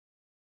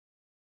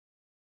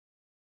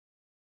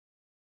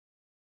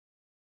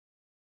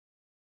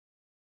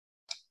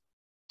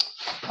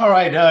All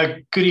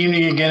right. Good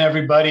evening again,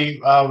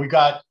 everybody. We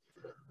got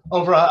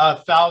over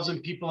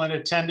 1,000 people in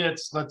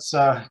attendance. Let's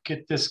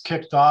get this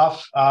kicked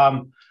off.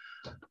 My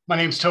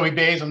name is Toby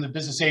Bays. I'm the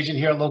business agent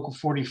here at Local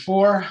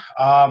 44.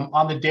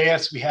 On the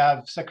dais, we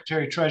have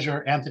Secretary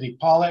Treasurer Anthony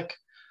Pollock,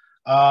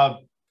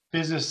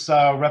 business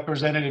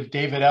representative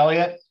David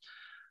Elliott,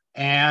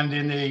 and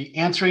in the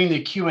answering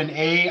the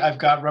Q&A, I've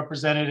got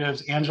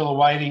representatives Angela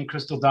Whiting,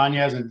 Crystal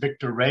Danez, and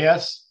Victor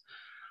Reyes.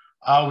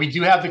 We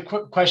do have the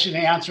question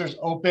and answers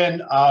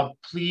open.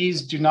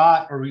 Please do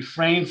not or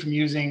refrain from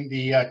using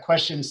the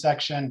question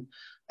section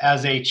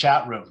as a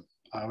chat room.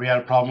 We had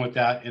a problem with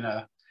that in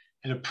a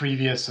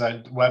previous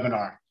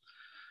webinar.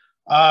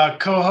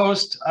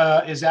 Co-host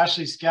is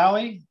Ashley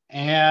Scally,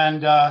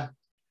 and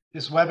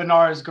this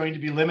webinar is going to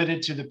be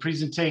limited to the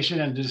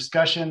presentation and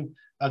discussion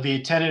of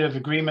the tentative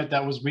agreement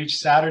that was reached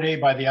Saturday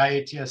by the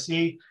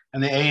IATSE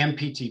and the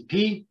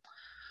AMPTP.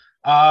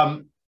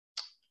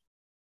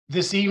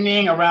 This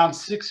evening around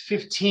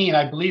 6:15,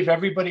 I believe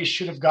everybody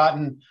should have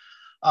gotten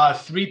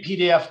 3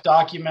 PDF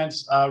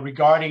documents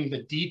regarding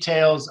the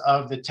details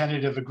of the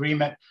tentative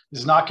agreement. This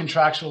is not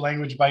contractual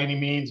language by any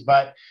means,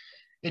 but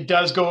it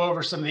does go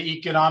over some of the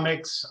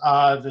economics,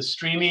 the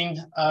streaming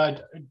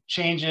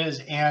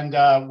changes, and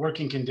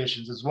working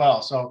conditions as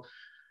well. So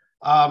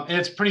and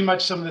it's pretty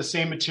much some of the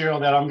same material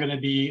that I'm going to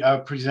be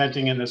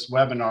presenting in this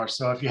webinar.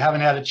 So if you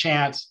haven't had a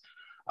chance,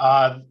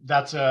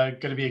 that's going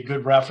to be a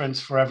good reference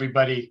for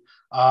everybody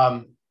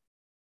after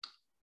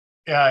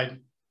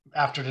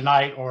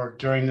tonight or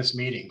during this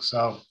meeting.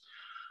 So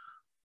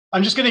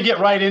I'm just going to get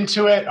right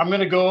into it. I'm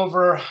going to go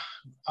over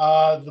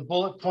the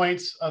bullet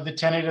points of the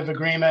tentative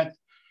agreement,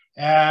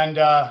 and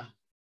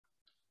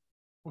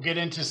we'll get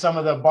into some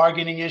of the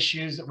bargaining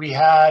issues that we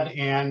had,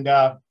 and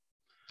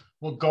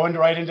we'll go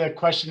right into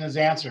questions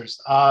and answers.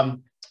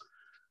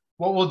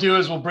 What we'll do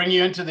is we'll bring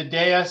you into the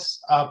dais.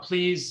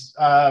 Please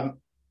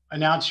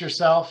announce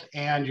yourself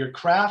and your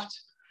craft,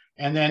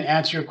 and then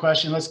answer your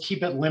question. Let's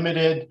keep it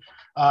limited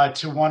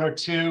to 1 or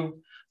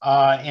 2,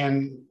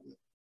 and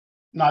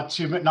not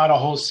a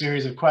whole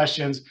series of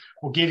questions.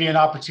 We'll give you an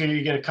opportunity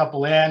to get a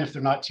couple in if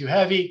they're not too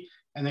heavy,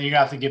 and then you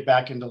have to get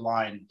back into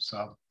line.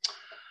 So,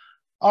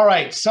 all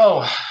right.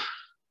 So,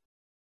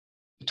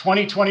 the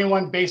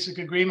 2021 Basic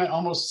Agreement,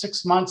 almost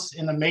 6 months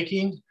in the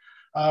making.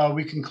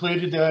 We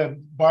concluded the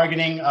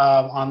bargaining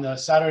on the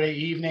Saturday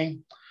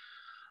evening.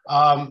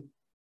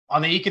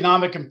 On the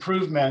economic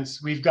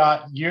improvements, we've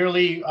got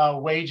yearly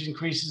wage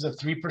increases of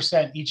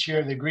 3% each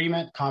year of the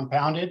agreement,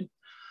 compounded.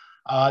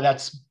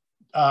 That's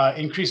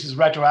increases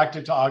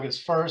retroactive to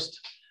August 1st.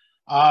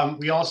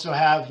 We also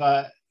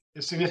have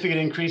significant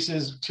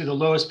increases to the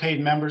lowest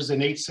paid members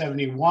in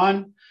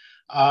 871.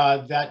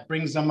 That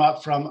brings them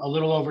up from a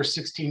little over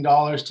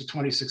 $16 to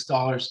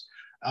 $26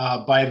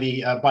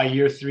 by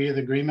year 3 of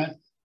the agreement.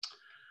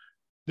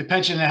 The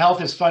pension and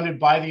health is funded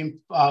by the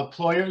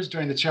employers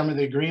during the term of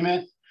the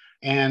agreement,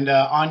 and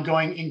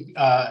ongoing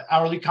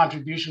hourly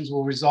contributions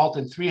will result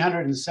in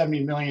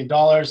 $370 million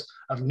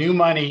of new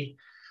money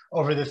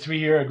over the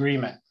 3-year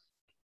agreement.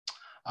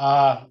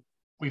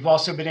 We've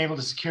also been able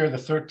to secure the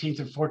 13th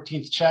and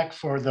 14th check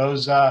for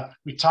those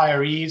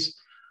retirees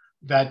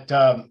that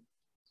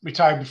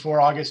retired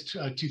before August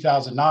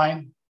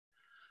 2009.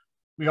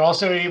 We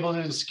also were able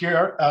to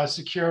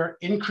secure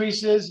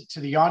increases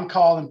to the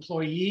on-call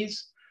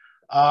employees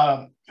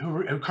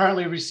who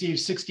currently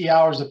receive 60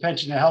 hours of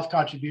pension and health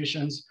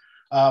contributions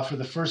for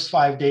the first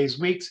 5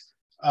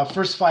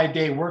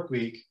 5-day work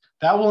week.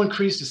 That will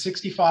increase to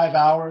 65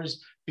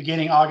 hours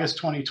beginning August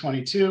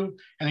 2022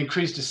 and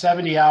increase to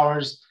 70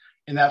 hours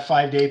in that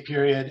 5-day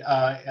period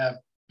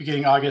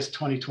beginning August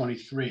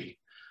 2023.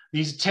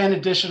 These 10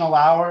 additional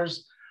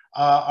hours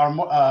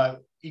are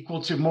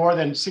equal to more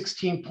than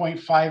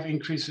 16.5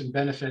 increase in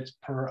benefits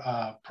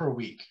per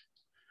week.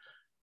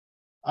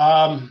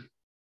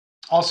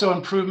 Also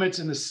improvements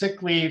in the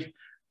sick leave.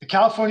 The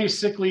California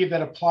sick leave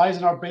that applies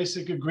in our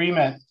basic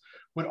agreement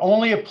would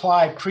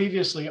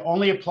previously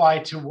only apply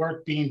to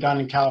work being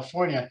done in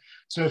California.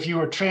 So if you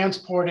were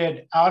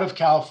transported out of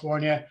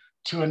California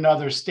to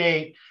another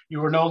state, you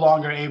were no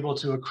longer able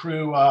to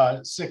accrue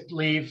sick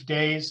leave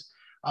days.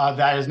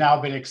 That has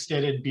now been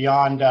extended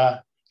beyond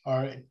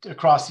or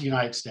across the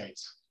United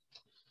States.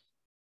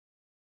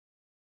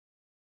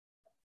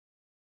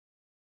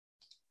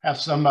 Have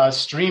some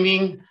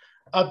streaming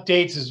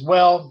updates as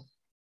well.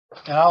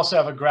 And I also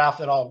have a graph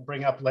that I'll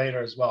bring up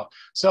later as well.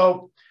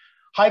 So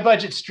high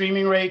budget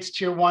streaming rates,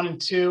 tier 1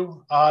 and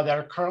 2, that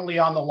are currently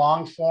on the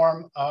long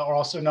form, or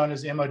also known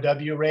as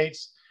MOW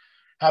rates,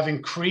 have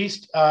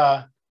increased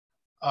 15%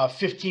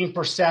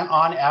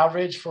 on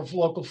average for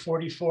Local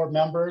 44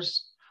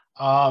 members.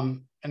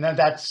 And then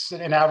that's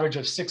an average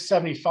of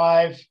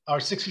 $6.75 or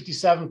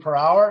 $6.57 per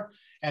hour,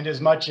 and as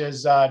much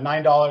as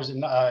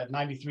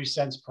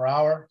 $9.93 per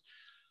hour.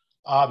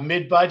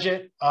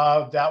 Mid-budget,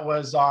 that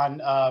was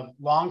on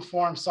long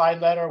form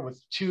side letter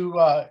with two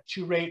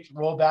rate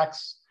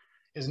rollbacks,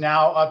 is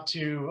now up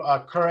to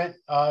current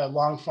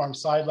long form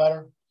side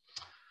letter.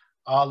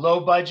 Low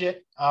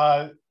budget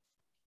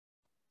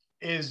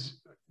is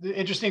the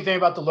interesting thing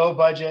about the low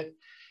budget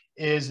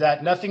is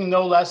that nothing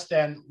no less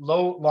than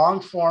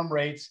long form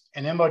rates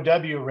and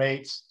MOW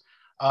rates,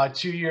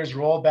 2 years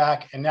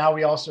rollback. And now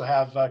we also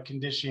have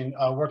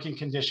working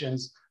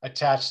conditions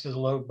attached to the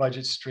low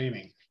budget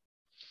streaming.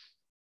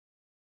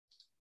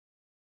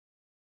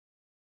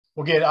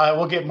 We'll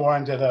get more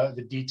into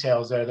the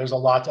details there. There's a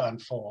lot to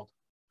unfold.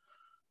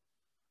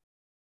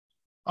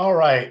 All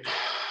right.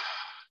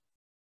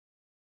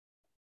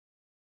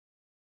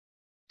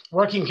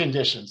 Working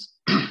conditions.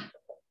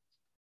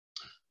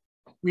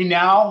 We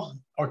now,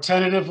 or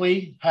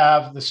tentatively,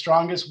 have the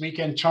strongest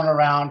weekend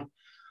turnaround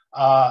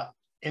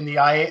in the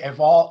IA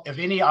of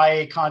any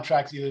IA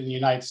contracts, either in the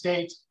United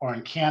States or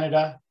in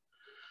Canada.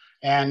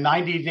 And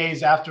 90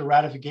 days after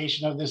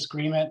ratification of this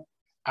agreement,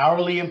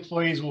 hourly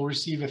employees will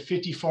receive a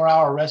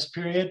 54-hour rest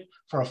period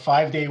for a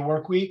 5-day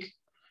work week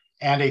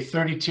and a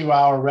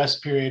 32-hour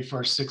rest period for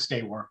a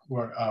 6-day work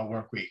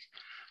week.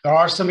 There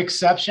are some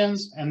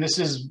exceptions, and this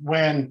is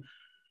when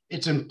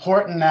it's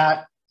important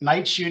that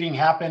night shooting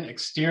happen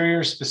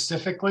exterior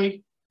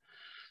specifically.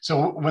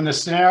 So when the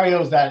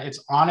scenario is that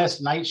it's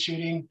honest night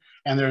shooting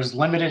and there's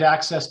limited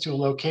access to a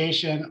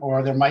location,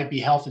 or there might be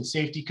health and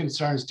safety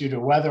concerns due to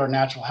weather or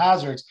natural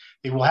hazards,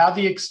 they will have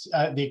the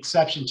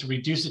exception to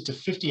reduce it to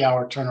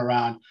 50-hour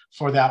turnaround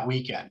for that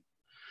weekend.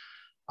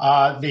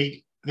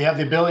 They have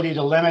the ability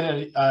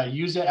to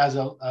use it as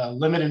a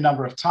limited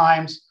number of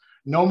times,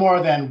 no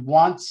more than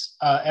once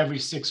every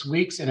 6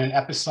 weeks in an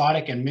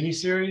episodic and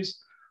miniseries,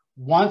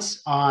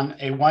 once on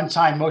a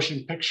one-time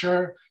motion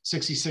picture,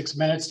 66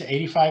 minutes to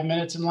 85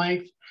 minutes in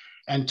length,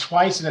 and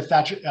twice in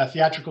a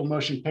theatrical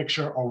motion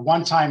picture or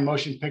one-time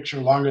motion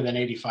picture longer than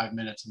 85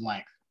 minutes in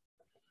length.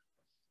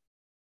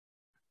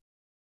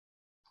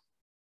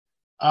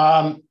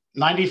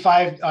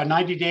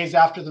 90 days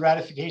after the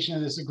ratification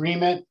of this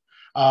agreement,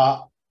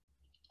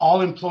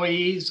 all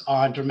employees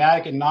on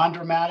dramatic and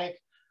non-dramatic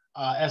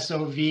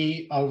SOV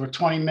over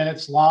 20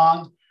 minutes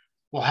long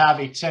will have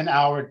a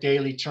 10-hour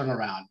daily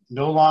turnaround.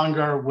 No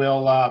longer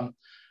will a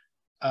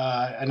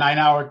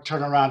 9-hour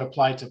turnaround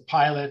apply to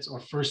pilots or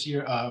first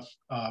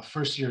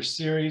year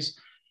series.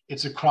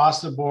 It's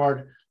across the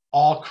board,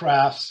 all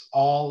crafts,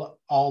 all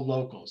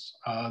locals.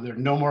 There are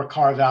no more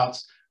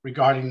carve-outs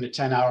regarding the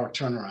 10-hour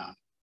turnaround.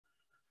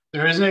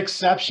 There is an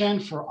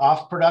exception for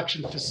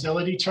off-production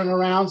facility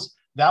turnarounds.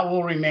 That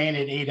will remain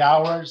at 8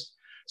 hours.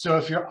 So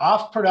if you're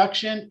off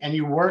production and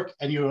you work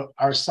and you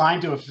are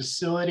assigned to a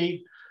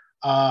facility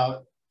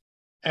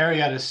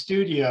area at a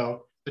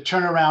studio, the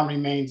turnaround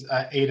remains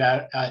at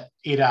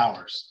 8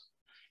 hours.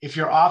 If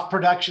you're off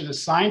production,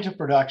 assigned to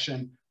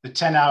production, the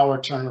 10-hour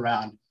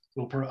turnaround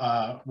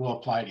will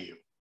apply to you.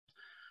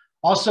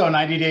 Also,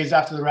 90 days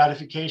after the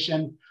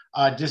ratification,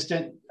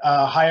 distant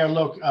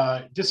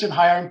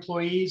hire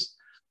employees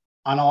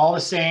on all the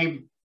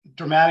same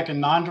dramatic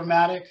and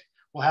non-dramatic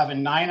will have a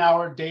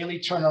 9-hour daily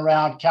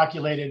turnaround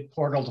calculated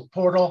portal to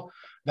portal.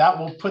 That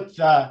will put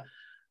the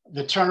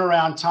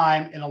turnaround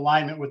time in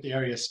alignment with the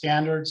area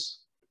standards.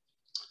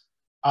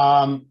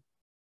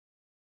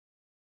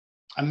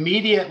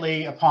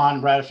 Immediately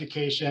upon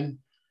ratification,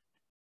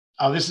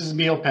 this is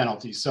meal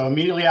penalties. So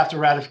immediately after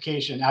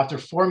ratification, after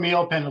 4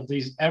 meal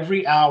penalties,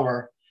 every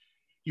hour,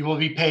 you will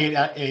be paid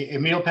a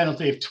meal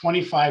penalty of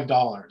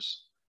 $25.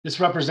 This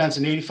represents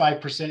an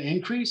 85%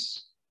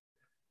 increase.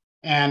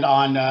 And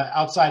on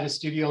outside a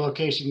studio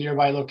location,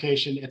 nearby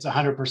location, it's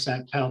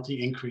 100%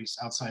 penalty increase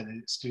outside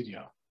the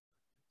studio.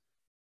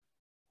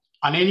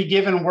 On any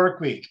given work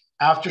week,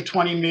 after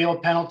 20 meal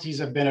penalties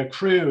have been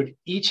accrued,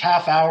 each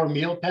half-hour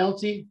meal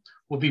penalty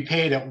will be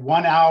paid at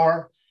 1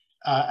 hour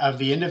of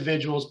the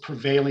individual's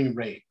prevailing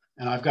rate.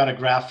 And I've got a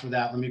graph for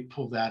that. Let me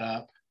pull that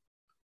up.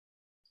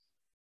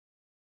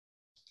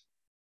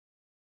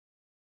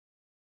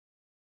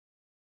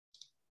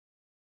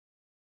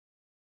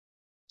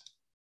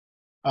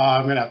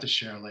 I'm going to have to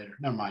share later.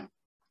 Never mind.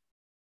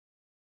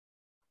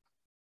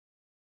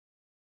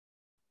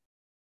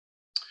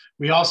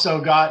 We also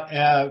got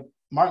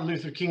Martin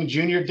Luther King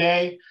Jr.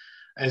 Day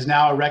is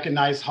now a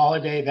recognized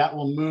holiday. That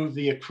will move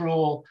the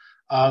accrual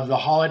of the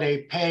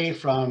holiday pay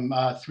from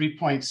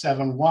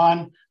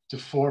 3.71 to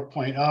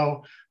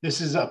 4.0.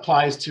 This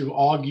applies to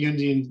all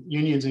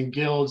unions and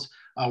guilds,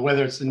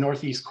 whether it's the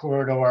Northeast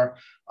Corridor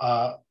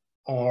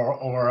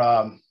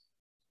or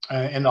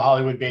in the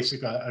Hollywood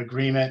Basic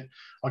Agreement.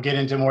 I'll get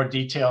into more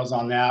details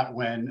on that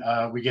when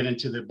we get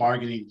into the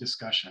bargaining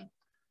discussion.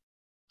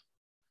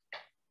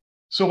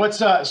 So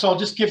I'll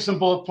just give some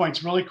bullet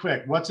points really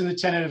quick. What's in the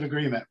tentative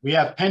agreement? We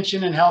have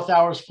pension and health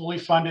hours fully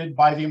funded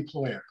by the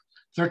employer.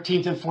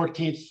 13th and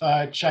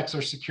 14th checks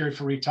are secured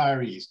for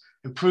retirees.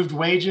 Improved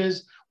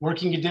wages,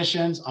 working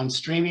conditions on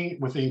streaming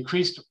with an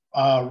increased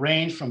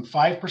range from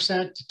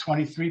 5% to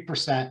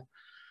 23%.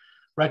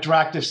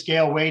 Retroactive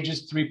scale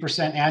wages,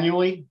 3%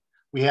 annually.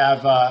 We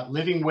have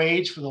living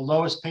wage for the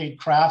lowest paid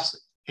crafts,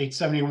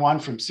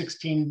 $871 from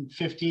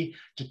 $16.50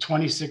 to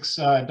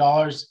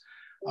 $26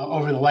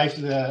 over the life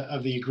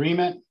of the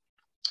agreement.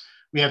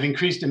 We have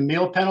increased in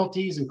meal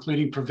penalties,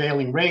 including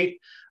prevailing rate.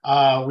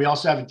 We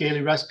also have a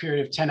daily rest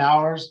period of 10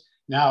 hours.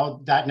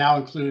 That now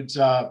includes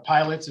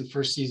pilots and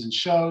first season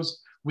shows,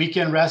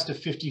 weekend rest of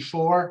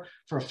 54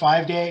 for a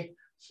 5-day,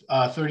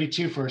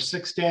 32 for a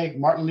 6-day,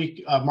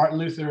 Martin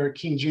Luther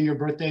King Jr.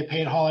 birthday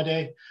paid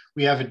holiday.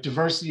 We have a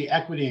diversity,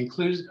 equity,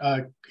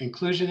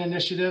 inclusion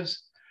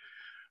initiatives.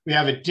 We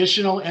have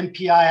additional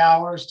MPI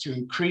hours to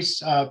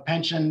increase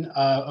pension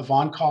of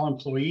on-call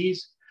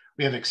employees.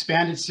 We have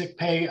expanded sick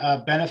pay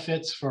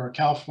benefits for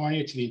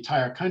California to the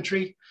entire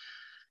country.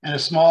 And a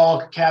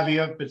small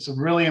caveat, but it's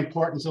really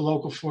important to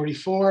Local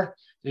 44.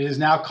 It is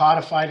now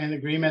codified in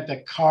agreement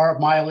that car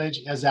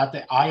mileage is at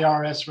the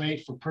IRS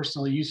rate for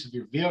personal use of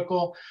your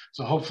vehicle.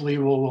 So hopefully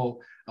we'll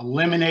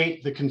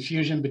eliminate the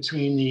confusion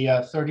between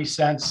the 30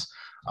 cents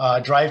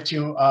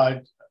drive-to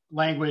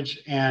language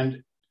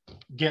and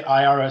get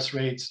IRS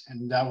rates,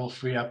 and that will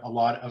free up a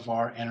lot of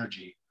our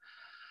energy.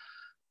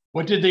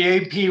 What did the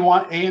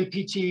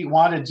AMPT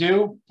want to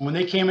do? When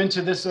they came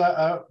into this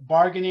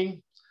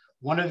bargaining,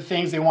 one of the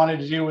things they wanted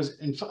to do was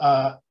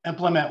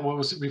implement what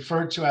was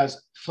referred to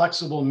as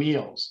flexible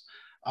meals.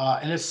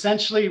 And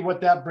essentially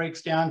what that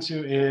breaks down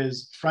to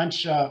is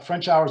French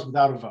hours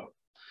without a vote.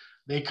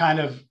 They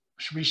kind of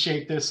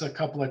reshaped this a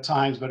couple of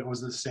times, but it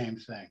was the same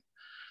thing.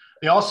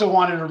 They also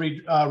wanted to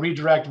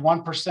redirect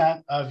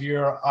 1% of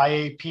your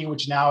IAP,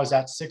 which now is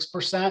at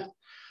 6%.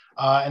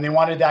 And they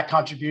wanted that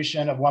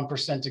contribution of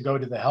 1% to go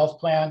to the health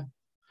plan.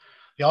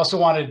 They also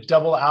wanted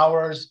double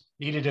hours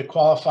needed to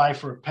qualify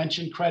for a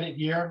pension credit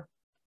year.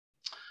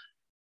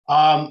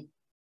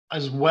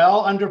 As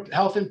well, under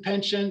health and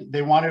pension,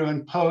 they wanted to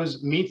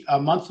impose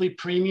monthly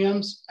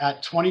premiums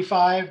at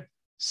 $25,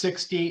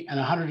 $60, and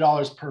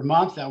 $100 per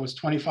month. That was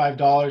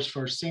 $25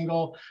 for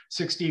single,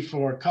 $60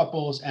 for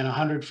couples, and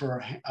 $100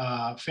 for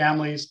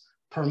families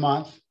per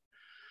month.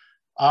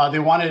 They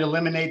wanted to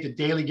eliminate the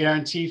daily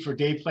guarantee for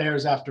day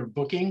players after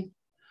booking.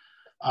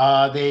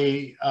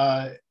 They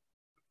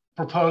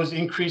proposed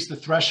increase the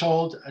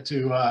threshold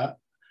to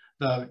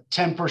the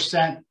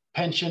 10%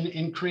 pension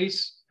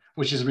increase,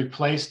 which has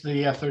replaced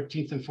the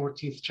 13th and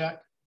 14th check.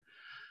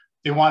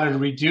 They wanted to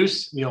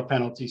reduce meal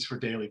penalties for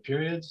daily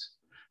periods.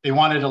 They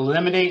wanted to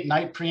eliminate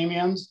night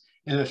premiums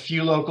in the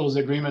few locals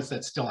agreements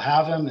that still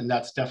have them, and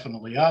that's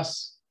definitely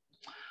us.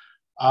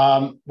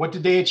 What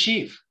did they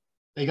achieve?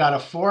 They got a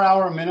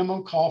 4-hour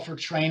minimum call for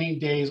training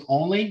days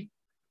only.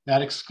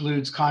 That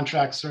excludes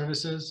contract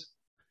services.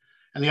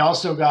 And they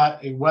also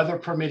got a weather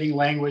permitting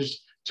language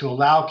to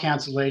allow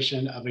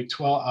cancellation of within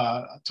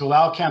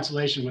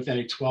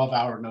a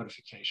 12-hour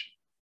notification.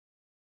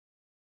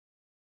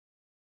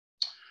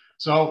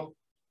 So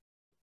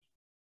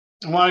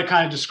I want to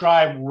kind of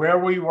describe where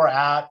we were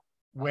at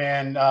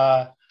when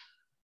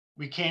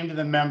we came to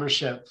the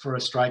membership for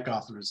a strike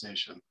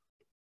authorization.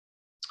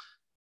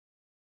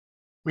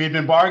 We had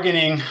been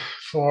bargaining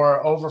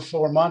for over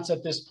 4 months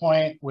at this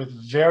point with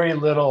very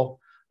little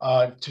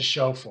to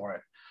show for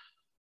it.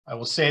 I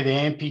will say the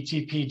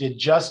AMPTP did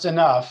just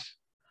enough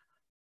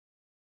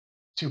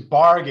to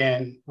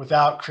bargain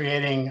without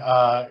creating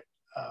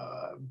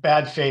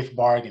bad faith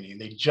bargaining.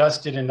 They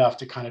just did enough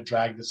to kind of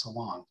drag this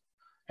along.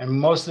 And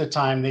most of the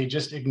time, they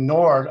just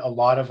ignored a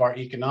lot of our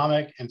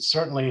economic and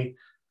certainly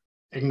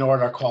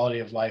ignored our quality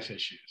of life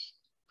issues.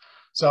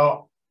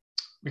 So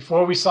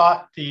before we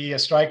sought the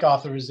strike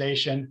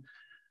authorization,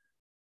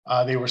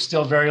 they were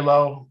still very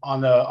low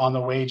on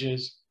the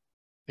wages.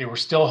 They were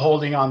still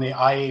holding on the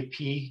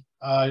IAP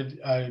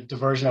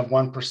diversion of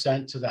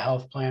 1% to the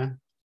health plan.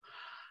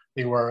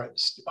 They were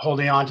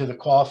holding on to the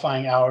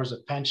qualifying hours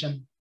of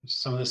pension,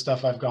 some of the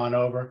stuff I've gone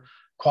over.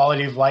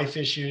 Quality of life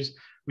issues.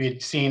 We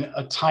had seen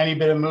a tiny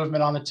bit of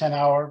movement on the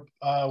 10-hour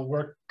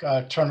work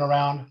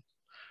turnaround.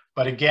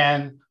 But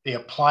again, they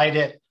applied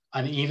it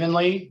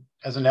unevenly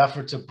as an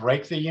effort to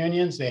break the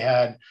unions. They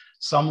had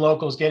some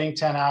locals getting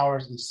 10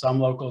 hours and some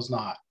locals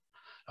not.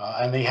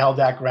 And they held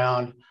that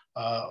ground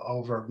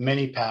over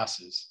many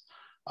passes.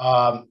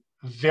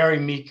 Very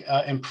meek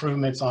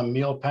improvements on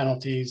meal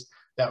penalties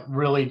that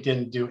really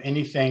didn't do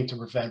anything to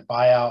prevent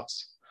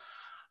buyouts.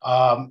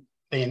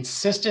 They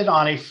insisted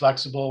on a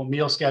flexible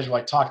meal schedule.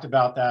 I talked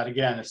about that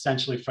again,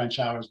 essentially French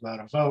hours without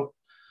a vote.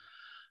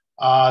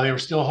 They were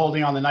still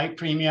holding on the night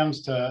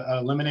premiums to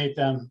eliminate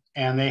them.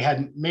 And they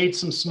had made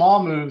some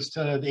small moves to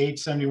the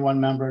 871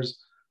 members,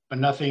 but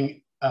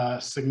nothing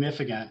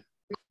significant.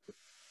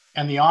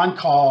 And the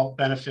on-call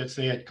benefits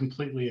they had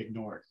completely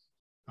ignored,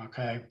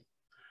 okay?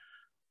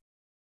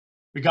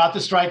 We got the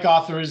strike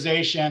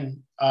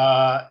authorization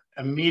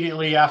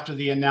immediately after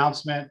the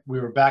announcement. We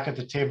were back at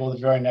the table the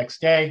very next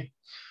day.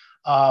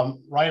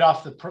 Right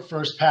off the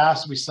first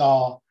pass, we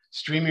saw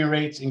streaming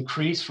rates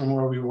increase from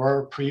where we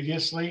were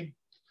previously.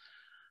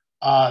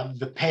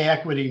 The pay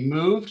equity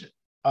moved,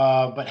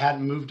 but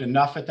hadn't moved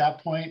enough at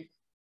that point.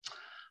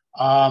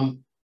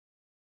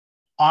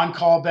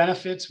 On-call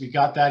benefits, we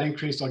got that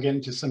increase. I'll get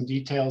into some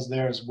details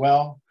there as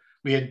well.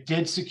 We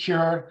did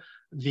secure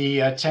the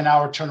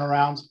 10-hour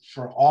turnarounds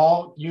for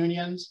all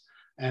unions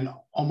and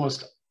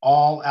almost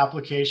all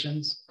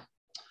applications.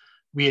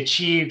 We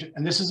achieved,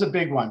 and this is a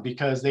big one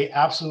because they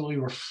absolutely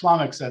were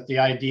flummoxed at the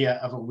idea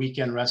of a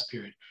weekend rest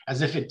period,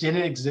 as if it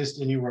didn't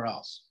exist anywhere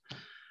else.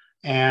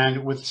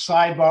 And with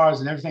sidebars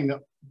and everything, that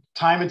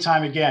time and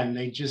time again,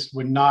 they just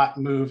would not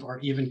move or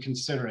even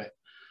consider it.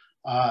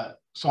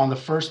 So on the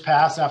first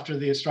pass after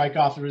the strike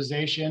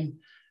authorization,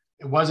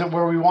 it wasn't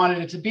where we wanted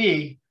it to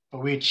be,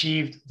 but we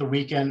achieved the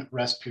weekend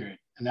rest period,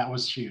 and that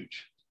was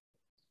huge.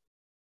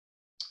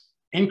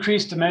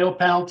 Increased DMAO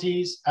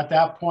penalties at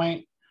that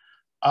point,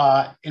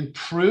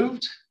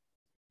 improved,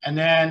 and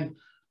then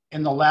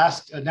in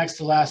the next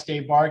to last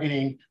day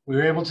bargaining, we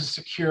were able to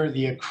secure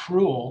the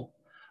accrual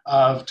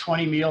of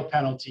 20 meal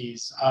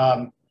penalties,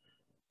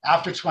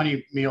 after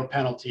 20 meal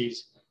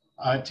penalties,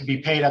 to be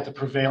paid at the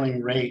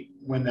prevailing rate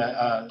when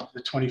the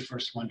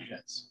 21st one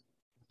hits.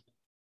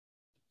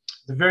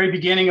 The very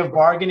beginning of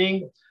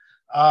bargaining,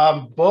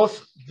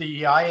 both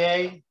the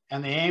EIA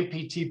and the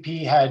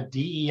AMPTP had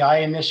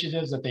DEI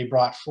initiatives that they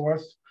brought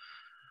forth.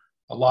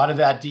 A lot of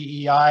that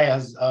DEI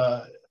has,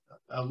 a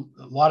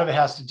lot of it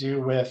has to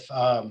do with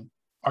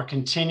our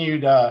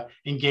continued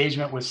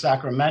engagement with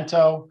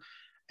Sacramento.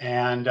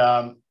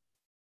 And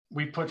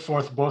we put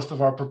forth both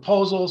of our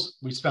proposals.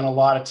 We spent a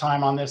lot of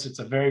time on this. It's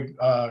a very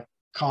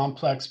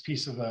complex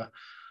piece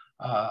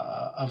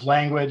of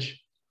language.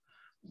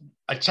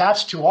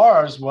 Attached to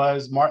ours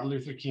was Martin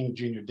Luther King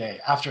Jr. Day.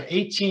 After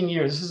 18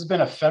 years, this has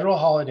been a federal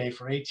holiday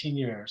for 18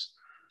 years,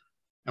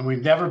 and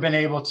we've never been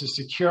able to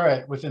secure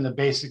it within the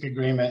basic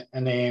agreement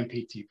and the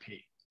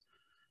AMPTP.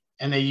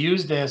 And they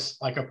used this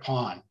like a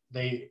pawn.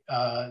 They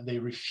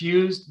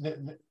refused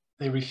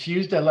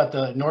to let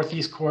the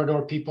Northeast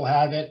Corridor people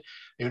have it.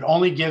 They would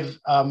only give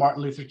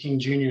Martin Luther King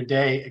Jr.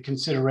 Day a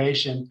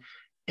consideration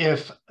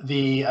if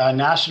the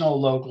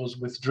national locals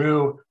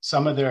withdrew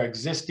some of their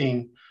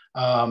existing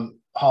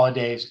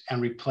holidays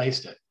and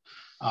replaced it.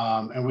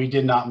 And we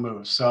did not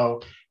move.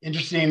 So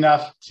interesting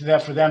enough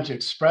for them to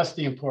express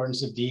the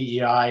importance of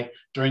DEI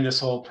during this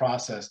whole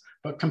process,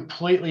 but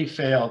completely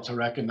failed to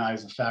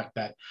recognize the fact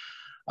that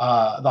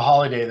the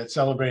holiday that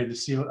celebrated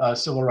the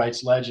civil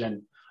rights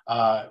legend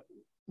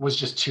was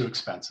just too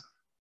expensive.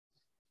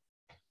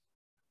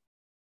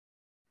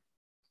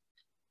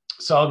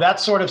 So that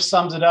sort of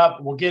sums it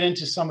up. We'll get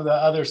into some of the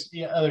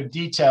other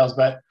details,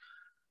 but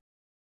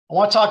I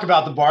want to talk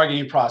about the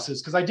bargaining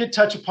process because I did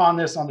touch upon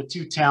this on the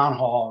 2 town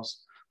halls.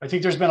 I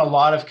think there's been a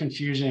lot of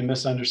confusion and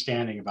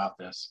misunderstanding about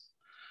this.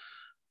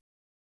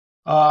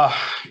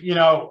 You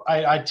know,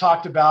 I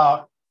talked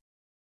about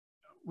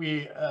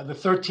the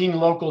 13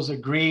 locals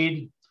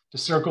agreed to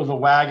circle the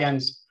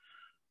wagons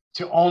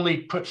to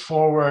only put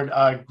forward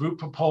group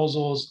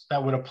proposals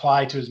that would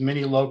apply to as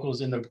many locals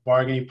in the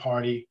bargaining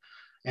party.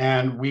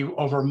 And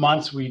over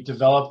months, we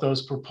developed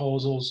those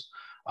proposals,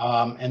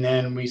 and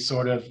then we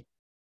sort of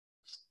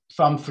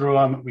thumbed through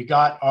them. We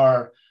got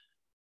our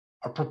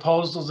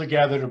proposals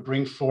together to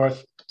bring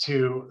forth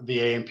to the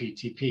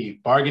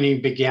AMPTP.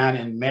 Bargaining began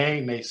in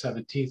May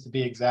 17th to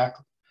be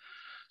exact.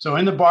 So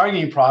in the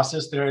bargaining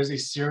process, there is a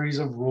series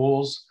of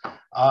rules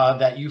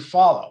that you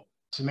follow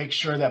to make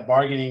sure that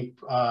bargaining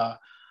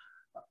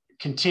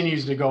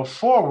continues to go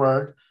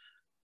forward.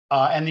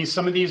 And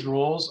some of these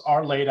rules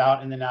are laid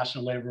out in the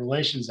National Labor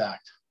Relations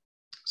Act.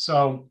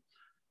 So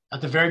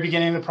at the very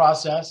beginning of the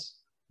process,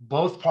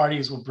 both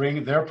parties will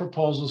bring their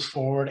proposals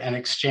forward and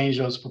exchange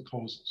those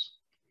proposals.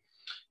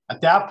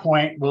 At that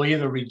point, we'll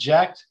either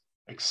reject,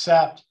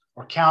 accept,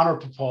 or counter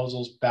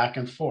proposals back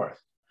and forth.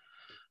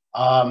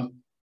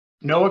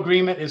 No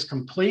agreement is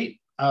complete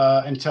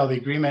until the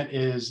agreement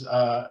is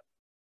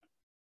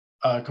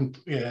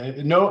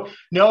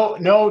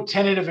no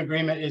tentative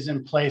agreement is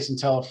in place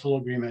until a full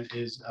agreement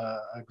is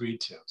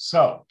agreed to.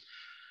 So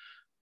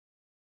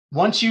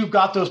once you've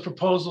got those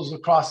proposals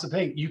across the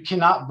thing, you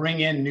cannot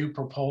bring in new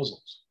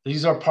proposals.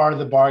 These are part of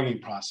the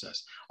bargaining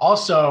process.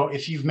 Also,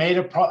 if you've made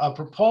a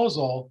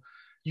proposal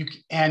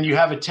and you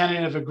have a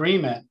tentative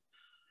agreement,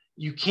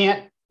 you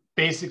can't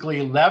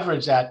basically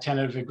leverage that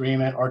tentative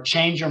agreement or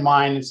change your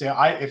mind and say,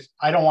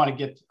 I don't want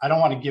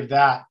to give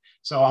that,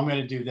 so I'm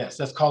going to do this.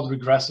 That's called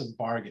regressive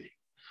bargaining.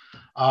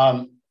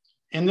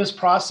 In this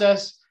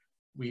process,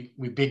 we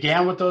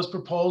began with those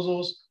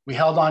proposals. We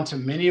held on to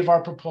many of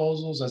our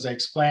proposals. As I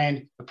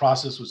explained, the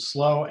process was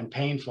slow and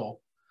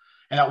painful.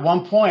 And at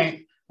one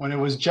point, when it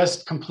was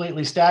just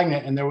completely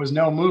stagnant and there was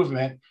no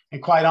movement,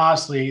 and quite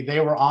honestly, they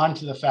were on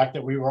to the fact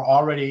that we were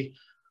already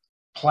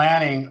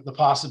planning the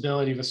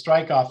possibility of a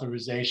strike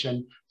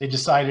authorization, they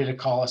decided to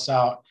call us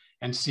out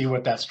and see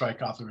what that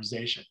strike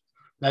authorization.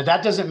 Now,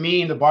 that doesn't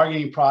mean the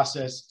bargaining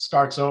process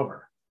starts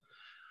over.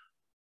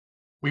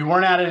 We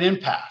weren't at an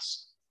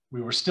impasse.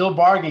 We were still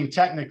bargaining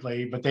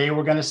technically, but they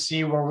were going to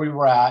see where we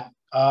were at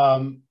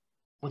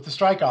with the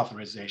strike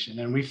authorization.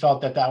 And we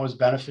felt that that was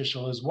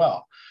beneficial as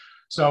well.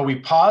 So we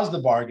paused the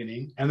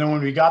bargaining. And then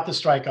when we got the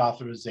strike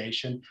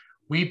authorization,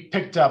 we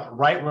picked up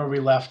right where we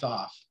left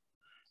off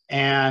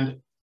and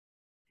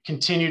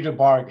continued to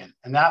bargain.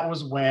 And that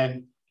was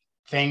when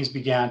things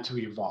began to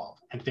evolve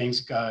and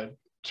things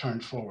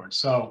turned forward.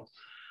 So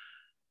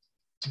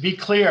to be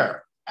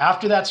clear,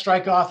 after that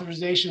strike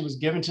authorization was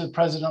given to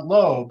President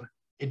Loeb,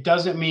 it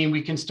doesn't mean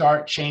we can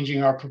start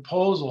changing our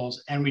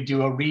proposals and we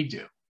do a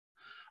redo.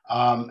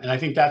 And I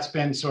think that's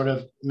been sort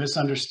of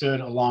misunderstood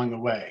along the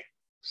way.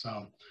 So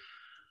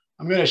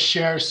I'm going to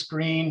share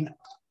screen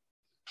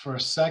for a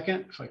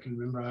second, if I can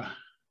remember.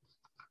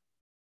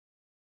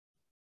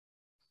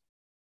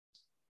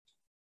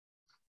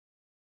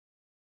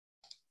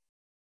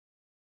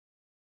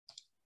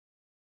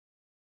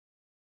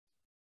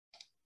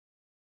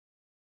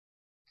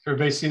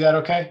 Everybody see that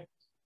okay?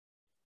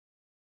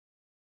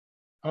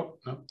 Oh,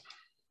 no.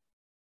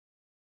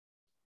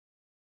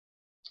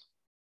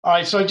 All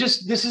right, so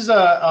this is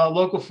a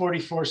Local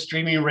 44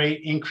 streaming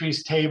rate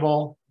increase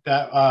table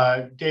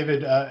that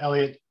David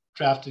Elliott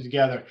drafted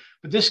together.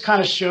 But this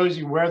kind of shows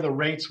you where the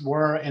rates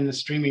were in the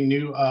streaming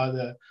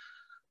the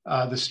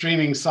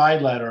streaming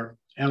side letter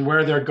and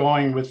where they're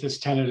going with this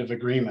tentative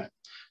agreement.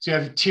 So you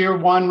have tier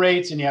 1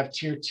 rates and you have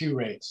tier 2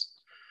 rates.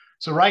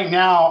 So right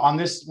now on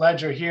this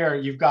ledger here,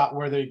 you've got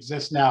where they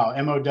exist now,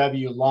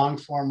 MOW long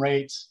form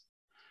rates.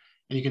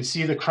 And you can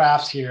see the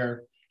graphs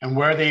here and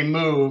where they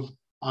move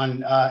on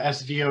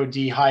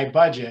SVOD high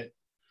budget.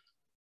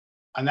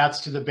 And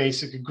that's to the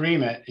basic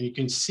agreement. And you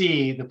can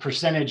see the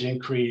percentage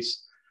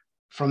increase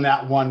from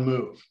that one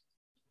move.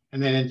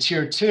 And then in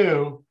tier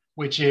 2,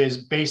 which is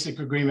basic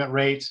agreement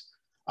rates,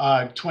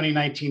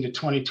 2019 to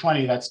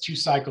 2020, that's 2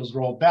 cycles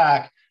rolled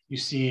back, you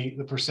see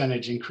the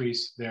percentage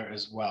increase there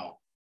as well.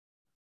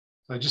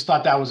 So I just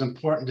thought that was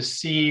important to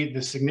see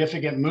the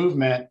significant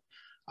movement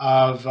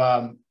of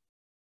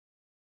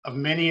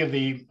many of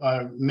the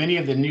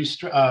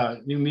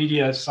new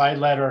media side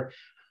letter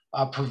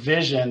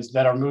provisions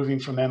that are moving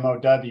from MOW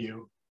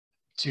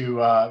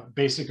to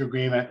basic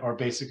agreement or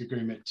basic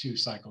agreement 2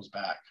 cycles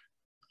back.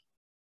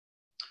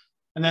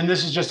 And then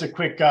this is just a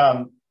quick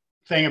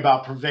thing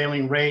about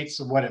prevailing rates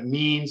and what it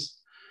means.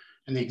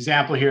 And the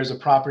example here is a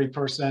property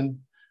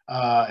person,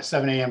 a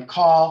 7 a.m.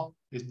 call.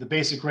 The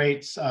basic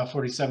rate's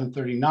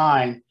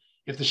 $47.39.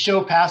 If the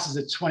show passes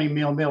at 20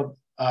 meal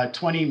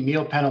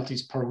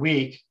penalties per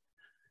week,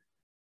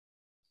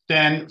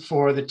 then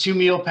for the 2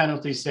 meal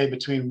penalties, say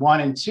between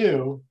 1 and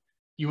 2,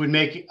 you would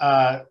make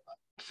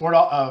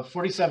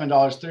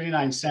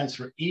 $47.39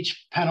 for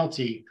each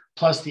penalty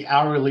plus the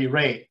hourly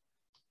rate.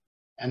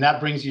 And that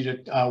brings you to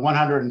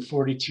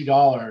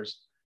 $142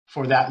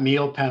 for that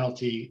meal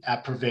penalty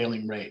at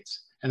prevailing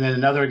rates. And then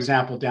another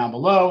example down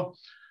below,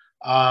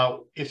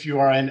 if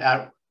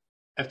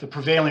the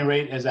prevailing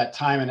rate is at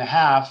time and a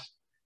half,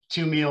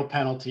 2 meal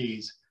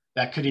penalties,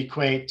 that could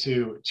equate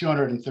to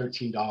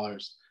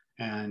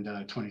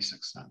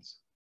 $213.26.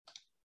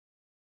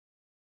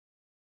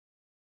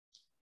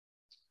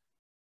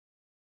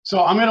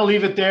 So I'm going to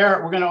leave it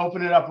there. We're going to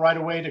open it up right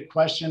away to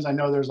questions. I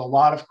know there's a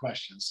lot of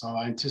questions, so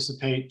I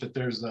anticipate that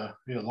there's a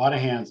lot of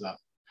hands up.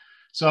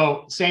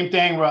 So same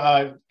thing,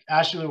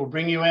 Ashley will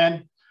bring you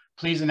in.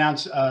 Please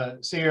announce,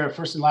 say your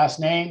first and last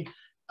name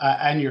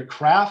and your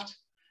craft,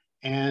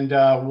 and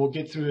we'll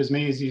get through as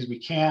many of these as we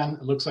can.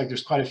 It looks like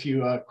there's quite a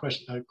few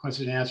questions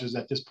and answers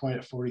at this point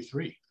at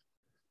 43.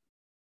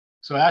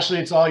 So Ashley,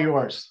 it's all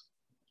yours.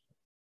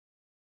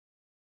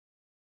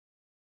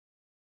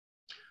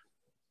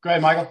 Go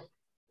ahead, Michael.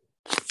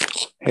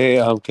 Hey,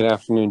 good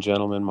afternoon,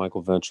 gentlemen.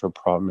 Michael Ventura,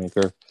 prop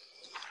maker.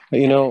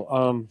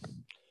 Look,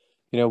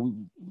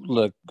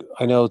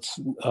 I know it's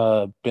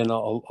been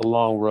a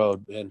long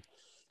road, and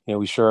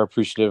we sure are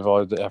appreciative of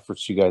all the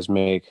efforts you guys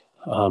make.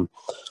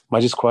 My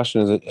just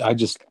question is, I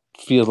just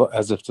feel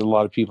as if a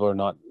lot of people are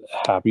not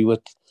happy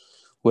with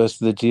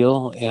the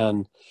deal,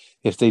 and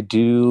if the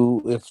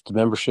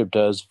membership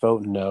does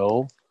vote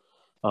no,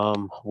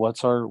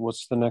 what's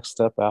the next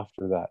step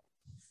after that?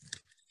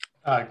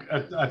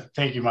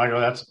 Thank you,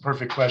 Michael. That's a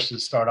perfect question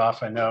to start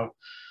off. I know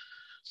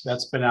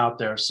that's been out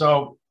there.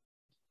 So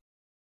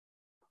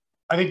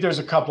I think there's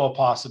a couple of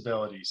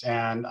possibilities.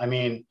 And I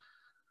mean,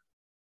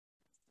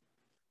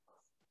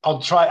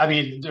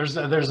 there's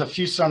a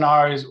few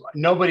scenarios.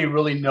 Nobody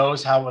really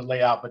knows how it would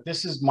lay out, but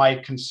this is my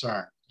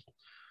concern.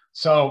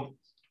 So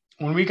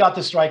when we got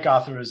the strike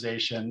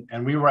authorization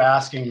and we were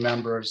asking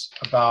members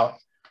about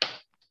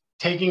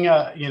taking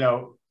a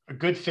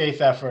good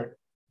faith effort,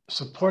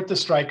 support the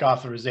strike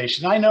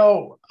authorization. I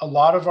know a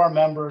lot of our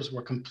members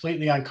were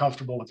completely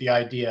uncomfortable with the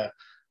idea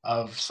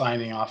of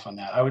signing off on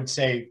that. I would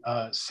say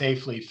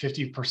safely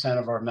 50%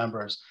 of our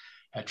members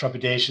had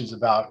trepidations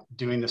about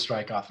doing the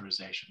strike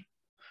authorization.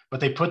 But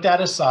they put that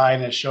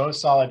aside in a show of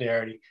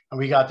solidarity, and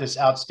we got this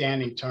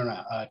outstanding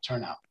turnout.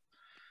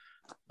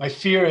 My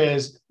fear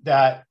is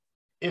that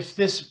if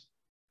this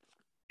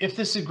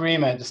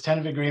agreement, this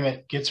tentative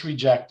agreement, gets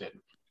rejected,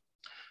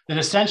 then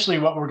essentially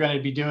what we're going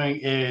to be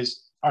doing is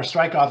our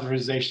strike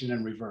authorization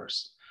in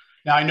reverse.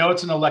 Now, I know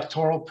it's an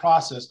electoral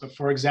process, but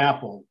for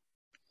example,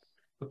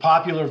 the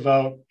popular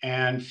vote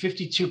and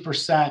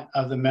 52%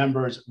 of the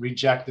members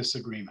reject this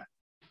agreement.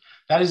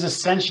 That is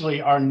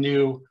essentially our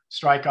new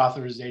strike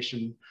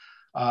authorization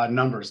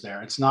numbers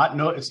there. It's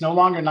no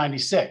longer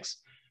 96,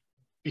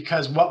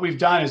 because what we've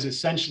done is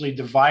essentially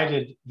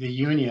divided the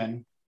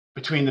union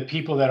between the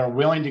people that are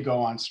willing to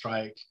go on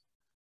strike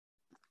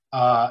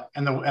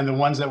and the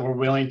ones that were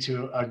willing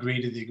to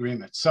agree to the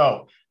agreement.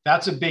 So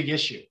that's a big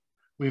issue.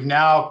 we've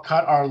now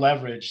cut our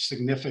leverage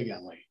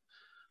significantly.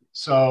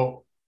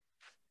 So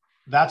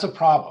that's a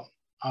problem.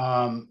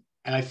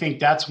 And I think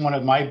that's one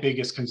of my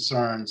biggest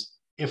concerns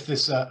if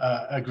this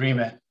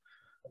agreement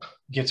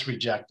gets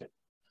rejected.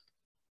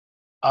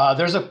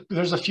 There's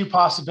a few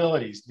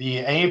possibilities.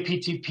 The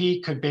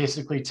AMPTP could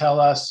basically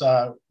tell us,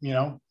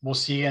 we'll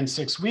see you in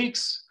 6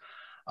 weeks.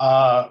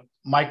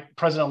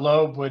 President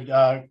Loeb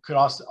could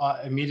also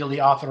immediately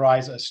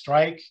authorize a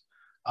strike.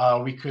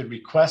 We could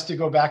request to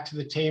go back to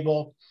the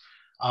table.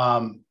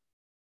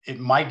 It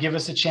might give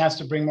us a chance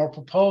to bring more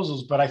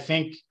proposals, but I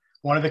think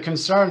one of the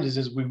concerns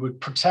is we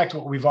would protect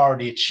what we've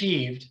already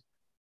achieved.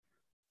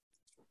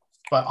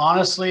 But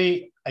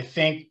honestly, I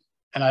think,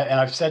 and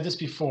I've said this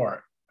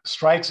before,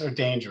 strikes are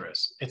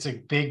dangerous. It's a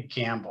big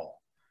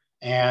gamble.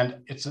 And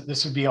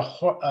this would be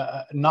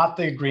not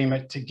the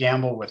agreement to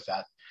gamble with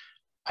that.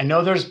 I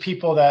know there's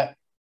people that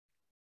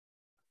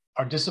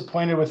are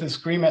disappointed with this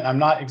agreement. I'm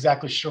not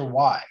exactly sure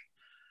why.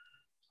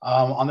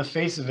 On the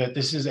face of it,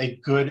 this is a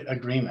good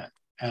agreement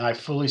and I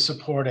fully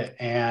support it.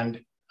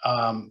 And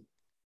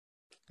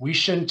we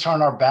shouldn't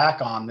turn our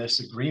back on this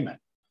agreement.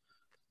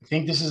 I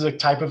think this is a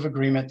type of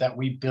agreement that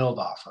we build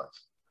off of.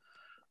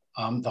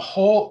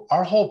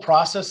 Our whole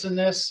process in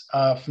this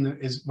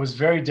was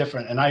very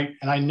different. And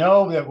I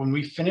know that when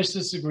we finished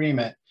this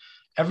agreement,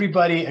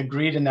 everybody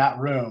agreed in that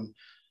room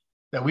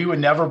that we would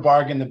never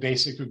bargain the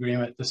basic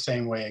agreement the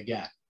same way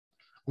again.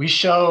 We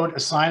showed a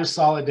sign of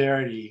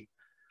solidarity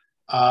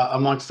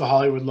amongst the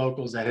Hollywood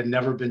locals that had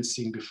never been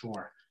seen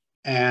before.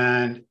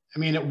 And I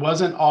mean, it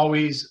wasn't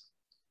always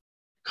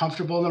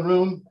comfortable in the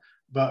room,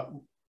 but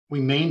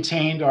we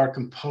maintained our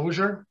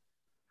composure.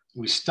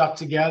 We stuck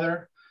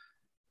together.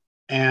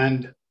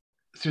 And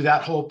through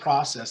that whole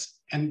process,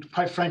 and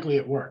quite frankly,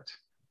 it worked.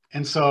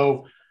 And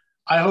so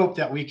I hope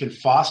that we can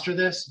foster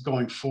this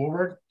going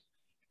forward.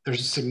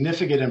 There's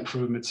significant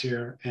improvements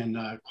here in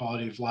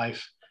quality of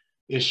life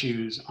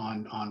issues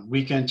on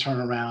weekend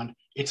turnaround.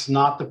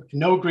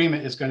 No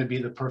agreement is going to be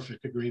the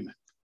perfect agreement.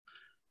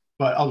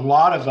 But a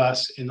lot of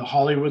us in the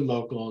Hollywood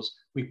locals,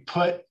 we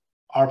put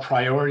our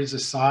priorities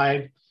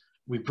aside.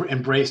 We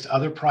embraced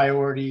other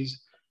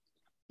priorities.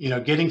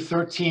 Getting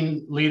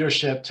 13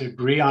 leadership to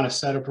agree on a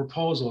set of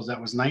proposals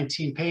that was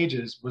 19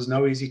 pages was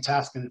no easy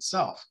task in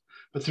itself.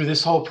 But through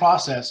this whole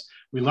process,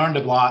 we learned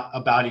a lot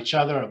about each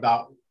other,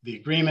 about the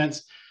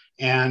agreements,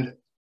 and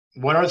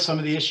what are some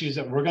of the issues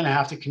that we're going to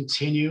have to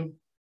continue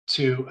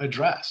to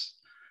address.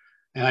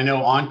 And I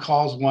know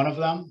on-call is one of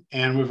them,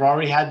 and we've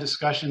already had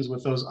discussions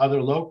with those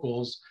other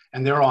locals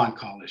and their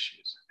on-call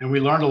issues. And we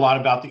learned a lot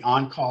about the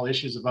on-call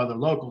issues of other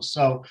locals.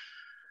 So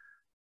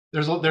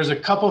there's a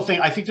couple of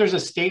things. I think there's a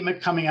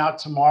statement coming out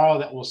tomorrow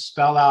that will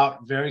spell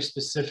out very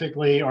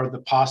specifically or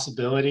the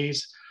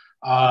possibilities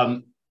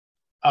of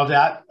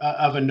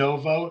a no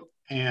vote.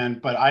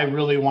 But I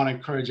really want to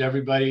encourage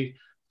everybody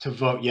to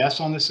vote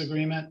yes on this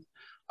agreement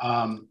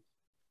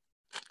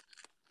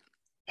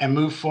and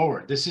move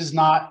forward. This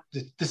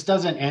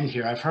doesn't end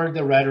here. I've heard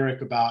the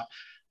rhetoric about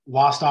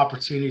lost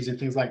opportunities and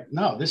things like,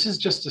 no, this is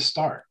just a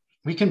start.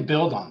 We can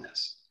build on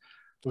this.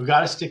 We've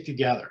got to stick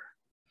together.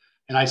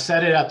 And I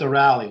said it at the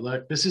rally,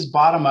 look, this is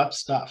bottom up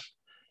stuff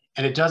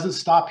and it doesn't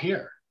stop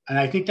here. And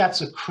I think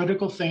that's a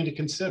critical thing to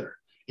consider.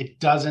 It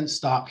doesn't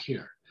stop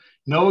here.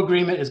 No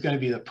agreement is going to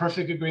be the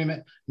perfect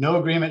agreement. No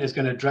agreement is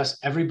going to address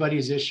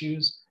everybody's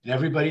issues and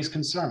everybody's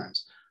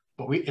concerns.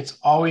 But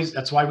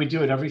that's why we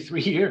do it every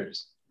 3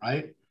 years,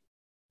 right?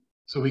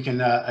 So we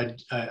can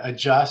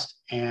adjust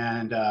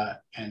and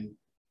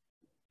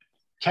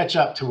catch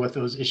up to what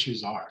those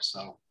issues are.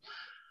 So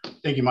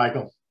thank you,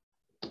 Michael.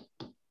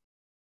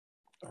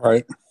 All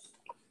right.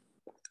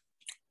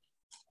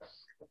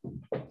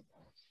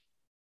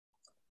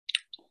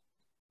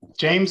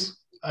 James,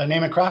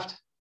 name and craft.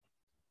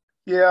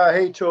 Yeah.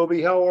 Hey,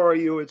 Toby. How are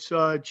you? It's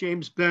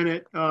James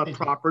Bennett,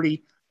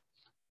 property.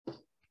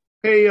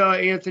 Hey,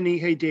 Anthony.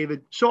 Hey,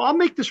 David. So I'll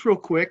make this real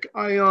quick.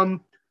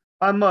 I'm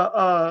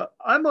a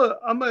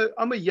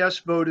yes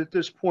vote at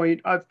this point.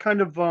 I've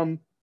kind of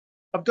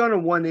I've done a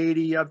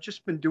 180. I've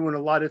just been doing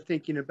a lot of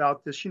thinking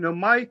about this.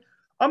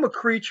 I'm a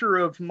creature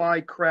of my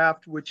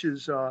craft, which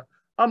is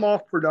I'm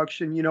off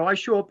production. I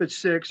show up at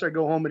 6, I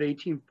go home at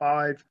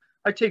 18:05.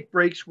 I take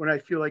breaks when I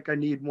feel like I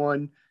need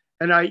one,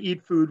 and I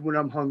eat food when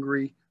I'm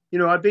hungry.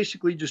 I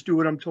basically just do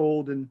what I'm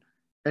told and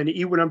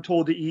eat what I'm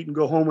told to eat and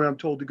go home when I'm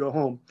told to go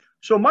home.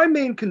 So my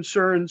main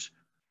concerns,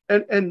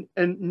 and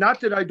not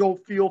that I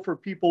don't feel for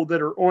people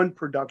that are on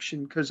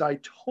production, because I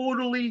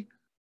totally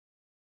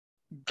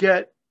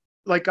get,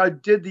 like I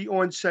did the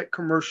on-set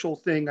commercial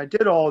thing. I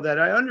did all of that.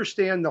 I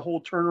understand the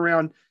whole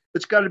turnaround.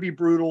 It's got to be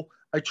brutal.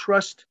 I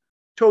trust,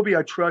 Toby,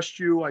 I trust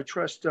you. I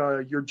trust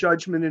your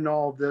judgment in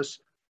all of this.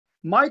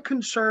 My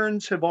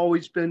concerns have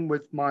always been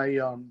with my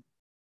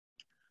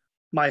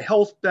my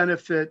health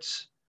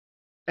benefits,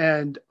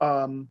 and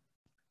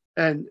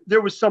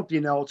there was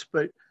something else,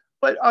 but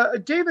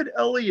David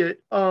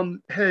Elliott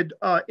had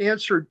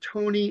answered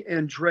Tony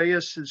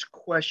Andreas's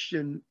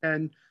question.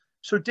 And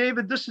so,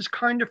 David, this is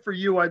kind of for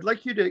you. I'd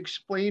like you to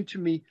explain to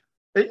me,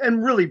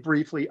 and really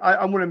briefly,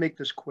 I want to make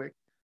this quick.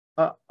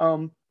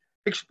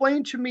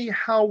 Explain to me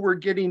how we're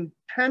getting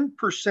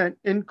 10%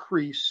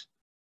 increase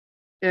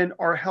in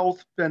our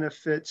health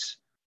benefits,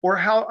 or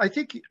how, I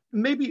think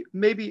maybe,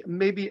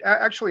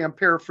 actually I'm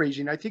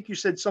paraphrasing. I think you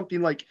said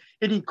something like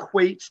it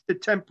equates to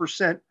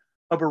 10%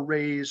 of a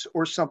raise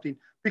or something,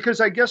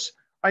 because I guess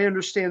I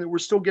understand that we're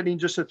still getting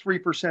just a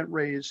 3%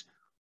 raise.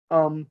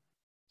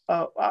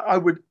 I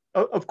would,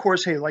 of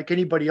course, hey, like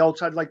anybody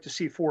else, I'd like to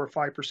see 4 or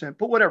 5%,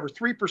 but whatever,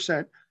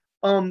 3%.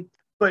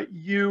 But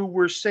you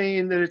were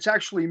saying that it's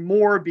actually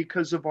more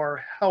because of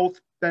our health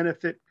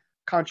benefit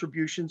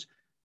contributions.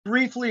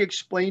 Briefly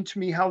explain to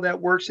me how that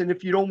works. And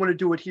if you don't want to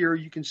do it here,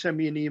 you can send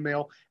me an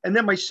email. And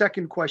then my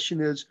second question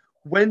is,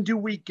 when do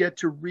we get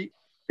to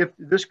if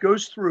this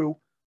goes through,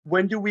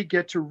 when do we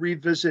get to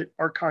revisit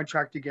our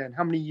contract again?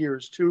 How many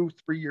years? 2,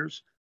 3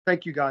 years?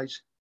 Thank you,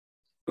 guys.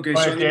 Okay,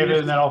 All so right, David,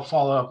 and then I'll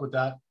follow up with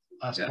that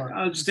last part.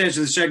 I'll just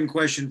answer the second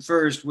question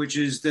first, which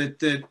is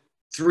that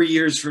 3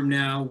 years from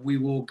now, we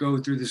will go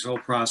through this whole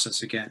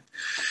process again.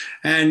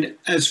 And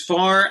as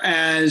far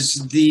as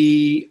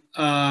the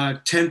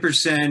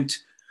 10%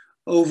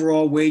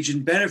 overall wage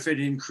and benefit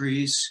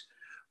increase,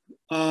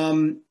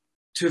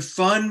 to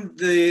fund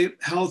the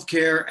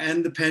healthcare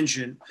and the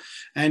pension,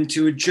 and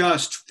to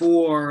adjust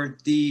for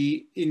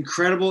the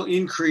incredible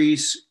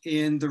increase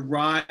in the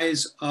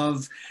rise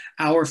of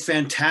our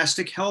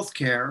fantastic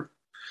healthcare,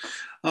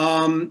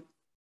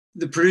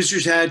 the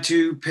producers had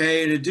to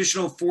pay an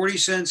additional 40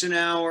 cents an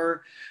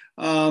hour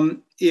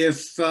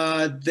if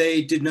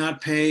they did not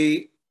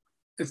pay,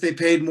 if they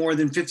paid more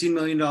than $15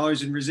 million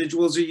in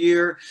residuals a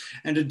year,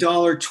 and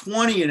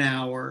 $1.20 an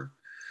hour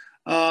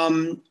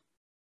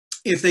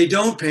if they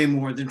don't pay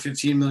more than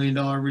 $15 million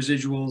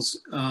residuals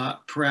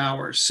per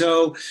hour.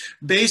 So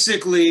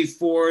basically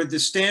for the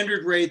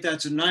standard rate,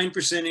 that's a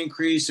 9%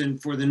 increase. And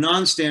for the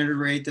non-standard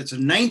rate, that's a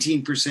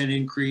 19%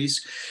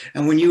 increase.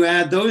 And when you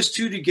add those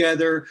two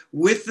together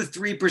with the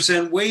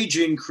 3% wage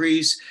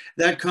increase,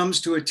 that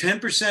comes to a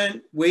 10%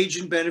 wage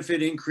and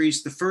benefit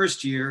increase the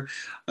first year,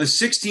 a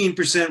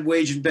 16%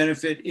 wage and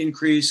benefit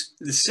increase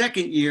the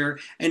second year,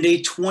 and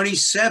a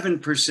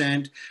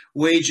 27%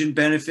 wage and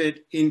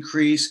benefit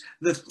increase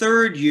the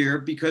third year,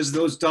 because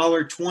those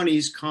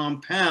 $20s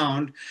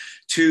compound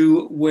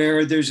to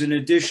where there's an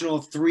additional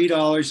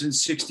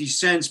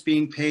 $3.60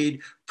 being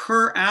paid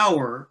per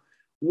hour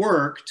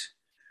worked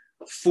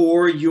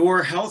for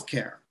your health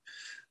care.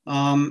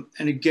 And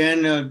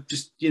again,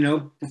 just, you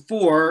know,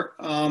 before,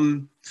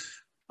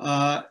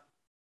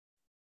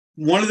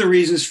 one of the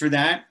reasons for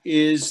that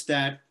is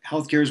that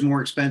healthcare is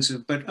more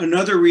expensive, but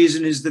another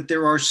reason is that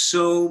there are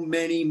so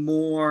many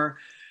more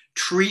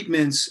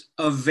treatments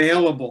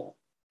available.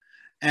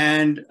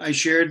 And I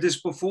shared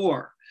this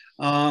before.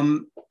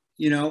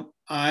 You know,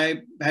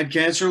 I had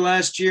cancer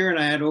last year and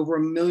I had over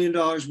 $1 million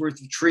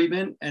worth of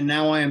treatment, and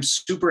now I am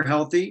super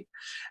healthy.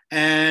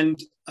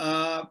 And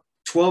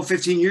 12,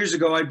 15 years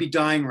ago, I'd be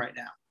dying right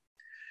now.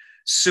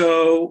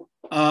 So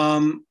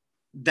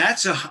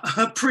that's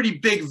a pretty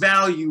big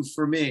value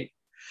for me.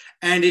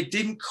 And it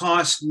didn't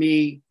cost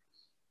me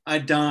a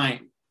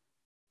dime.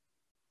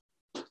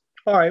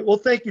 All right. Well,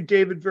 thank you,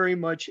 David, very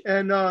much.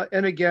 And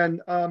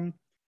again,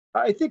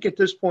 I think at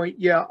this point,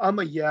 yeah, I'm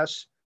a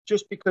yes,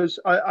 just because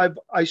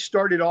I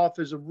started off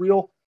as a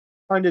real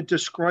kind of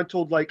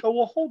disgruntled, like, oh,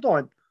 well, hold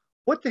on.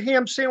 What the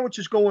ham sandwich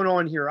is going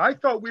on here? I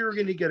thought we were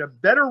going to get a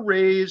better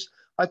raise.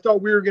 I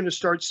thought we were going to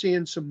start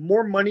seeing some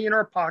more money in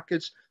our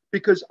pockets,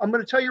 because I'm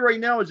going to tell you right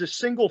now, as a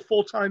single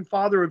full-time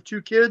father of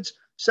 2 kids,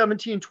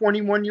 17,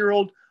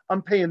 21-year-old,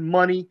 I'm paying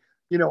money.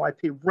 You know, I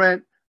pay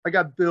rent. I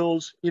got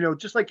bills, you know,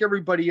 just like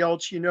everybody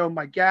else. You know,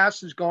 my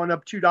gas has gone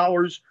up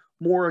 $2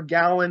 more a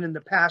gallon in the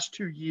past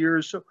 2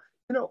 years. So,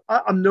 you know,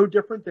 I'm no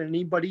different than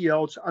anybody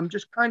else. I'm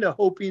just kind of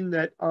hoping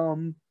that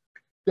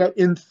that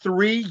in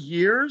 3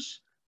 years,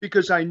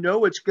 because I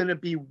know it's going to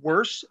be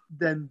worse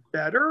than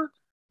better.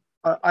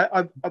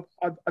 I've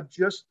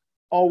just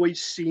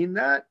always seen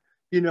that,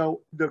 you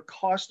know, the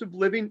cost of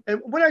living.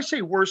 And when I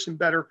say worse and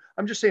better,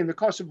 I'm just saying the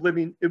cost of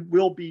living, it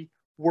will be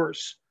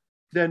worse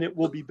than it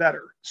will be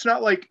better. It's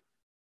not like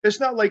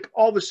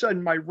all of a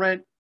sudden my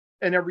rent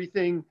and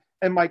everything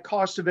and my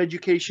cost of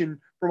education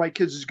for my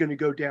kids is going to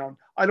go down.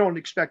 I don't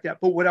expect that.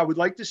 But what I would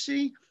like to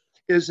see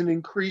is an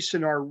increase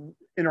in our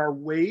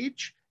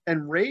wage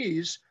and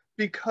raise,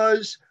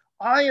 because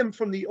I am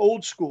from the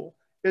old school.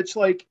 It's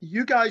like,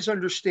 you guys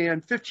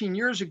understand 15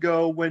 years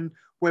ago when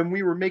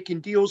we were making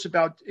deals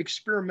about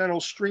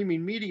experimental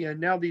streaming media, and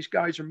now these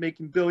guys are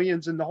making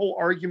billions, and the whole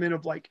argument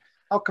of like,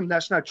 how come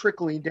that's not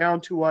trickling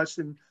down to us?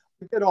 And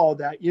get all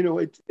that, you know,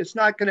 it's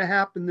not going to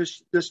happen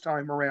this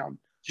time around.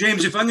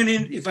 James, if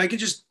I could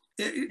just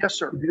yes,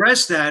 sir,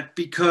 address that,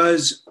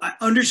 because I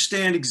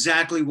understand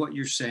exactly what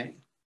you're saying,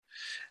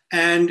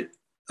 and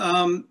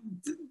they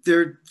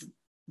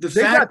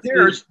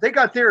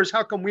got theirs.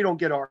 How come we don't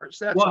get ours?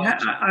 That's well,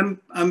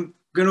 I'm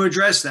going to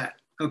address that.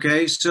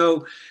 Okay,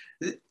 so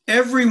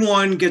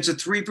everyone gets a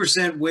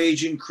 3%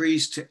 wage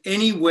increase to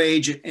any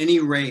wage at any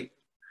rate,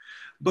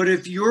 but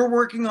if you're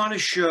working on a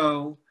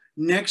show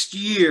next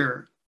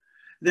year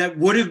that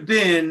would have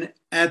been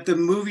at the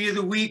movie of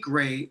the week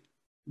rate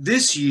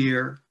this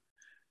year.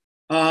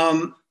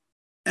 And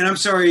I'm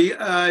sorry,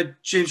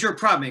 James, you're a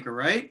prop maker,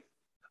 right?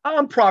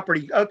 I'm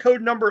property,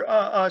 code number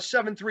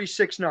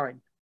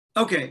 7369.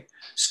 Okay,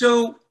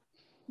 so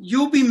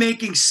you'll be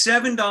making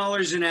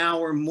 $7 an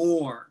hour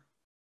more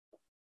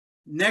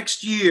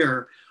next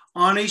year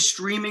on a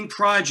streaming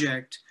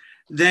project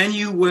than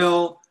you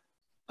will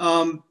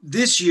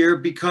this year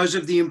because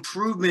of the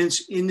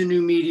improvements in the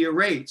new media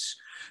rates.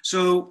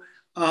 So,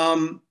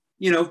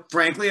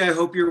 frankly, I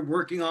hope you're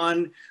working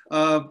on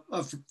a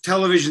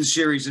television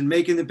series and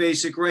making the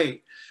basic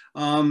rate.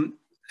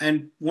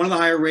 And one of the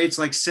higher rates,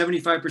 like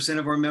 75%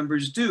 of our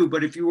members do.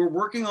 But if you were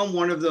working on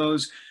one of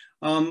those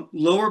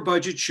lower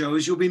budget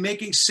shows, you'll be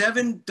making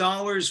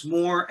 $7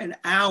 more an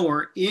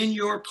hour in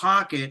your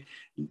pocket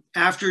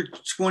after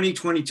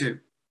 2022.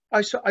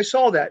 I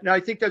saw that, and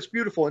I think that's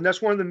beautiful. And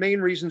that's one of the main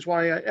reasons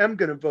why I am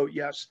going to vote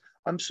yes.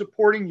 I'm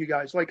supporting you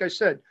guys. Like I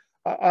said,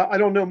 I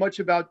don't know much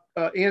about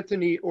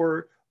Anthony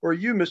or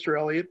you, Mr.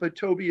 Elliott, but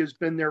Toby has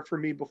been there for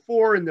me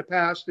before in the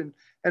past. And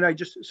I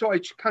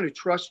kind of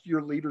trust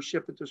your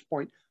leadership at this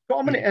point. So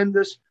I'm going to end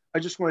this. I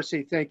just want to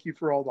say thank you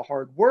for all the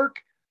hard work.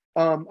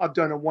 I've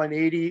done a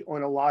 180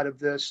 on a lot of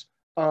this.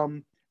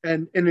 And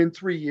in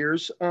 3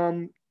 years,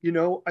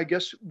 I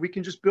guess we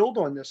can just build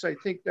on this. I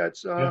think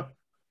that's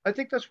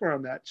where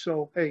I'm at.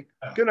 So, hey,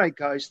 good night,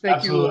 guys.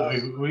 Thank you.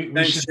 Absolutely.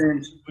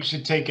 We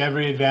should take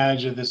every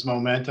advantage of this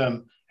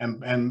momentum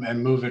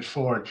and move it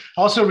forward.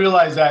 Also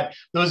realize that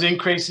those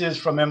increases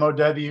from MOW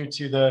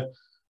to the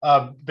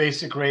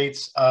basic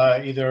rates,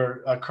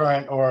 either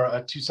current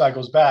or 2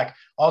 cycles back,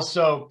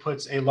 also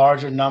puts a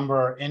larger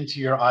number into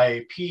your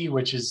IAP,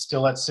 which is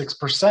still at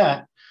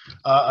 6%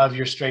 of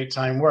your straight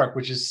time work,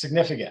 which is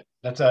significant.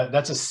 That's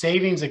a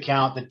savings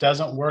account that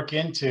doesn't work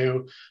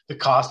into the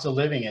cost of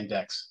living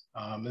index.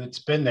 It's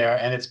been there,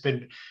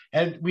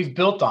 and we've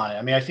built on it.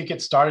 I mean, I think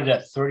it started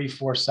at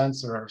 34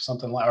 cents or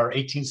something or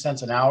 18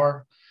 cents an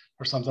hour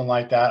or something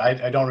like that.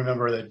 I don't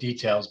remember the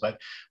details, but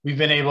we've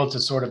been able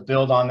to sort of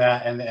build on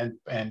that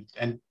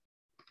and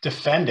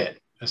defend it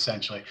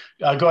essentially.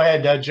 Go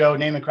ahead, Joe,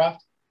 name and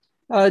craft.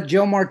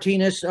 Joe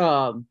Martinez,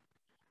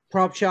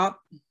 Prop Shop.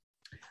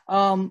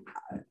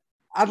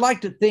 I'd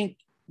like to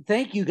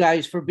thank you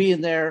guys for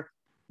being there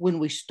when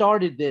we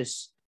started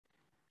this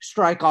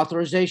strike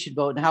authorization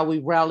vote and how we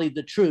rallied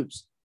the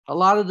troops. A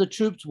lot of the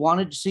troops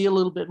wanted to see a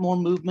little bit more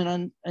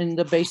movement in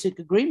the basic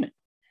agreement.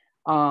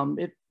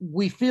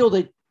 We feel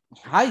that,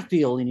 I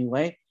feel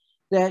anyway,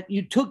 that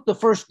you took the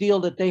first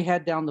deal that they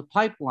had down the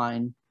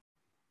pipeline,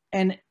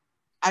 and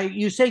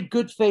you say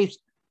good faith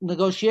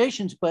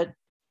negotiations, but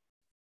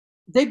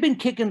they've been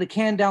kicking the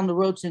can down the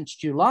road since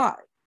July.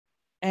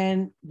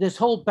 And this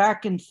whole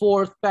back and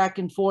forth,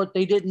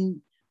 they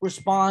didn't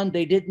respond,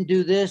 they didn't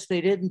do this,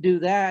 they didn't do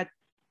that.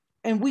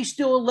 And we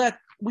still let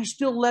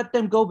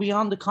them go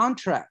beyond the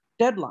contract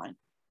deadline.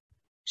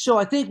 So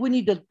I think we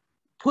need to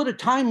put a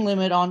time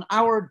limit on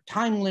our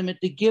time limit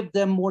to give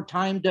them more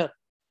time to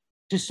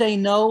say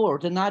no or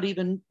to not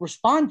even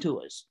respond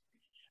to us.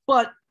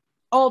 But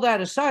all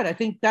that aside, I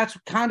think that's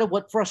kind of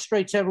what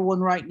frustrates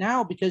everyone right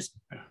now, because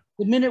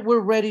the minute we're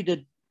ready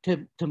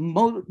to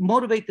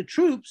motivate the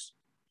troops,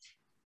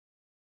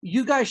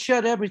 you guys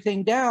shut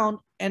everything down.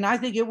 And I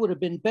think it would have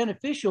been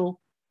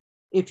beneficial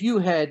if you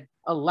had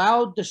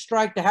allowed the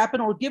strike to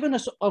happen or given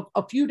us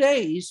a few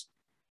days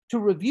to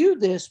review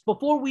this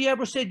before we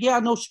ever said, yeah,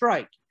 no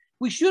strike.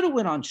 We should have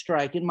went on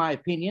strike, in my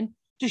opinion,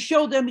 to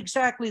show them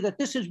exactly that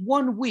this is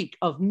 1 week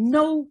of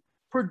no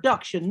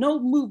production,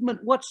 no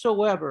movement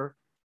whatsoever.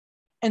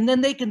 And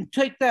then they can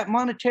take that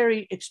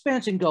monetary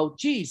expense and go,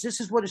 geez, this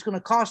is what it's going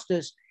to cost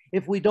us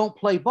if we don't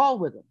play ball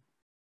with them.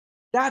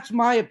 That's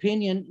my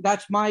opinion.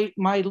 That's my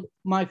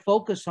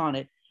focus on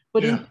it.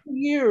 But in 2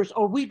 years,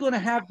 are we going to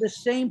have the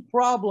same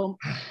problem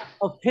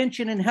of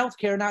pension and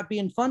healthcare not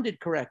being funded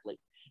correctly?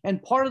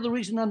 And part of the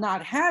reason I'm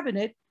not having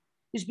it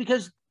is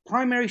because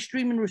primary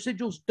streaming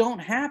residuals don't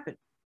happen.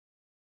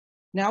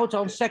 Now it's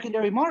on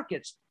secondary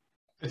markets.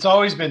 It's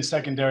always been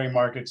secondary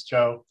markets,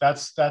 Joe.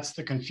 That's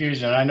the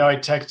confusion. I know I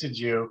texted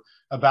you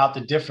about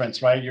the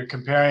difference, right? You're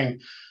comparing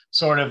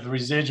sort of the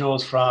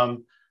residuals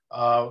from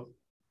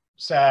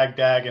SAG,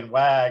 DAG, and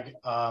WAG,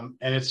 and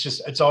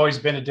it's always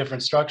been a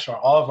different structure.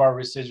 All of our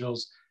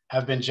residuals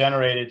have been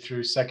generated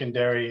through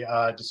secondary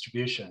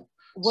distribution.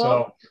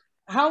 Well,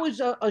 how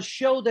is a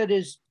show that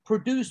is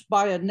produced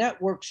by a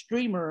network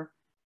streamer,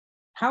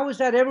 how is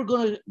that ever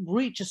going to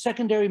reach a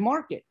secondary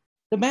market?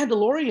 The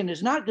Mandalorian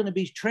is not going to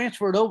be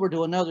transferred over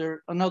to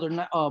another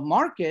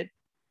market.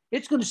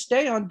 It's going to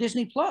stay on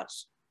Disney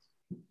Plus.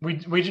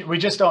 We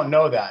just don't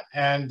know that.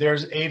 And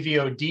there's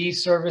AVOD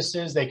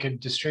services they could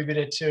distribute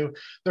it to.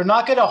 They're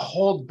not going to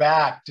hold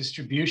back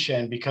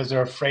distribution because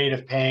they're afraid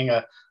of paying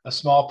a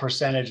small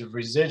percentage of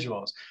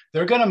residuals.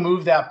 They're going to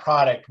move that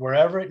product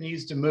wherever it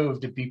needs to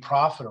move to be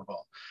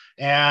profitable.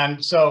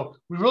 And so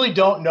we really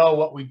don't know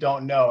what we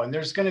don't know. And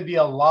there's going to be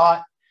a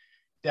lot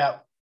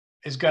that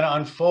is going to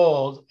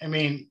unfold. I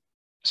mean,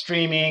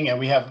 streaming, and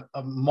we have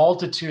a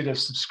multitude of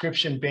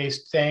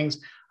subscription-based things.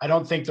 I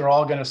don't think they're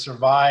all going to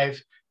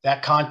survive.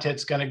 That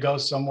content's going to go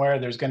somewhere.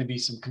 There's going to be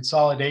some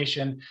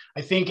consolidation.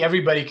 I think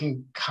everybody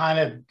can kind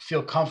of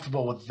feel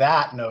comfortable with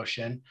that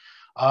notion.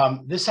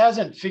 This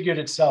hasn't figured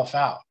itself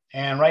out.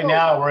 And right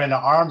now we're in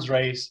an arms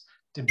race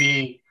to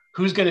be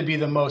who's going to be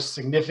the most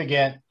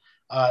significant,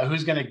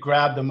 who's going to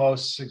grab the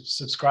most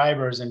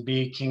subscribers and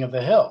be king of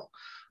the hill.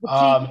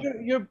 But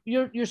see,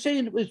 you're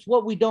saying it's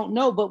what we don't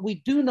know, but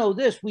we do know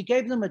this. We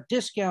gave them a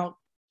discount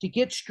to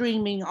get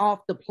streaming off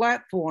the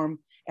platform,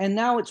 and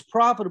now it's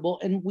profitable,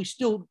 and we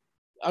still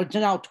are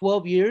now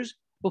 12 years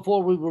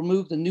before we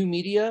remove the new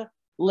media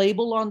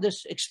label on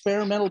this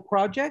experimental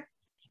project,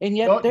 and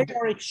yet they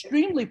are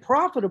extremely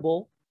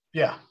profitable.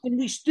 Yeah. And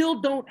we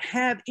still don't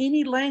have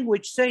any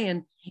language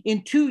saying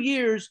in 2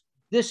 years,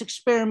 this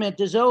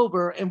experiment is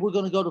over and we're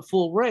going to go to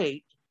full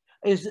rate.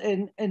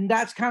 And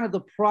that's kind of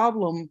the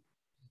problem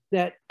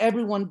that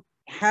everyone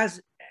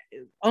has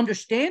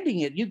understanding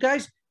it. You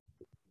guys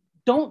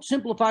don't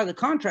simplify the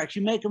contracts.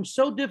 You make them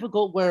so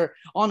difficult where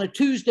on a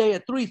Tuesday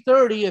at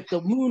 3:30, if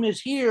the moon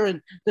is here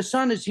and the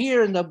sun is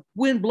here and the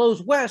wind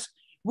blows west,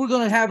 we're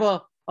going to have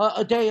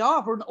a day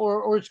off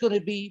or it's going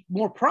to be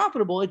more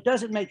profitable. It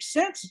doesn't make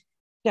sense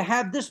to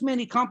have this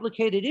many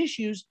complicated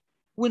issues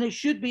when it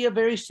should be a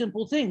very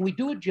simple thing. We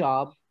do a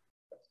job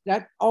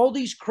that all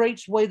these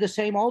crates weigh the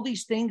same, all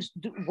these things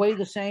weigh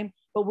the same,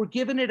 but we're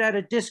giving it at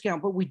a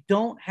discount, but we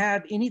don't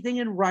have anything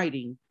in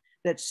writing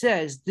that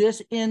says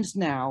this ends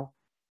now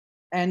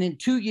and in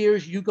 2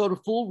 years you go to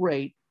full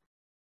rate.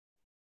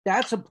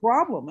 That's a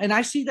problem. And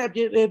I see that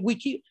if we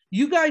keep,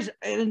 you guys,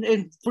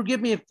 and forgive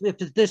me if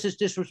this is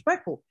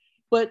disrespectful,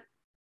 but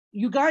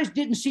you guys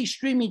didn't see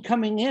streaming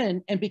coming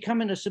in and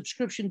becoming a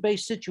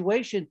subscription-based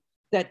situation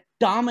that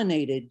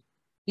dominated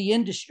the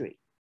industry.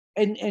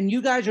 And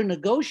you guys are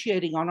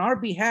negotiating on our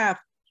behalf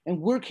and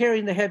we're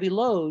carrying the heavy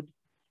load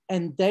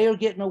and they are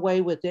getting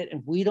away with it.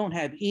 And we don't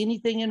have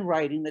anything in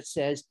writing that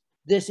says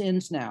this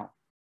ends now.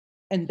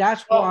 And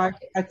that's why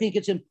I think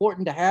it's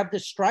important to have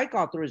this strike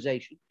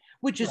authorization,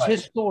 which is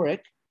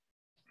historic.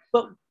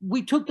 But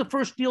we took the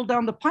first deal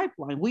down the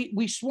pipeline.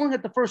 We swung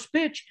at the first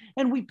pitch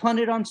and we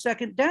punted on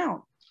second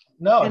down.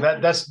 No,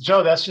 that's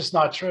Joe, that's just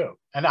not true.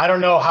 And I don't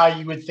know how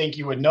you would think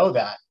you would know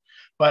that,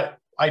 but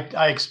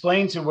I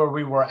explained to where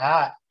we were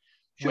at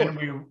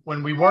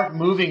when we weren't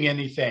moving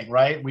anything,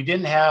 right? We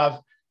didn't have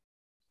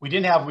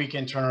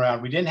weekend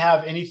turnaround. We didn't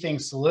have anything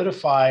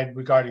solidified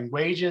regarding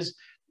wages.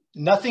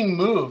 Nothing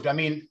moved. I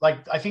mean, like,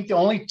 I think the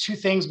only two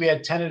things we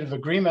had tentative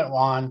agreement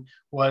on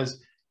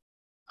was,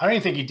 I don't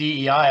even think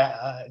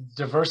DEI,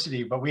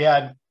 diversity, but we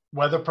had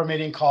weather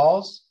permitting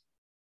calls.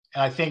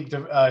 And I think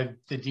the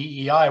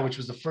DEI, which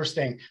was the first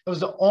thing,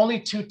 those were the only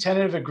two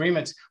tentative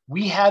agreements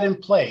we had in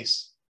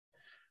place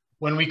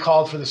when we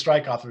called for the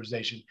strike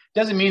authorization.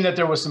 Doesn't mean that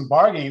there was some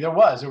bargaining. There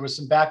was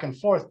some back and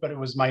forth, but it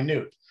was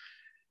minute.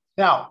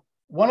 Now,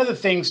 one of the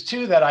things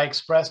too that I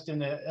expressed in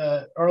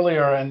the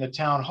earlier in the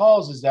town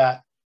halls is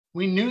that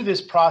we knew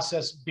this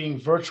process being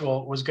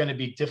virtual was going to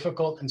be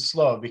difficult and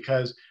slow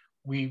because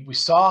we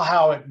saw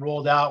how it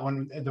rolled out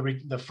when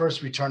the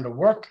first return to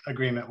work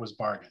agreement was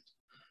bargained.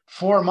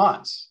 4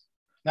 months.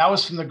 That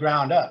was from the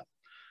ground up.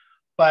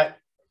 But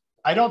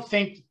I don't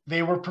think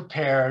they were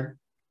prepared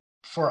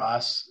for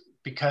us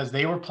because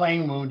they were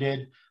playing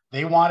wounded.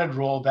 They wanted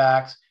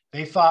rollbacks.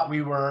 They thought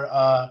we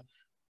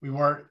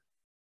weren't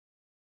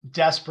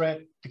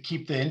desperate to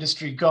keep the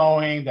industry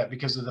going, that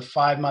because of the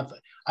 5 month.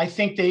 I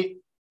think they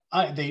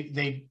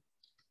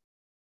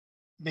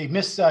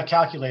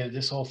miscalculated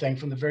this whole thing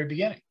from the very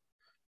beginning.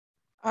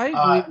 I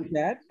agree with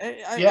that.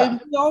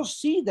 And we all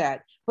see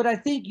that. But I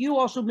think you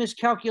also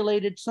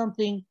miscalculated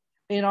something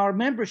in our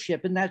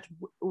membership, and that's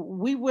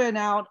we went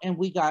out and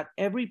we got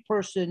every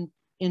person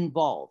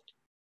involved.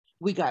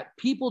 We got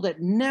people that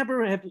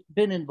never have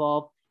been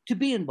involved to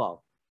be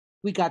involved.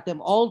 We got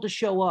them all to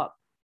show up.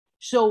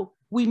 So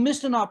we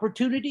missed an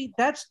opportunity.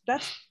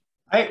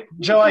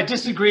 Joe, I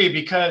disagree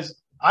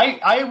because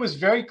I was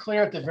very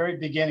clear at the very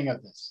beginning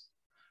of this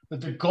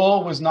that the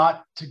goal was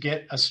not to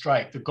get a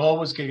strike. The goal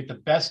was to get the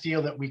best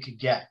deal that we could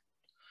get.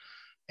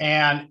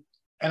 And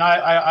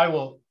I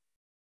will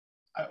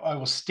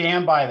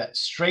stand by that.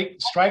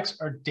 Strikes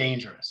are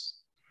dangerous.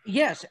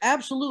 Yes,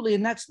 absolutely.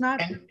 And that's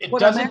not. And it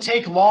doesn't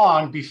take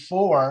long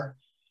before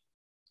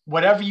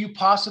whatever you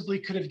possibly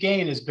could have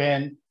gained has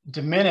been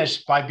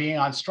diminished by being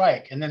on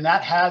strike. And then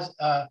that has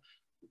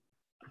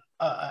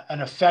an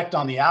effect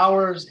on the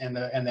hours and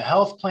the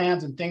health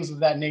plans and things of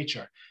that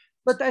nature.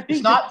 But I think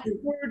it's not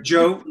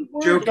Joe,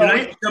 can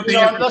I jump in?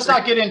 Let's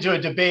not get into a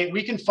debate.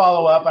 We can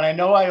follow up, and I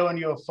know I owe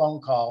you a phone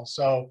call.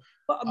 So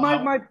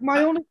my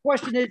only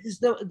question is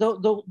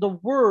the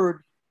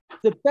word,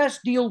 the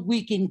best deal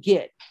we can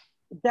get.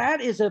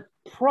 That is a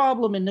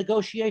problem in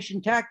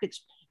negotiation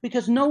tactics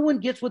because no one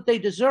gets what they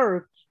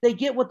deserve. They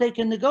get what they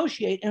can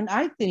negotiate. And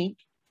I think,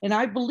 and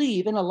I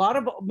believe, and a lot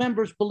of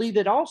members believe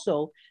it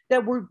also,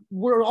 that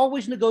we're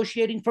always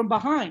negotiating from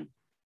behind.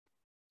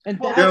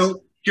 And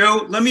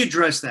Joe, let me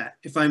address that,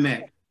 if I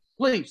may.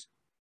 Please.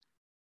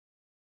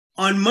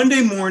 On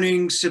Monday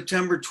morning,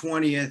 September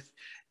 20th,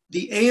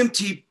 the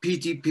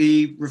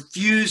AMT-PTP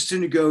refused to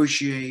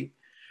negotiate.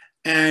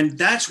 And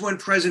that's when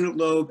President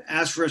Loeb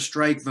asked for a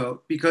strike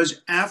vote,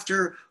 because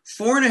after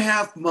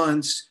 4.5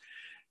 months,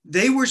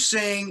 they were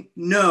saying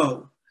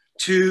no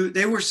to,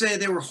 they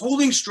were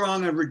holding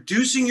strong on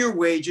reducing your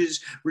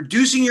wages,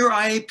 reducing your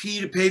IAP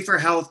to pay for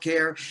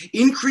healthcare,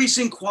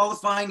 increasing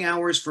qualifying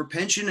hours for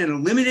pension and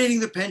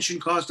eliminating the pension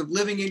cost of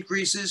living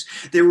increases.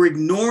 They were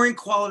ignoring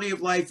quality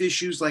of life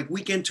issues like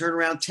weekend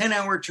turnaround,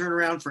 10-hour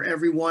turnaround for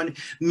everyone,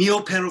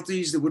 meal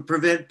penalties that would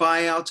prevent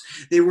buyouts.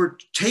 They were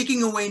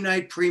taking away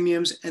night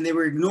premiums, and they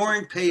were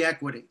ignoring pay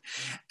equity.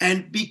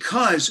 And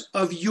because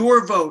of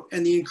your vote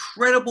and the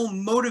incredible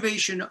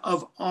motivation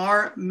of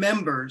our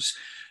members,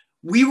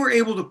 we were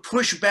able to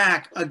push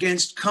back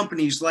against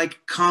companies like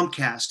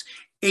Comcast,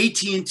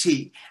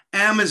 AT&T,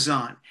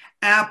 Amazon,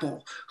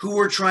 Apple, who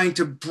were trying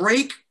to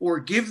break or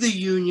give the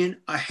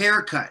union a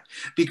haircut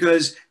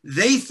because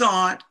they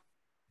thought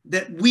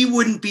that we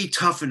wouldn't be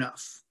tough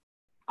enough.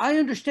 I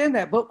understand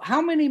that, but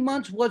how many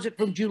months was it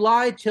from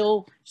July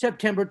till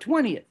September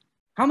 20th?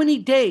 How many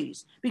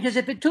days? Because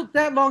if it took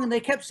that long and they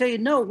kept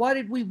saying no, why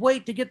did we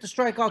wait to get the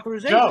strike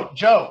authorization?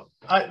 Joe,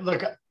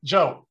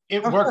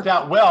 it worked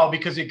out well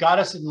because it got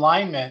us in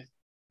alignment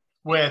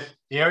with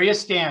the area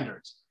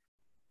standards.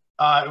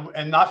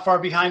 And not far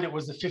behind it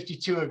was the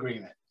 52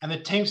 agreement, and the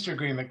Teamster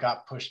agreement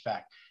got pushed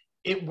back.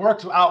 It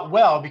worked out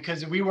well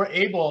because we were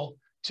able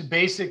to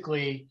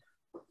basically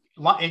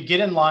get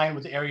in line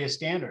with the area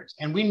standards.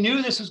 And we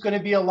knew this was going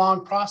to be a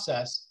long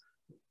process.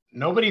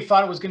 Nobody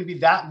thought it was going to be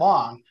that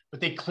long, but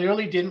they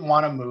clearly didn't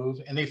want to move,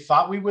 and they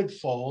thought we would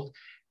fold.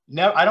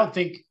 No, I don't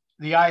think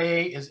the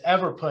IAA has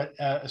ever put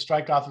a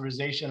strike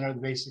authorization under the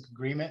basic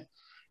agreement,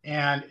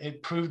 and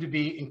it proved to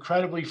be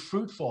incredibly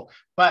fruitful.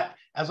 But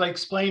as I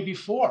explained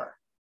before,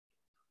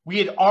 we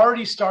had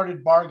already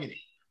started bargaining.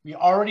 We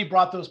already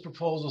brought those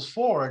proposals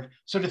forward.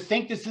 So to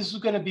think that this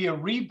was going to be a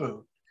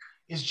reboot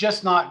is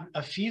just not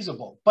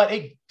feasible. But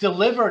it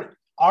delivered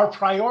our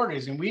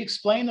priorities, and we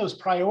explained those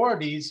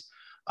priorities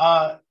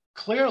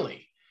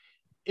clearly.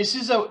 This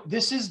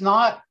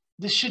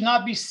should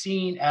not be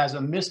seen as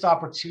a missed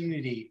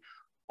opportunity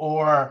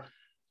or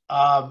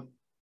a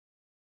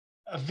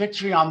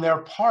victory on their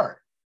part.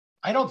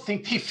 I don't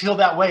think they feel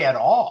that way at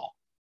all.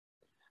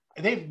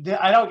 I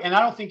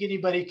don't think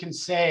anybody can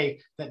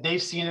say that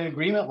they've seen an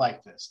agreement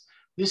like this.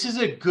 This is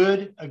a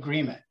good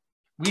agreement.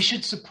 We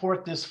should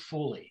support this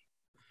fully.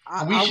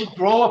 And we should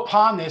grow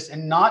upon this,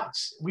 and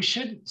we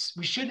shouldn't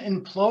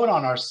implode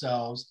on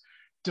ourselves,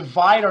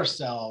 divide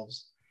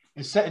ourselves.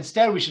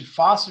 Instead, we should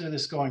foster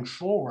this going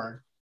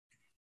forward.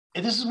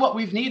 And this is what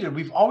we've needed.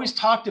 We've always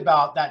talked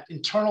about that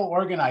internal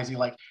organizing,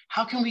 like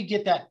how can we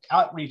get that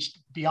outreach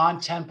beyond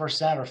 10%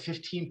 or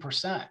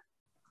 15%?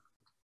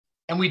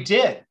 And we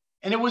did.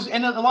 And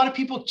a lot of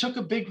people took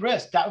a big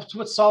risk. That's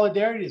what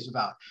solidarity is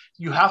about.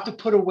 You have to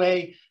put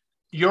away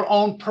your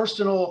own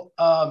personal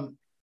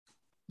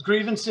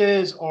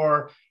grievances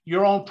or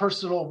your own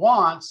personal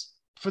wants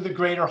for the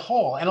greater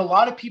whole. And a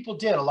lot of people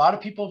did. A lot of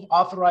people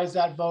authorized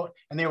that vote,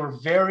 and they were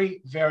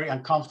very, very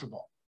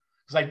uncomfortable.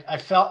 Because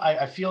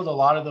I fielded a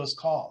lot of those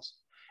calls,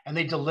 and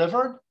they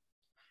delivered,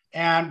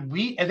 and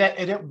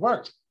it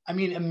worked. I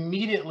mean,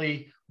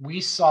 immediately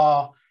we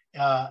saw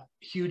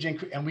huge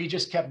increase, and we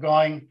just kept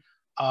going.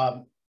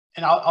 And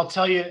I'll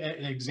tell you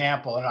an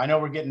example, and I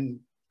know it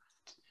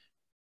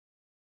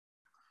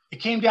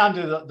came down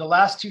to the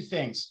last two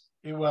things.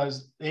 It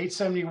was the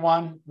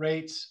 871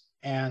 rates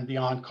and the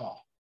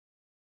on-call.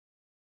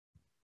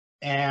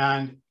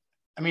 And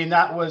I mean,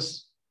 that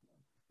was,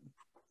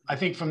 I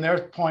think from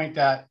their point,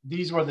 that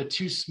these were the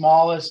two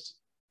smallest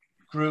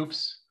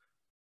groups.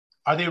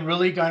 Are they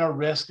really going to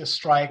risk a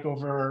strike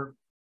over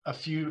a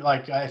few,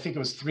 like I think it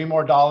was $3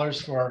 more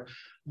for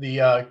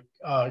the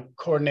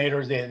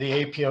coordinators,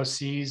 the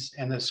APOCs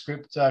and the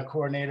script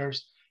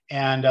coordinators,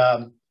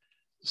 and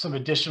some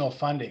additional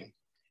funding.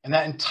 And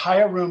that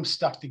entire room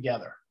stuck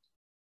together.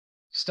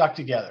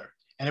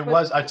 And it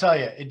was, I tell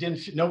you, it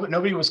didn't,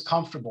 nobody was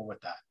comfortable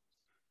with that.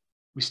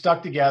 We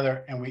stuck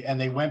together, and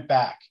they went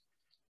back,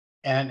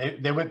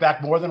 and they went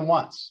back more than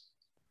once,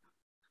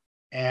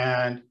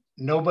 and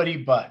nobody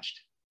budged.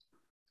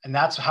 And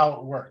that's how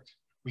it worked.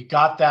 We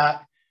got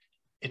that.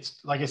 It's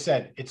like I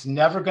said, it's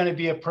never going to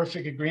be a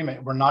perfect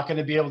agreement. We're not going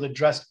to be able to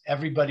address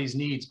everybody's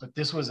needs, but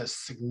this was a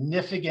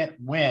significant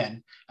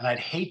win. And I'd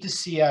hate to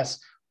see us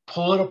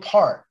pull it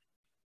apart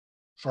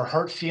for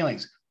hurt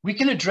feelings. We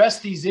can address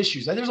these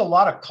issues. There's a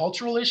lot of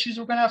cultural issues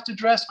we're going to have to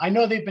address. I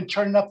know they've been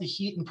turning up the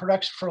heat in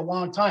production for a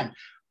long time.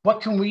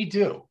 What can we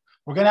do?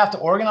 We're going to have to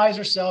organize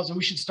ourselves, and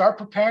we should start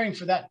preparing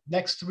for that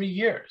next 3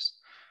 years.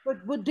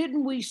 But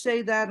didn't we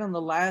say that on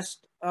the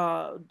last?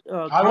 I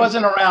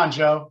wasn't around,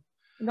 Joe.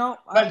 No,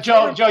 but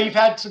Joe, you've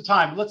had some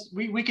time.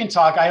 We can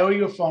talk. I owe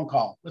you a phone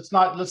call.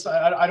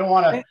 I don't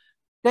want to.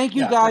 Thank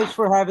you guys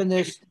for having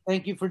this.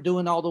 Thank you for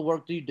doing all the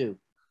work that you do.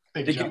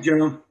 Thank you,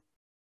 Joe.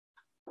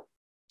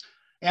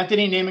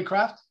 Anthony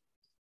Namencraft.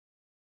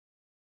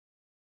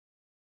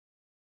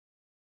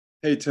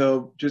 Hey,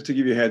 Tobe, just to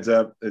give you a heads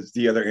up, it's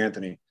the other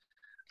Anthony.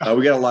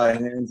 We got a lot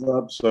of hands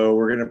up, so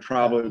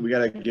we got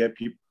to get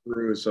people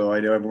through. So I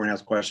know everyone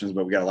has questions,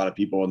 but we got a lot of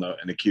people in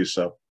the queue.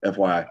 So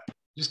FYI.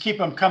 Just keep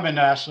them coming,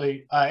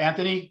 Ashley.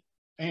 Anthony,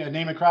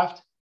 name and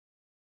craft.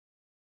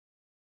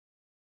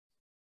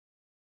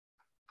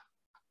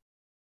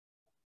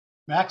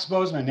 Max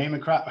Bozeman, name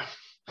and craft.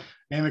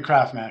 Name and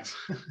craft, Max.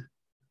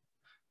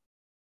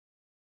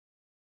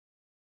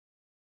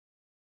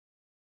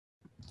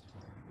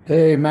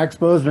 Hey, Max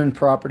Bozeman,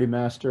 Property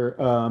Master.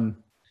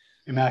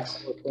 Hey,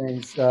 Max.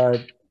 Thanks.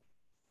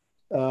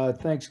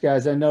 Thanks,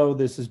 guys. I know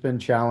this has been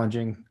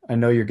challenging. I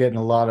know you're getting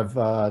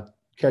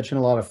catching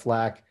a lot of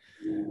flack.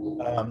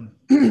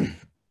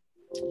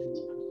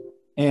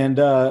 And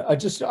I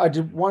just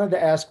wanted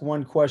to ask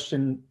one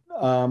question.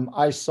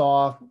 I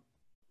saw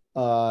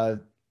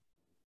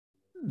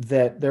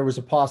that there was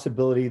a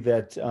possibility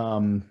that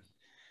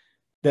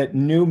that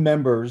new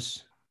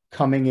members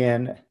coming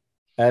in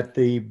at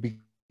the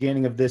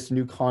beginning of this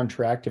new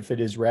contract, if it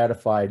is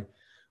ratified,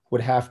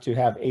 would have to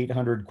have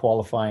 800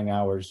 qualifying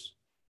hours.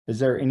 Is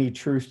there any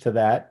truth to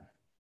that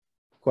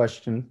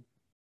question?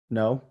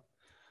 No.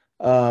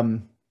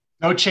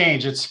 No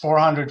change. It's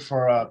 400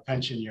 for a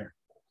pension year.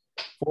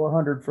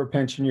 400 for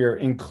pension year,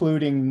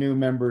 including new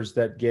members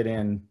that get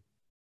in.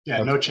 Yeah,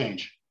 okay. No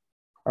change.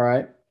 All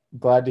right.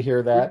 Glad to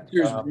hear that.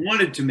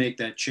 Wanted to make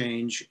that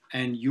change,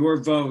 and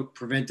your vote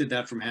prevented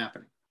that from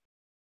happening.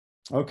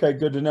 Okay,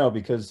 good to know,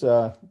 because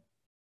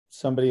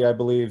somebody I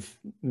believe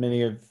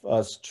many of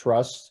us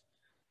trust,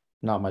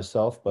 not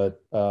myself,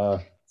 but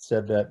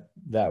said that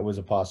that was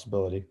a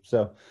possibility.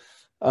 So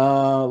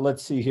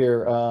let's see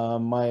here.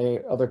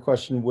 My other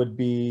question would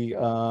be,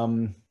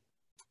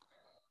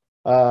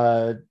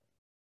 does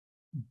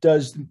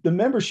the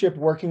membership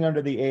working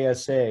under the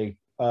ASA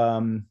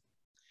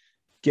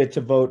get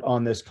to vote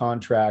on this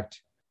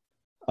contract,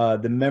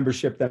 the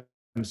membership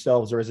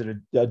themselves, or is it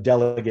a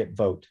delegate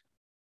vote?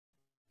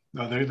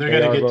 No, they're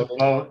going to get to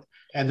vote,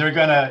 and they're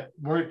going to,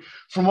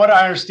 from what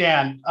I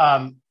understand,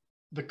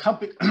 the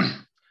company,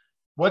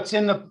 what's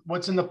in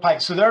the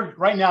pipe. So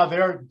right now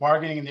they're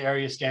bargaining in the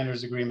area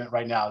standards agreement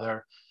right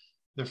now.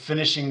 They're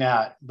finishing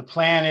that. The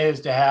plan is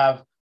to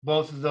have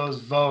both of those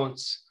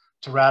votes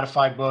to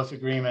ratify both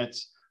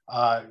agreements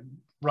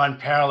run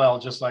parallel,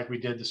 just like we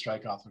did the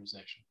strike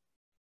authorization.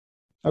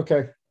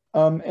 Okay.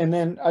 And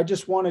then I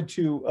just wanted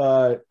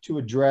to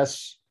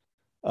address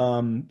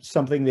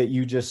something that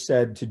you just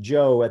said to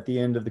Joe at the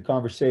end of the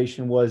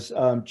conversation, was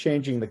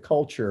changing the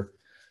culture.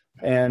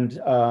 And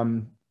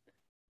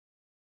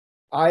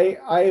I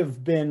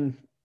have been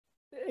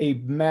a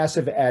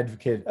massive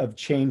advocate of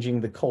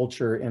changing the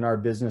culture in our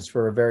business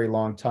for a very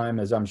long time,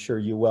 as I'm sure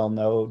you well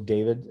know,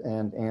 David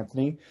and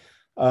Anthony.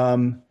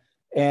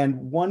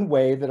 And one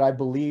way that I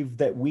believe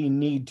that we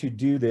need to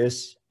do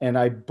this, and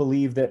I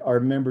believe that our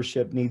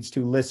membership needs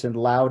to listen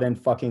loud and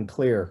fucking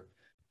clear.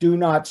 Do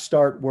not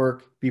start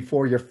work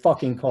before your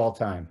fucking call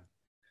time.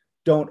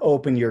 Don't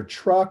open your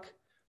truck.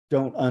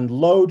 Don't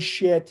unload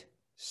shit.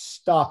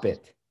 Stop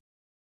it.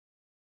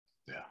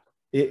 Yeah.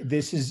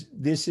 This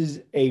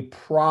is a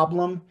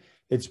problem.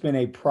 It's been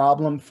a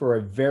problem for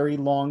a very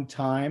long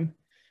time.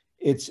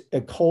 It's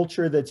a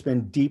culture that's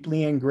been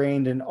deeply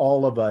ingrained in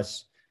all of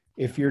us.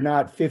 If you're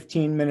not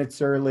 15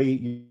 minutes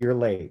early, you're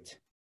late.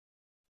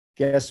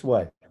 Guess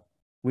what?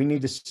 We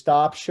need to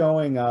stop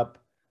showing up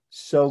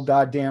so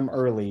goddamn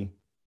early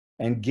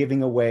and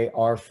giving away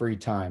our free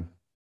time.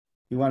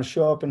 You want to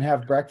show up and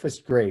have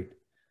breakfast? Great.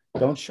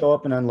 Don't show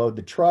up and unload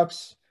the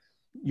trucks.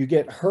 You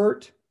get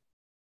hurt.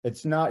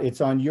 It's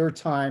on your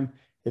time.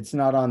 It's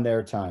not on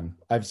their time.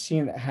 I've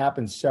seen it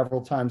happen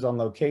several times on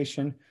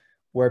location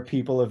where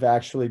people have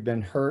actually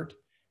been hurt,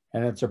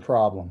 and it's a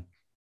problem.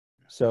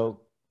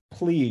 So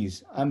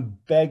please, I'm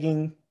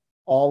begging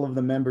all of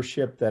the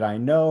membership that I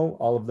know,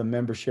 all of the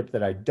membership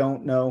that I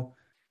don't know,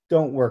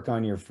 don't work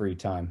on your free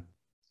time.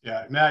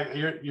 Yeah, Matt,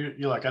 you're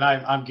like, and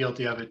I'm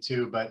guilty of it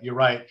too, but you're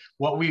right.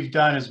 What we've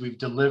done is we've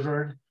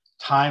delivered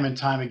time and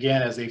time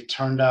again as they've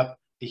turned up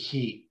the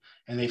heat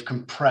and they've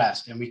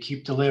compressed, and we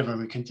keep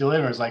delivering. We can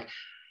deliver. It's like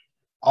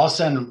all of a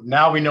sudden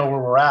now we know where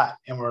we're at,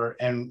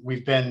 and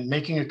we've been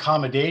making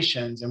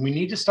accommodations, and we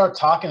need to start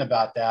talking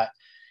about that.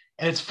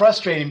 And it's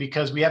frustrating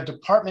because we have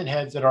department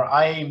heads that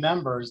are IA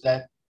members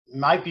that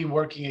might be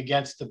working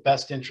against the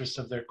best interests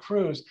of their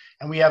crews.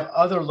 And we have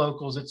other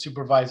locals that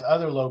supervise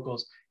other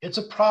locals. It's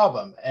a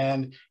problem.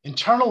 And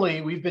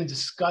internally, we've been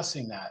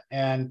discussing that.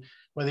 And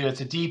whether it's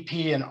a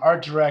DP, an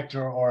art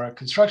director, or a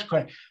construction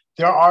coordinator,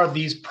 there are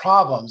these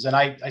problems. And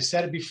I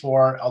said it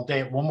before, I'll say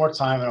it one more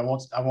time, and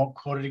I won't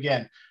quote it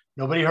again.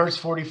 Nobody hurts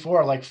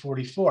 44 like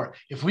 44.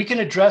 If we can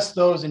address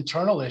those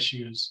internal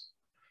issues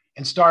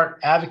and start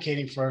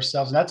advocating for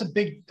ourselves, and that's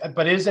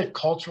but it is a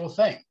cultural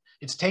thing.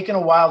 It's taken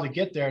a while to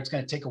get there. It's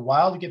going to take a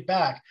while to get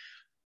back,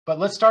 but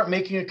let's start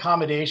making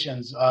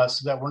accommodations so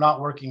that we're not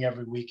working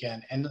every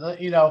weekend. And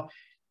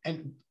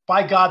and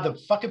by God, the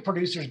fucking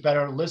producers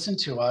better listen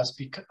to us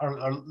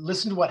or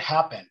listen to what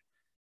happened,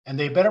 and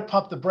they better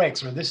pump the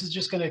brakes, or this is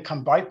just going to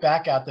come right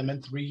back at them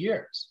in 3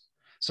 years.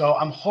 So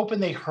I'm hoping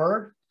they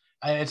heard,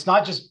 and it's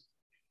not just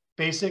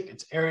basic,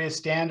 it's area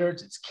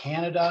standards, it's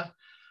Canada.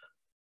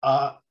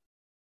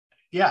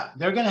 Yeah,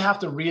 they're going to have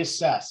to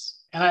reassess.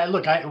 And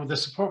with the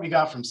support we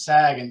got from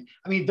SAG, and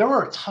I mean, there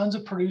were tons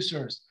of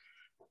producers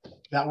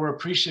that were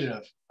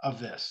appreciative of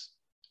this.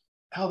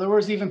 Hell, there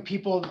was even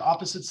people on the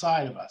opposite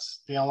side of us,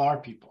 the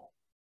LR people.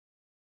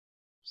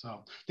 So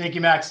thank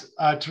you, Max.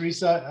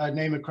 Teresa,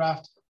 name of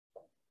craft.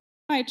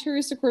 Hi,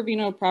 Teresa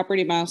Corvino,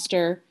 Property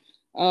Master.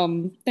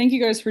 Thank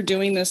you guys for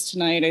doing this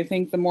tonight. I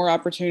think the more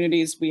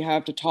opportunities we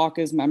have to talk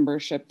as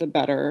membership, the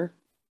better,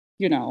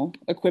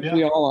 equipped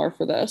we all are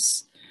for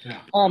this. Yeah.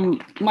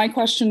 My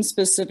question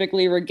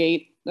specifically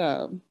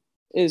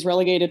is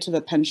relegated to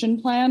the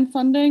pension plan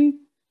funding.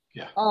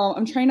 Yeah.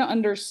 I'm trying to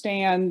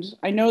understand,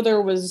 I know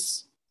there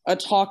was a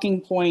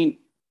talking point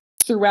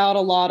throughout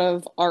a lot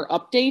of our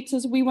updates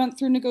as we went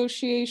through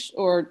negotiation,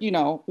 or,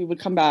 we would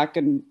come back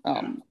and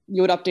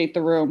you would update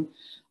the room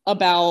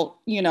about,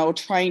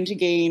 trying to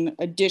gain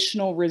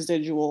additional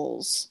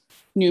residuals,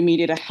 new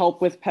media to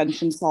help with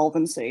pension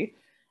solvency.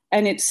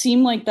 And it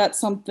seemed like that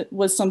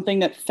was something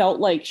that felt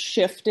like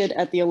shifted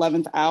at the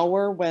 11th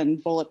hour when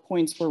bullet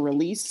points were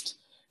released,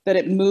 that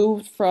it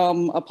moved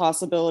from a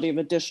possibility of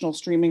additional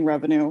streaming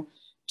revenue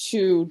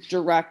to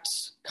direct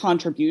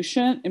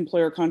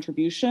employer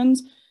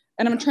contributions.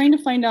 And I'm trying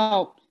to find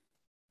out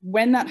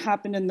when that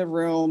happened in the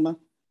room,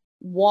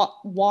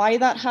 why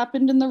that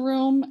happened in the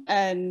room,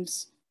 and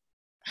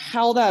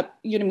how that,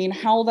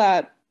 how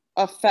that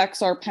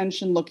affects our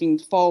pension looking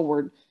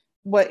forward.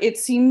 What it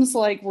seems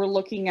like we're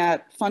looking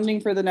at funding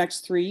for the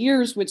next 3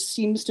 years, which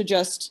seems to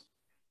just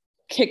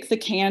kick the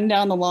can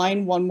down the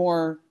line one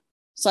more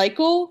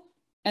cycle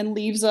and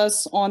leaves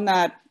us on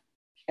that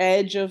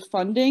edge of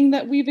funding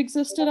that we've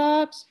existed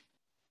at.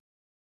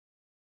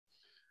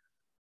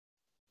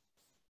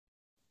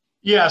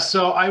 Yeah,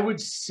 so I would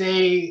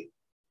say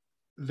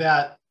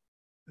that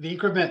the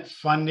increment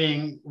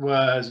funding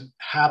was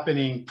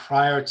happening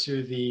prior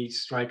to the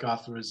strike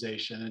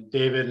authorization. And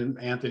David and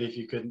Anthony, if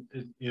you could,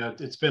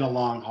 it's been a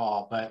long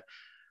haul, but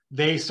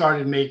they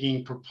started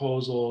making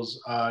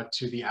proposals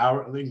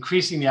to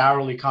increasing the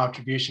hourly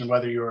contribution,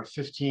 whether you're a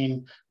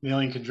 15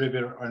 million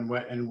contributor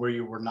and where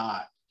you were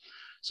not.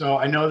 So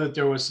I know that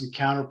there was some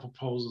counter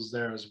proposals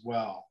there as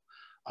well.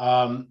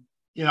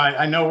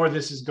 I know where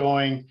this is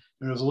going.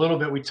 And there was a little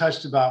bit we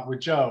touched about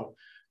with Joe.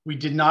 We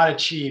did not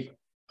achieve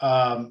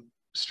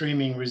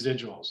streaming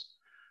residuals.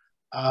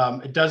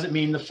 It doesn't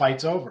mean the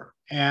fight's over.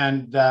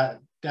 And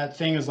that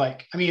thing is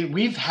like,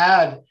 we've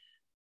had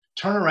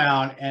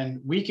turnaround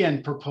and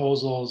weekend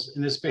proposals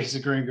in this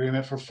basic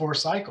agreement for 4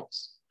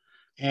 cycles.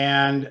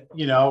 And,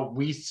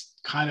 we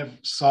kind of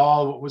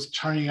saw what was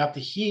turning up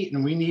the heat,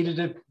 and we needed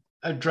to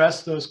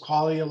address those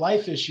quality of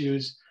life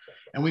issues.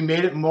 And we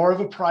made it more of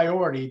a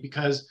priority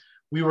because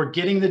we were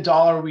getting the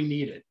dollar we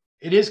needed.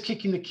 It is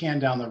kicking the can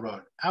down the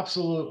road,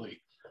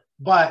 absolutely.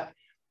 But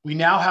we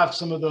now have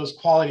some of those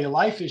quality of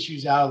life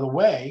issues out of the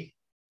way,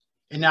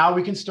 and now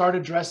we can start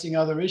addressing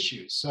other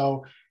issues.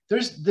 So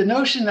there's the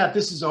notion that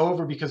this is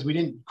over because we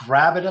didn't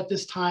grab it at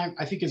this time,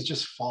 I think is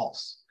just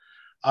false.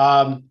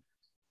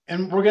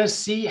 And we're going to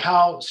see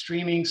how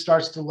streaming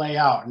starts to lay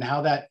out and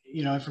how that,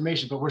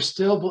 information, but we're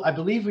still, I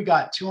believe we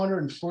got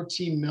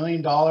 $214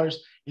 million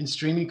in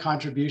streaming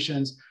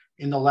contributions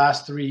in the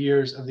last 3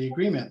 years of the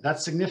agreement.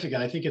 That's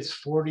significant. I think it's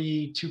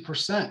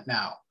 42%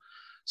 now.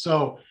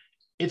 So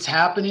it's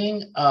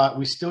happening.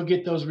 We still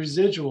get those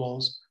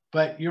residuals,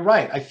 but you're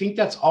right. I think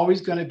that's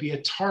always going to be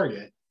a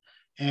target,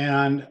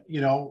 and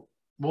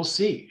we'll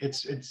see.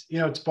 It's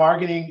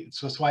bargaining.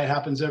 So that's why it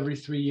happens every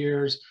 3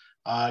 years.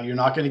 You're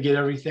not going to get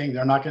everything.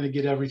 They're not going to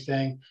get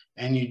everything,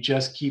 and you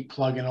just keep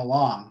plugging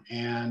along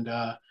and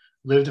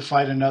live to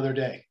fight another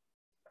day.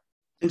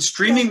 And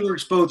streaming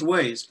works both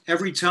ways.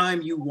 Every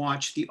time you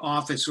watch The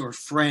Office or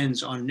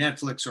Friends on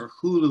Netflix or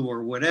Hulu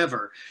or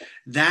whatever,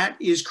 that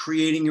is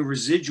creating a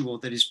residual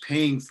that is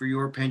paying for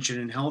your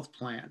pension and health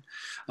plan.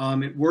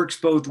 It works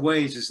both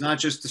ways. It's not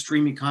just the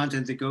streaming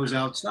content that goes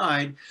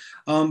outside,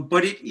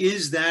 but it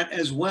is that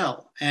as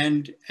well.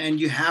 And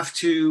you have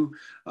to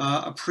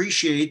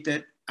appreciate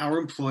that our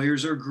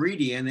employers are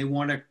greedy and they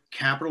want to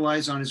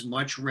capitalize on as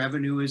much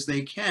revenue as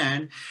they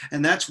can.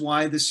 And that's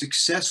why the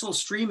successful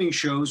streaming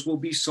shows will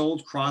be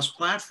sold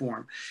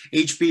cross-platform.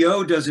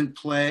 HBO doesn't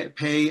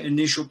pay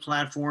initial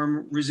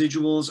platform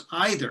residuals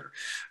either,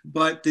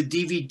 but the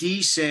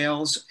DVD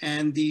sales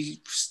and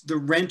the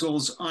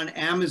rentals on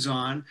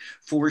Amazon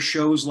for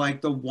shows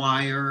like The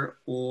Wire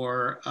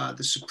or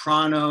The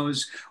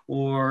Sopranos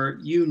or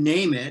you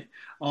name it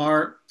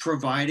are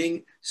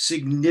providing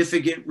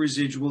significant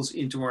residuals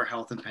into our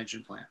health and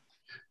pension plan.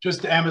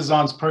 Just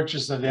Amazon's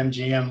purchase of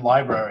MGM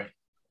library.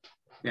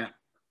 Yeah.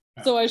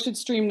 So I should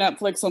stream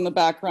Netflix on the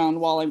background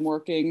while I'm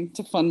working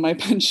to fund my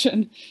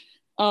pension.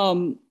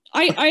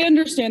 I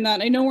understand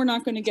that. I know we're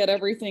not going to get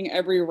everything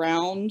every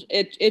round.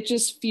 It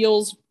just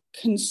feels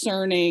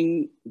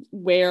concerning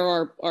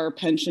where our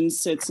pension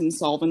sits in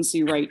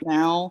solvency right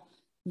now.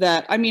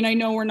 That, I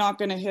know we're not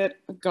going to hit,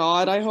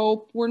 God, I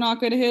hope we're not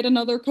going to hit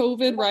another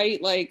COVID,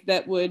 right? Like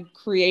that would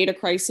create a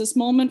crisis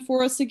moment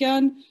for us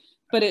again.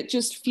 but it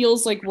just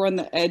feels like we're on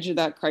the edge of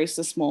that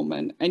crisis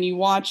moment. And you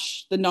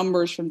watch the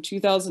numbers from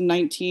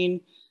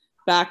 2019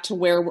 back to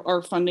where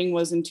our funding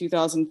was in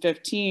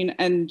 2015,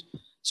 and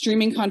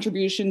streaming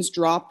contributions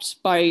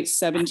dropped by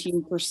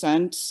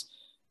 17%.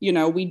 You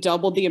know, we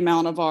doubled the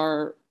amount of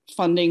our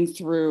funding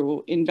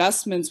through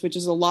investments, which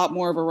is a lot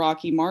more of a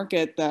rocky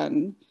market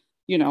than,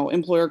 you know,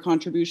 employer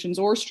contributions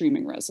or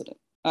streaming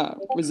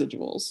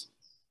residuals.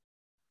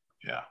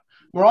 Yeah,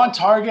 we're on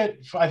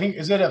target. I think,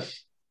 is it a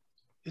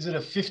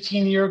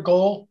 15-year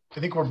goal? I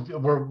think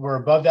we're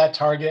above that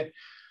target.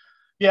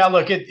 Yeah,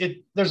 look,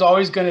 there's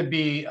always going to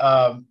be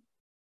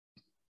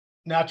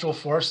natural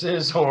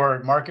forces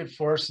or market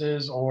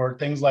forces or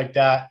things like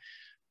that,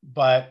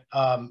 but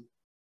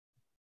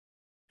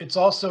it's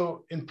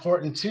also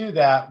important too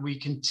that we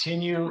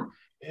continue.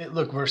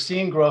 Look, we're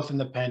seeing growth in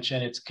the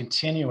pension. It's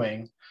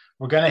continuing.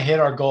 We're going to hit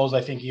our goals, I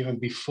think, even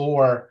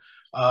before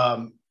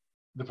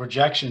the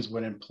projections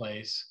went in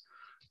place.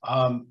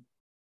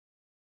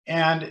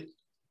 And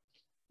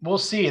we'll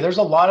see. There's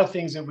a lot of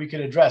things that we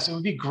could address. It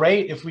would be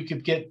great if we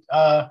could get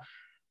the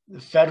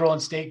federal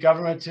and state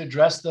government to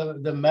address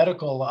the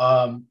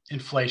medical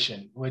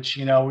inflation, which,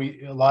 you know,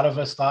 a lot of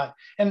us thought,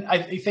 and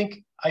I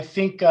think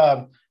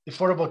the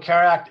Affordable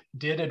Care Act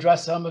did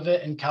address some of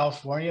it in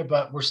California,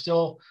 but we're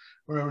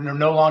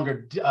no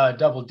longer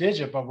double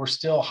digit, but we're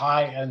still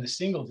high in the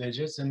single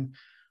digits. And,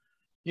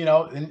 you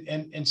know,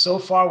 and so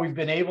far we've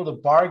been able to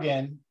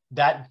bargain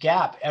that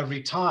gap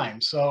every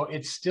time. So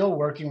it's still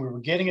working. We were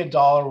getting a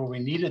dollar where we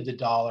needed the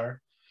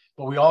dollar,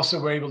 but we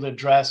also were able to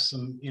address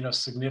some, you know,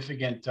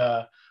 significant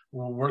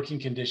working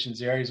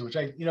conditions areas, which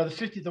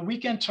the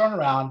weekend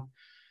turnaround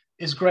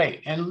is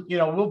great. And, you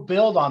know, we'll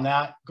build on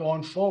that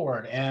going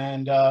forward.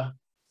 And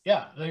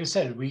yeah, like I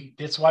said,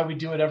 that's why we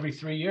do it every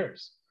 3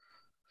 years.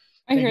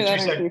 I hear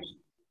that.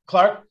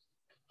 Clark,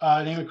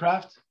 name and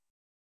craft.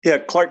 Yeah,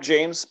 Clark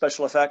James,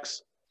 special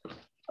effects.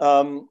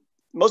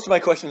 Most of my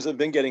questions have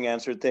been getting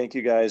answered. Thank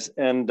you, guys.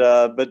 And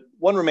but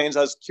one remains.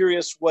 I was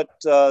curious what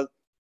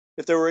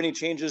if there were any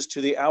changes to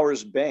the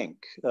hours bank.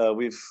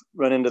 We've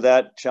run into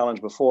that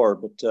challenge before,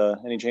 but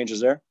any changes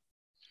there?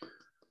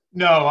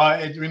 No,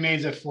 it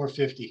remains at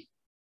 450.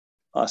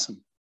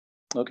 Awesome.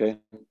 Okay,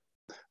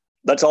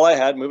 that's all I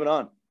had. Moving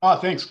on. Oh,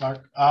 thanks,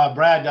 Clark.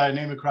 Brad,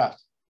 name and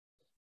craft.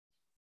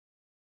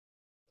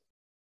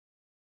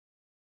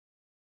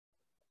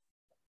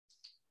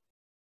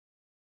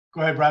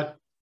 Go ahead, Brad.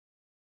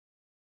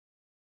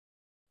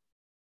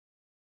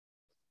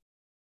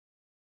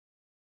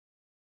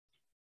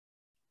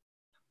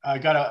 I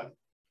gotta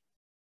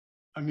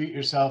unmute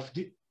yourself.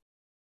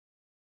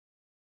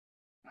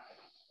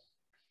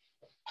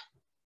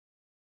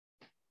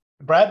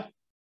 Brad?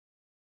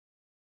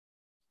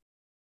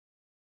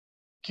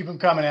 Keep them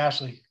coming,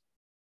 Ashley.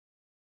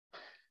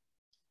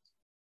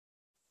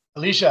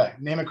 Alicia,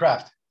 name and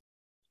craft.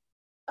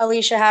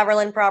 Alicia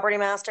Haverland, Property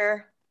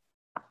Master.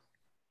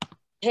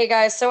 Hey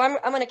guys, so I'm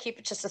going to keep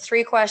it just to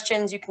 3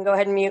 questions. You can go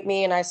ahead and mute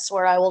me, and I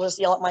swear I will just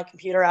yell at my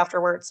computer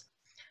afterwards.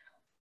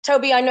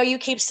 Toby, I know you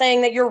keep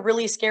saying that you're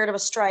really scared of a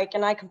strike,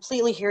 and I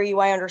completely hear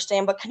you, I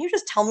understand, but can you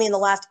just tell me, in the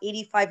last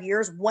 85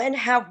 years, when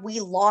have we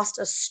lost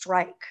a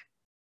strike?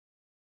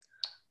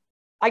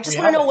 I just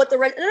want to know what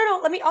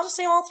the I'll just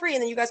say all 3,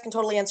 and then you guys can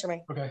totally answer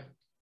me. Okay.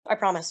 I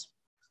promise.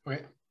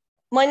 Okay.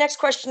 My next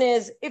question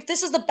is, if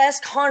this is the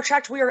best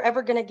contract we are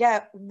ever going to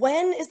get,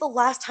 when is the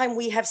last time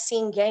we have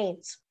seen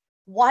gains?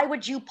 Why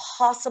would you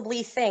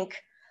possibly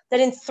think that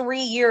in 3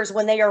 years,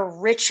 when they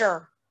are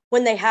richer,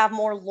 when they have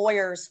more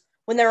lawyers,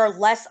 when there are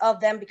less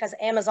of them because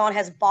Amazon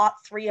has bought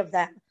 3 of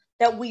them,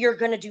 that we are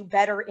going to do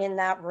better in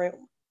that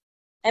room?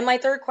 And my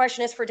third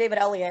question is for David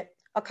Elliott.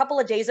 A couple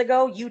of days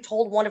ago, you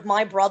told one of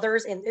my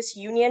brothers in this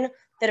union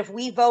that if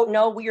we vote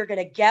no, we are going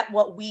to get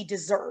what we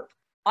deserve.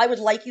 I would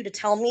like you to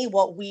tell me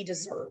what we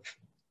deserve.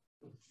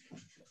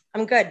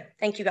 I'm good.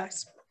 Thank you,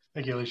 guys.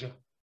 Thank you, Alicia.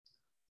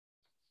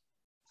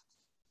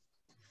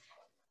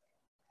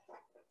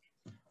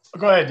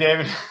 Go ahead,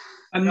 David.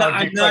 I'm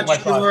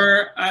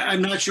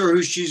not sure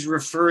who she's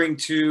referring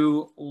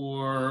to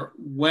or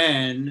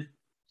when.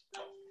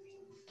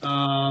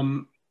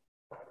 I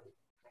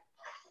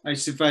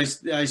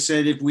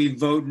said if we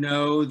vote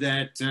no,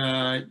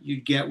 that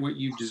you'd get what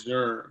you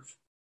deserve.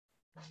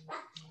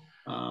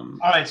 All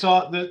right.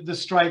 So the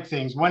strike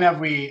things. When have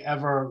we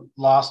ever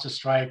lost a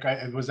strike?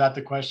 Was that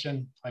the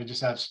question? I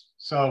just asked.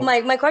 So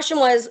my question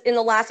was, in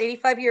the last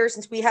 85 years,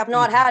 since we have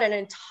not had an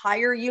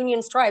entire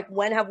union strike,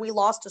 when have we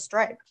lost a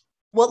strike?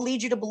 What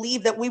leads you to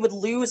believe that we would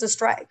lose a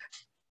strike?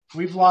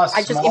 We've lost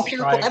empirical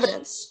strikes.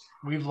 Evidence.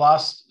 We've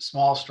lost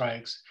small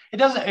strikes. It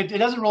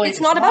doesn't really. It's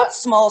not about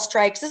small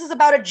strikes. This is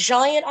about a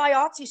giant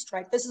IATSE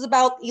strike. This is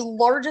about the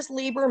largest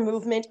labor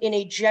movement in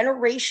a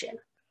generation,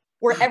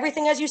 where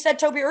everything, as you said,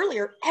 Toby,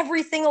 earlier,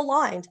 everything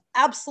aligned,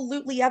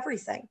 absolutely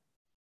everything.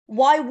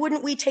 Why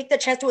wouldn't we take the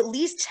chance to at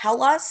least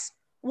tell us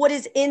what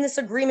is in this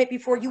agreement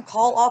before you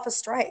call off a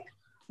strike?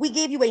 We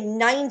gave you a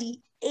 98%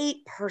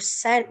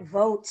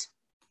 vote.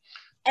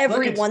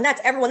 Everyone,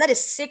 that's everyone. That is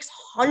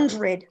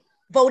 600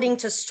 voting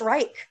to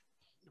strike.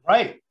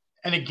 Right.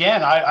 and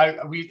again,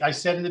 I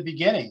said in the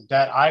beginning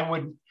that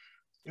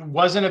it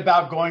wasn't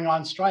about going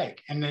on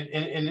strike, and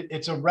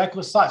it's a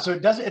reckless thought. So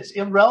it's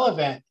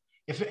irrelevant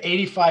if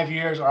 85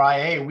 years or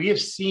IA. We have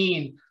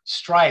seen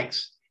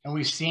strikes, and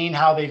we've seen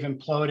how they've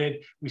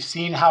imploded. We've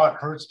seen how it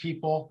hurts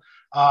people.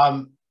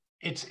 Again,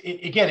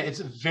 it's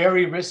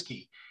very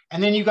risky.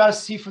 And then you got to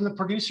see from the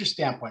producer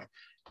standpoint.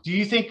 Do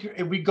you think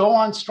if we go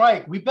on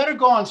strike, we better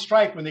go on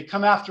strike when they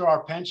come after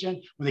our pension,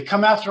 when they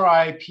come after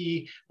our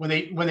IP, when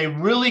they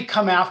really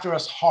come after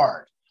us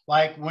hard?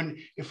 Like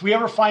if we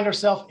ever find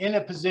ourselves in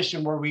a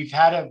position where we've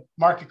had a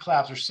market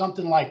collapse or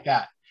something like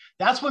that,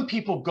 that's when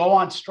people go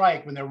on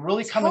strike, when they're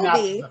really coming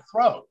after the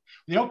throat.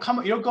 You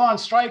don't go on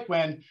strike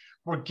when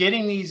we're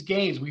getting these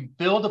gains. We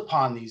build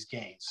upon these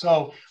gains.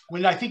 So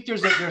when I think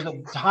there's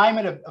a time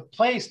and a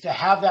place to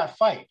have that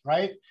fight,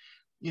 right?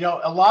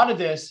 A lot of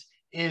this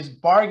is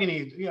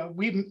bargaining.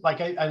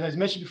 As I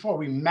mentioned before,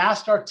 we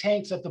massed our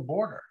tanks at the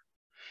border,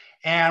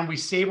 and we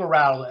saber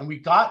rattled, and we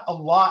got a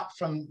lot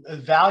from the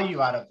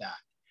value out of that.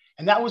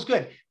 And that was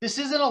good. This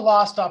isn't a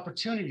lost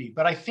opportunity,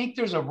 but I think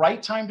there's a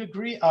right time to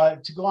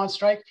go on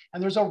strike,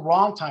 and there's a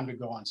wrong time to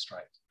go on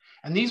strike.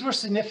 And these were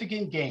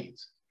significant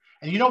gains.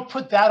 And you don't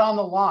put that on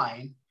the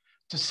line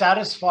to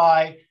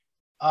satisfy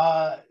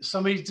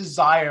somebody's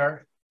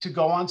desire to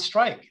go on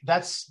strike.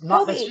 That's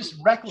just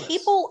reckless.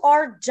 People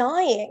are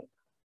dying.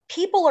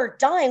 People are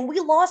dying. We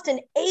lost an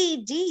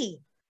AD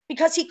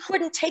because he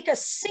couldn't take a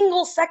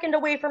single second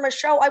away from a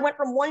show. I went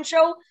from one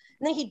show,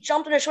 and then he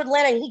jumped in a show in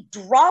Atlanta, and he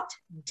dropped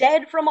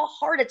dead from a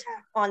heart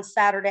attack on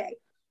Saturday.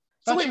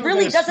 So it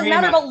really doesn't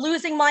matter about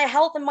losing my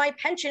health and my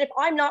pension if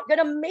I'm not going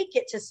to make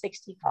it to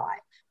 65.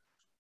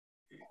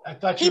 I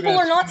thought people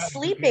are not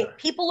sleeping.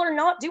 People are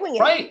not doing it.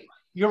 Right.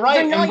 You're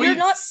right. You're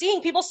not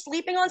seeing people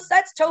sleeping on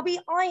sets, Toby.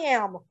 I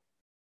am.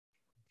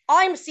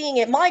 I'm seeing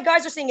it. My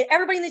guys are seeing it.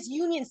 Everybody in this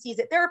union sees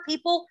it. There are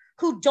people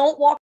who don't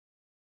walk.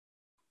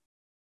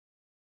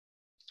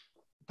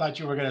 I thought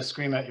you were going to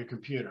scream at your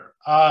computer.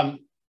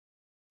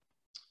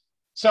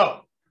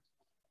 So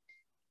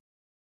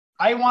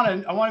I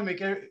want to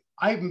make it.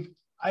 I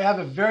have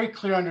a very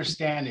clear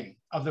understanding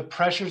of the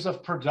pressures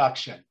of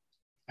production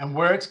and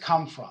where it's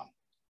come from.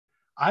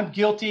 I'm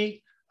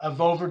guilty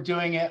of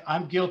overdoing it.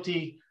 I'm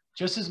guilty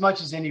just as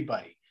much as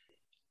anybody.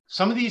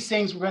 Some of these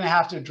things we're going to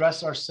have to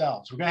address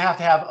ourselves. We're going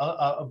to have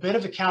a bit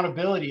of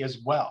accountability as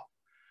well.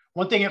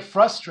 One thing that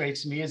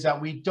frustrates me is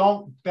that we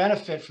don't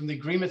benefit from the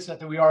agreements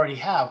that we already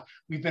have.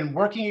 We've been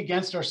working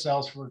against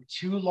ourselves for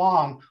too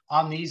long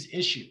on these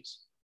issues.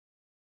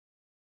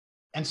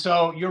 And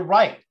so you're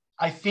right.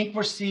 I think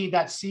we're seeing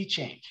that sea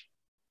change.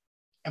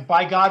 And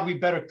by God, we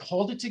better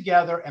hold it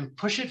together and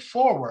push it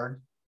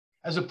forward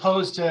as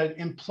opposed to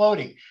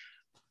imploding.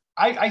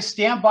 I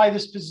stand by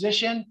this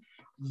position.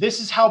 This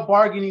is how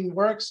bargaining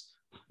works.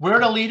 We're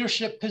in a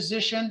leadership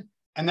position,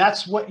 and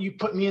that's what you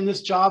put me in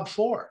this job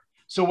for.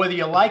 So whether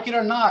you like it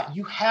or not,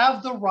 you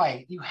have the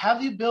right, you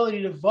have the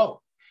ability to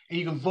vote, and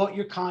you can vote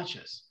your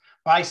conscience.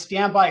 But I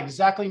stand by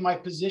exactly my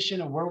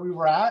position and where we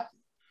were at.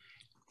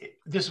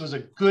 This was a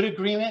good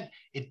agreement.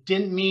 It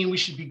didn't mean we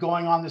should be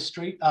going on the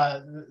street,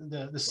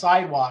 the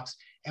sidewalks,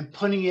 and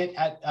putting it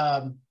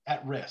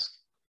at risk.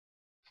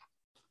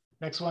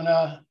 Next one,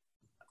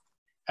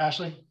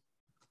 Ashley.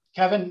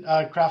 Kevin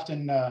Kraft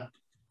and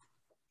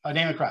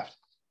Damon Kraft.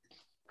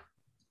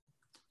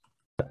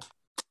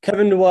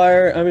 Kevin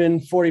Dwyer, I'm in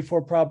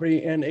 44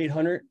 property and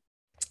 800.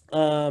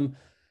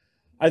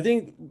 I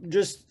think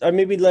just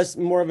maybe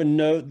more of a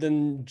note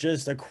than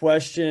just a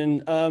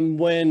question.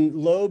 When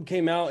Loeb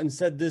came out and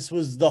said this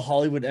was the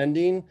Hollywood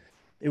ending,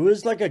 it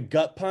was like a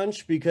gut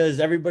punch because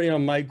everybody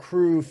on my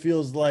crew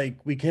feels like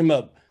we came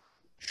up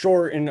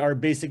short and our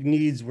basic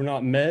needs were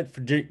not met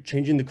for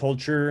changing the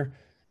culture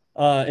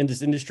in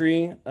this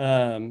industry.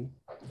 And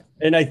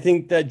I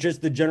think that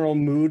just the general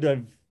mood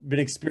I've been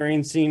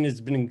experiencing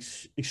has been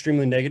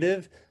extremely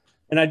negative.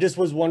 And I just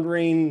was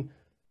wondering,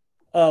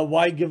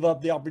 why give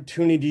up the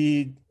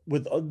opportunity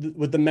with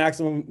the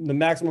maximum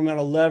amount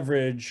of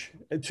leverage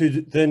to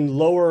then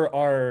lower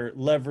our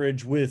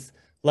leverage with,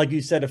 like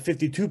you said, a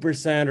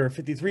 52% or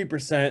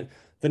 53%.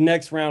 The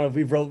next round, if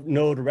we vote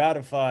no to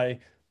ratify,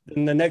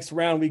 then the next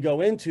round we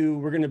go into,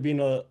 we're going to be in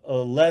a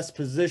less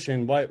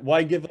position.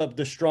 Why give up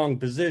the strong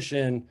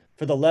position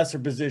for the lesser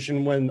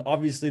position when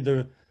obviously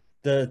the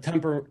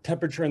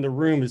temperature in the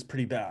room is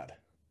pretty bad?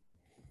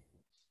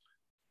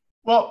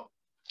 Well,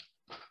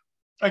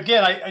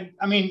 again,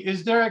 I mean,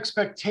 is there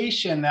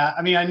expectation that,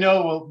 I mean, I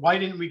know, well, why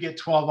didn't we get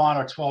 12 on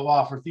or 12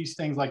 off or these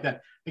things like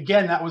that?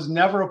 Again, that was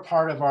never a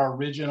part of our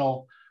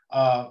original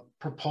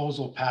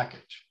proposal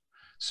package.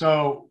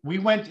 So we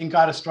went and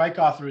got a strike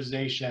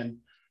authorization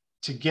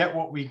to get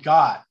what we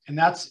got. And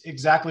that's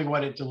exactly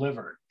what it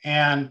delivered.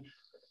 And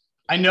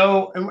I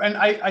know, and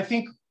I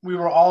think we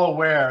were all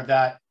aware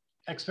that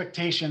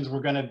expectations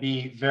were going to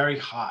be very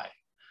high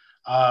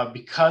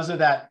because of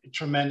that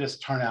tremendous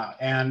turnout.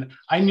 And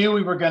I knew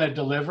we were going to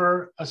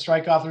deliver a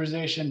strike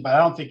authorization, but I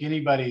don't think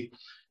anybody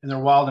in their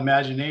wild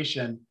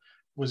imagination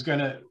was going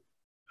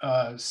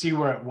to see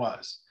where it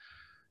was.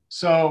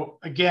 So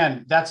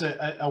again, that's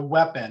a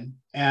weapon.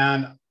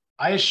 And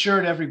I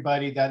assured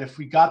everybody that if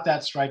we got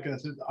that strike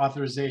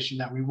authorization,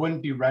 that we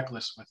wouldn't be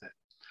reckless with it.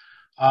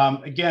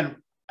 Again,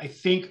 I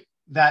think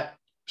that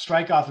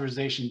strike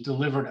authorization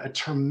delivered a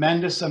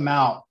tremendous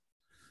amount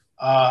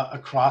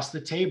across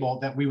the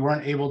table that we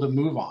weren't able to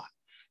move on.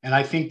 And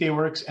I think they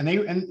were,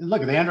 and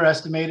look, they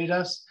underestimated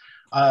us.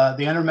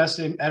 They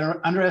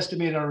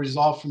underestimated our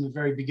resolve from the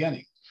very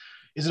beginning.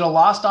 Is it a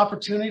lost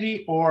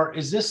opportunity, or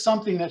is this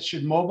something that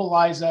should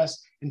mobilize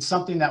us and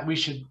something that we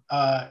should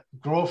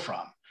grow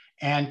from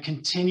and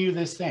continue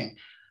this thing?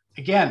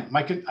 Again,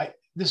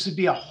 this would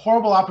be a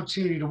horrible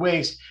opportunity to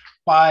waste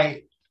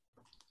by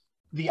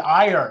the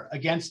ire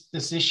against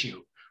this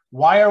issue.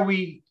 Why are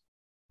we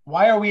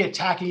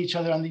attacking each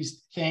other on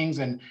these things?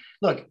 And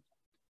look,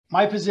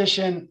 my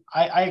position,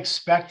 I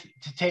expect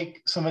to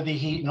take some of the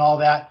heat and all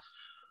that,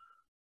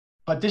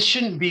 but this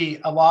shouldn't be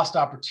a lost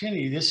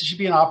opportunity. This should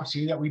be an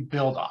opportunity that we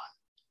build on.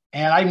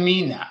 And I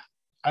mean that.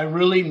 I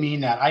really mean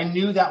that. I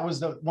knew that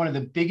was one of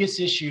the biggest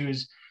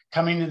issues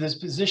coming to this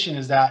position,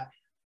 is that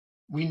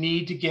we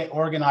need to get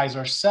organized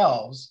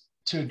ourselves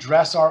to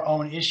address our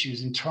own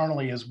issues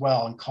internally as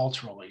well and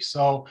culturally.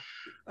 So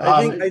what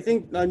I'm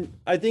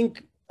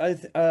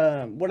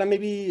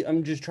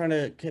just trying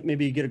to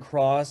maybe get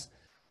across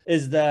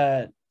is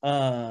that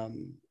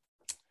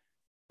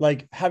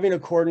like having a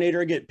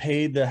coordinator get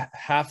paid the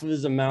half of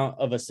his amount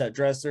of a set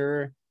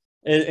dresser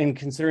and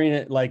considering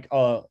it like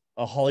a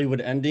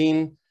Hollywood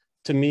ending,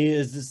 to me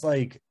is just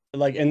like,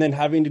 and then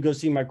having to go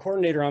see my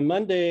coordinator on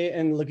Monday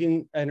and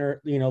looking at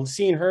her,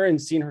 seeing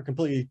her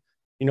completely,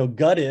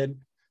 gutted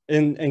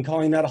and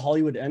calling that a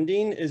Hollywood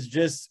ending is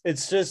just,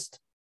 it's just,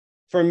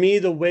 for me,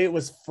 the way it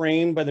was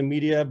framed by the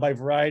media, by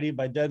Variety,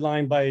 by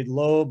Deadline, by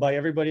Lowe, by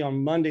everybody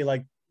on Monday,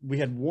 like we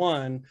had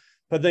won,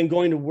 but then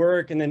going to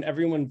work and then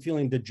everyone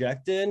feeling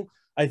dejected.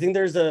 I think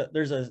there's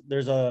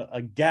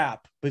a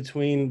gap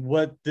between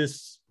what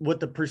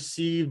the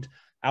perceived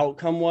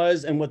outcome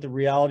was and what the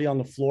reality on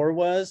the floor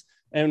was.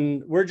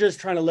 And we're just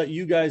trying to let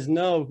you guys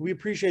know, we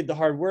appreciate the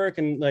hard work.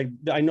 And like,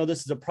 I know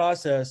this is a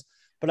process,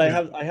 but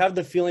yeah. I have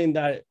the feeling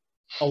that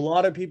a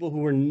lot of people who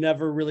were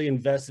never really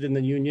invested in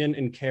the union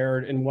and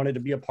cared and wanted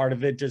to be a part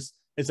of it, just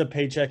it's a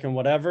paycheck and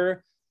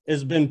whatever,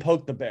 has been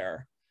poked the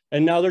bear.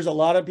 And now there's a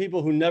lot of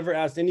people who never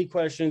asked any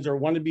questions or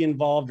wanted to be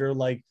involved or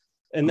like,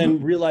 and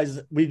then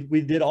realize we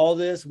did all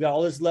this, we got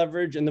all this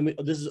leverage, and then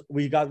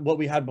we got what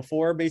we had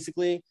before.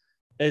 Basically,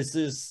 it's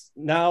this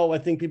now. I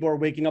think people are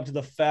waking up to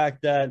the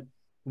fact that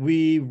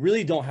we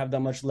really don't have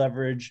that much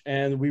leverage,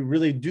 and we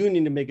really do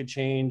need to make a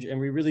change, and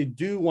we really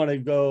do want to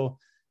go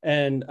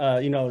and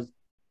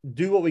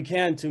do what we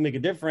can to make a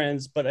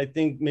difference. But I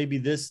think maybe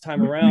this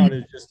time around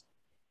is just,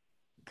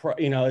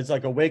 it's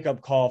like a wake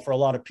up call for a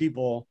lot of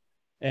people.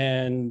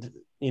 And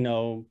I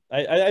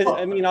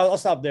mean, I'll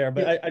stop there,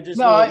 but I just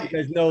want you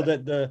guys know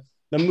that the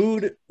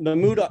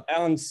mood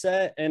on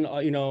set and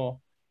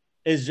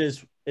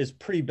is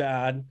pretty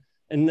bad,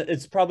 and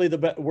it's probably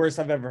the worst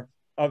I've ever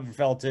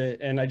felt it.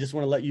 And I just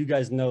want to let you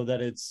guys know that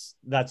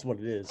that's what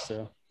it is.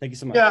 So thank you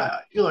so much. Yeah,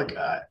 look,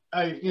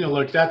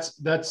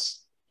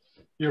 that's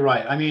you're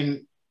right. I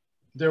mean,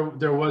 there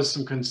was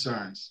some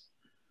concerns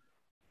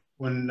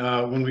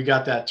when we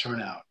got that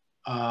turnout.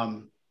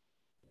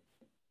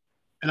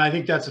 And I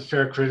think that's a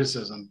fair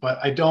criticism, but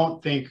I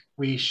don't think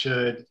we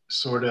should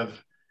sort of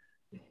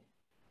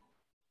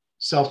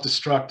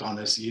self-destruct on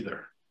this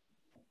either.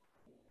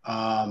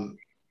 And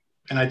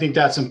I think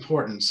that's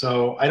important.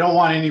 So I don't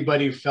want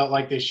anybody who felt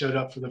like they showed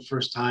up for the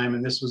first time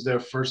and this was their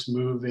first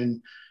move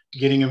in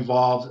getting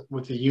involved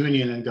with the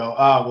union and go,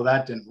 oh, well,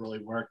 that didn't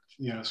really work,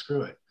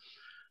 screw it.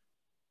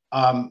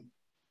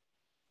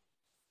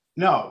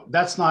 No,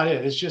 that's not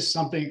it. It's just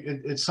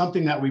something, it's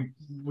something that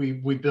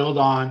we build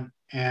on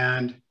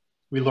and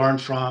we learn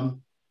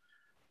from.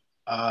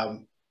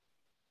 And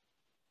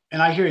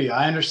I hear you.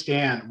 I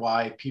understand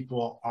why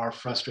people are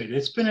frustrated.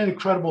 It's been an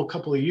incredible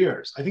couple of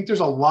years. I think there's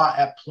a lot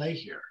at play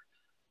here.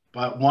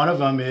 But one of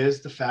them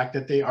is the fact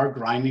that they are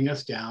grinding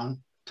us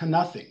down to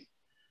nothing.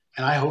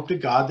 And I hope to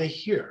God they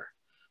hear.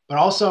 But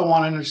also I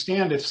want to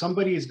understand if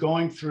somebody is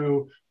going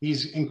through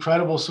these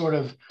incredible sort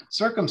of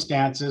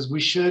circumstances, we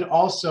should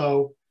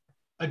also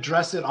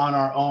address it on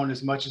our own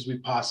as much as we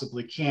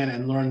possibly can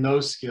and learn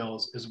those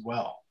skills as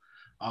well.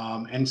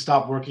 And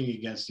stop working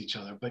against each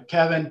other. But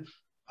Kevin,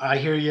 I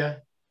hear you.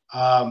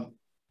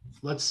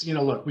 Let's,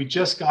 look, we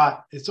just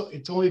got,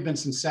 it's only been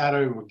since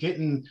Saturday. We're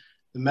getting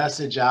the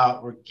message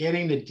out. We're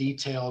getting the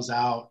details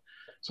out.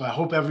 So I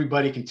hope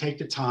everybody can take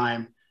the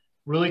time,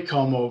 really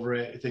comb over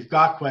it. If they've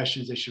got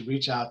questions, they should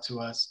reach out to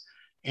us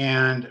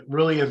and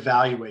really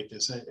evaluate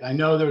this. I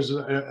know there's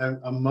an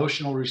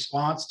emotional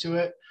response to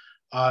it.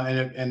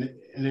 And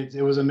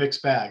it was a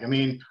mixed bag. I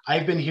mean,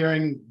 I've been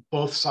hearing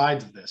both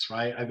sides of this,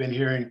 right? I've been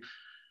hearing,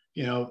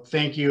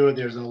 thank you,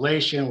 there's an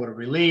elation, what a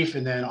relief.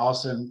 And then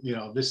also,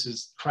 this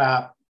is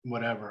crap,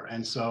 whatever.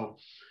 And so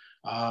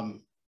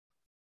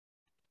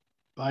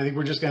I think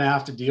we're just going to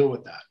have to deal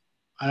with that.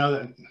 I know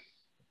that.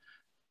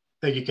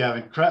 Thank you,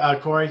 Kevin.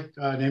 Corey,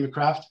 name of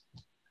craft.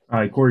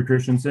 Hi, Corey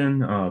Christensen,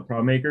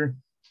 prop maker.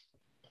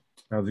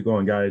 How's it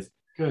going, guys?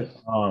 Good.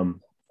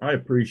 I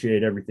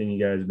appreciate everything you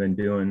guys have been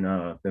doing.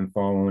 Been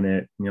following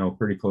it,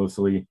 pretty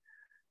closely.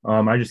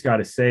 I just got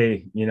to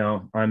say,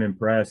 I'm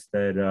impressed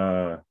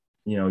that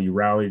you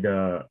rallied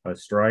a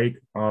strike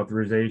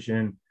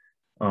authorization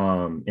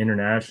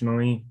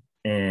internationally,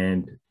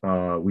 and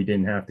we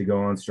didn't have to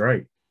go on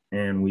strike.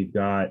 And we've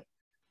got,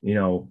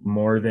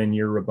 more than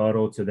your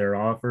rebuttal to their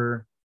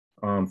offer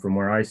from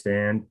where I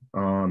stand.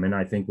 And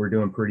I think we're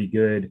doing pretty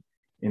good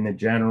in the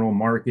general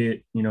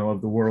market,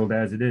 of the world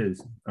as it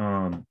is.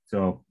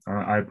 So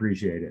I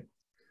appreciate it.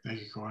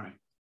 Thank you, Corey.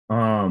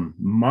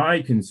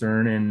 My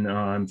concern, and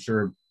I'm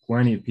sure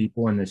plenty of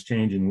people in this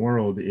changing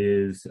world,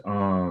 is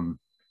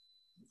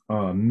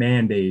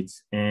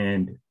mandates.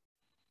 And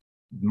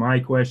my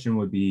question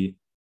would be,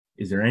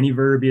 is there any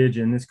verbiage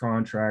in this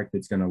contract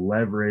that's going to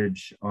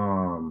leverage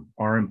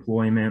our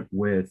employment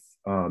with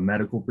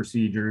medical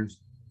procedures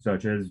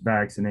such as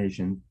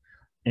vaccination?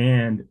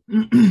 And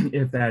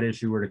if that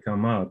issue were to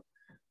come up,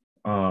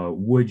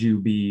 would you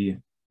be,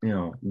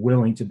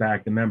 willing to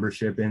back the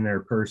membership in their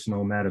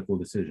personal medical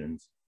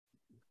decisions?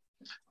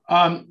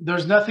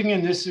 There's nothing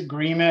in this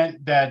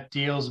agreement that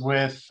deals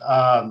with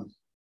the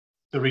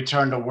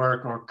return to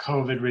work or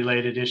COVID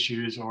related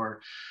issues,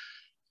 or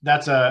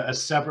that's a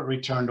separate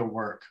return to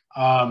work.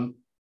 And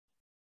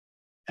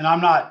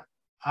I'm not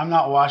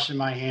washing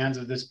my hands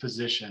of this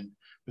position,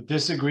 but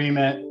this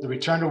agreement, the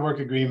return to work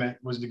agreement,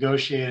 was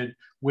negotiated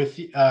with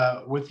the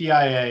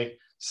IA,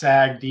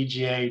 SAG,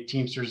 DGA,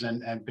 Teamsters,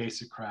 and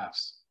Basic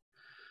Crafts.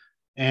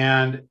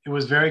 And it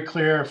was very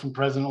clear from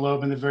President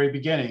Loeb in the very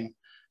beginning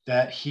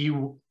that he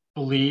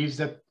believes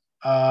that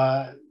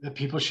that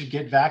people should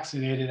get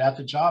vaccinated at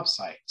the job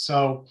site.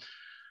 So,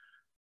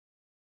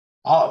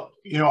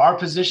 our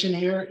position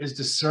here is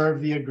to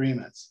serve the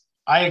agreements.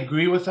 I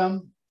agree with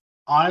them,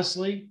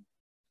 honestly,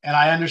 and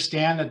I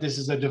understand that this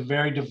is a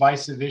very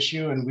divisive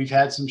issue, and we've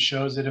had some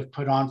shows that have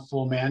put on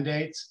full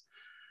mandates.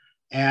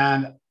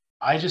 And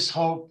I just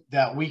hope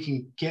that we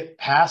can get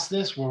past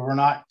this where we're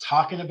not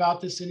talking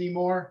about this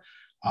anymore,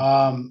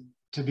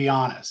 to be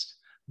honest.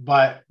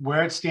 But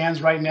where it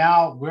stands right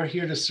now, we're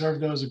here to serve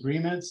those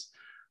agreements.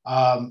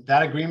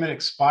 That agreement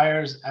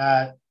expires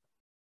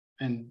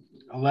in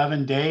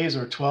 11 days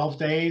or 12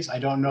 days. I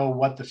don't know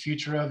what the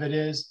future of it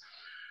is.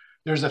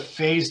 There's a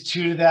phase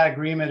 2 to that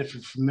agreement, if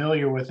you're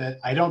familiar with it.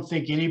 I don't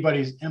think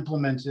anybody's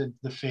implemented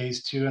the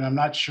phase 2, and I'm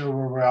not sure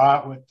where we're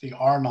at with the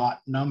R0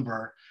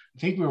 number. I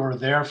think we were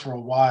there for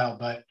a while,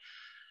 but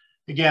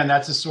again,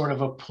 that's a sort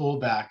of a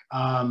pullback.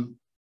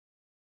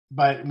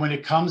 But when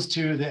it comes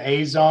to the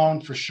A zone,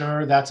 for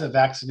sure, that's a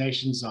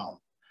vaccination zone.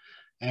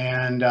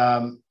 And,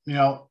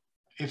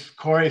 if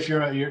Corey, if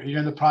you're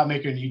in the prop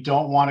maker and you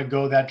don't want to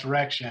go that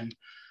direction,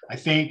 I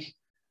think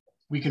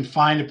we can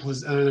find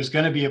there's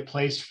going to be a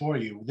place for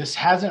you. This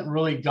hasn't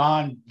really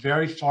gone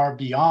very far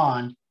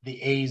beyond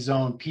the A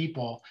zone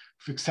people,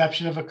 with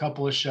exception of a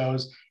couple of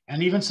shows,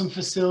 and even some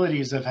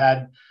facilities have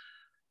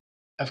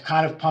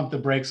kind of pumped the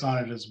brakes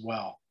on it as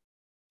well.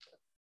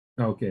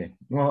 Okay.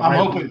 Well,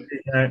 I'm hoping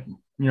that,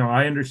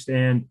 I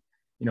understand,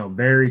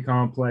 very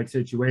complex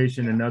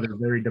situation, another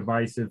very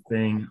divisive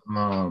thing.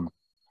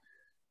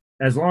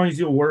 As long as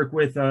you'll work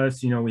with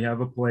us, we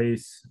have a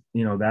place,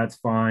 that's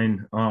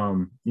fine.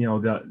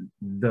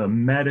 The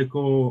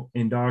medical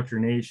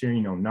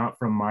indoctrination, not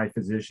from my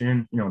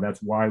physician,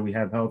 that's why we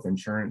have health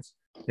insurance,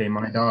 pay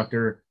my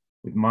doctor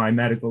with my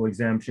medical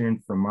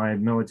exemption from my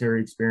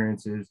military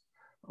experiences.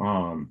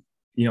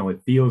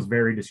 It feels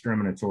very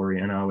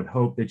discriminatory, and I would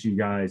hope that you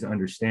guys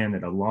understand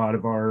that a lot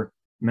of our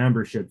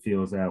membership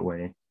feels that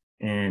way,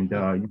 and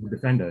you can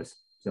defend us.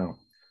 So.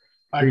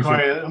 All right,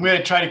 Corey, I'm going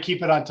to try to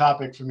keep it on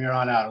topic from here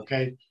on out,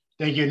 okay?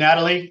 Thank you.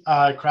 Natalie,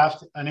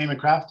 Kraft, name and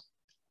Kraft.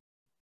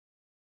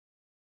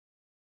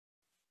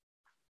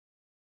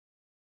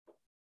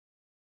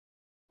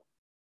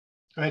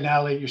 Go ahead,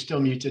 Natalie, you're still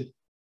muted.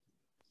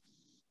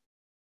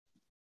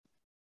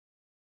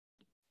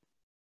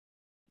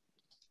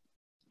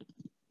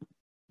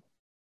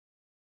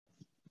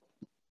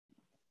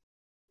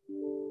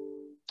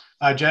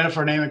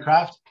 Jennifer, name and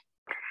Kraft.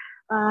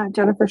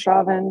 Jennifer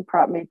Chauvin,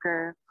 prop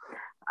maker.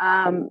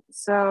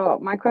 So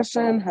my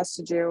question has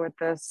to do with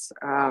this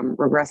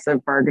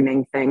regressive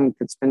bargaining thing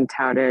that's been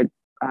touted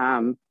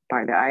by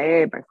the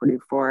IA, by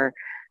 44.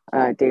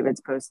 David's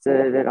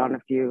posted it on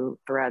a few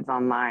threads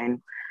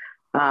online.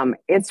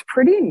 It's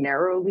pretty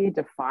narrowly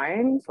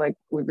defined. Like,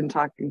 we've been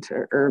talking to,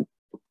 or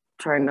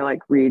trying to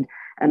read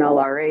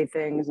NLRA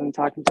things and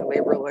talking to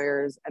labor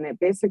lawyers. And it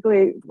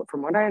basically,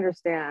 from what I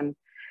understand,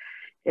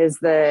 is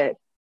that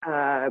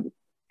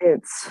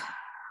it's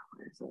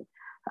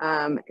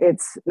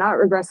not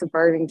regressive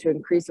bargaining to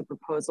increase a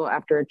proposal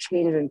after a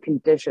change in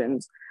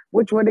conditions,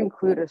 which would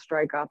include a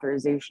strike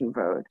authorization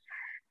vote.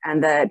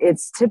 And that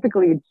it's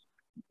typically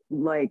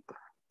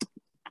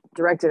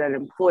directed at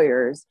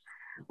employers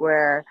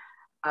where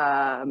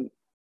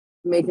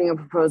making a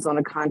proposal on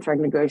a contract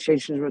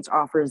negotiations which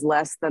offers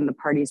less than the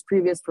party's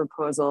previous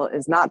proposal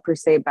is not per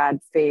se bad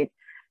faith,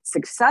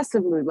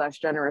 successively less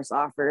generous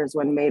offers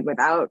when made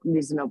without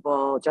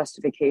reasonable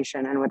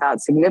justification and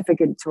without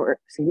significant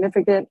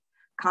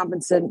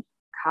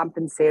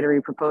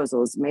compensatory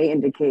proposals may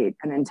indicate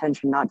an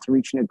intention not to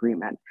reach an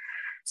agreement.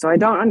 So I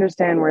don't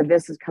understand where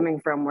this is coming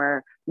from,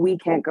 where we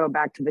can't go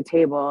back to the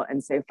table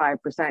and say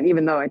 5%,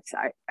 even though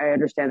I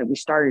understand that we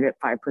started at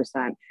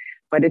 5%,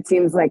 but it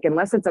seems like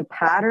unless it's a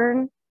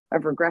pattern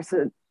of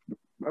regressive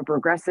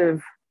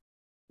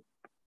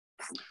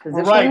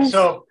positions. Right.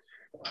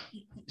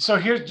 So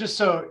here's just,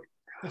 so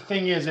the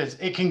thing is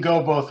it can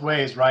go both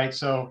ways, right?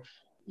 So,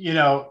 you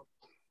know,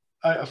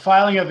 a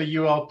filing of a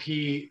ULP,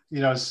 you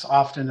know, is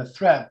often a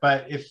threat,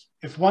 but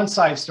if one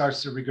side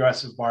starts to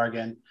regressive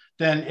bargain,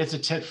 then it's a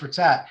tit for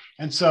tat.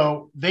 And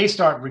so they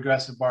start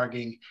regressive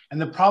bargaining.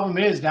 And the problem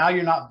is now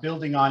you're not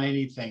building on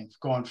anything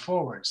going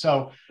forward.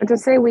 So but to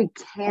say we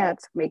can't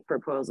make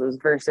proposals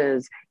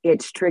versus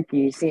it's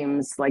tricky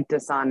seems like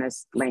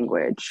dishonest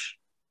language.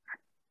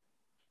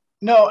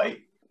 No,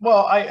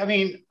 well, I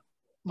mean,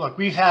 look,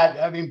 we've had,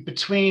 I mean,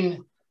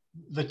 between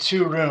the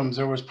two rooms,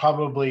 there was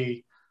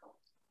probably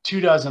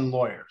 24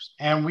 lawyers,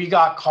 and we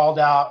got called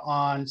out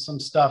on some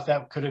stuff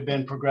that could have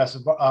been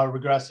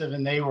regressive,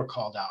 and they were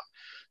called out.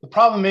 The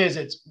problem is,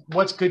 it's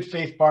what's good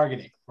faith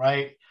bargaining,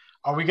 right?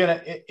 Are we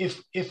gonna,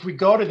 if we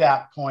go to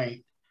that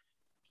point,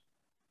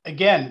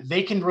 again,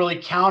 they can really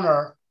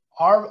counter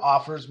our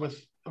offers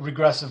with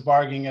regressive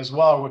bargaining as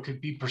well, what could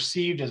be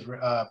perceived as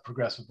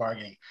progressive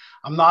bargaining.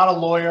 I'm not a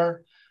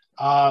lawyer.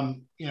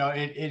 You know,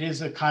 it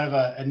is a kind of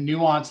a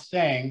nuanced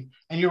thing.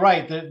 And you're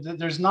right,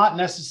 there's not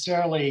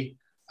necessarily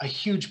a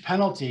huge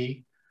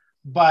penalty,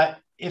 but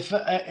if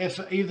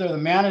either the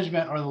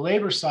management or the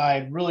labor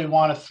side really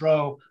want to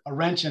throw a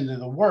wrench into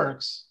the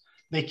works,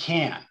 they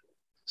can.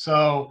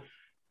 So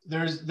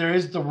there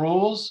is the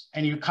rules,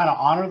 and you kind of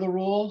honor the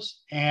rules,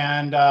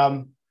 and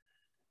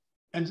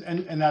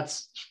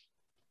that's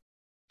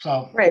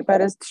so. Right,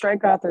 but a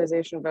strike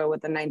authorization vote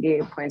with a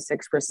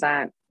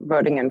 98.6%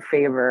 voting in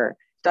favor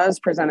does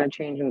present a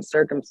change in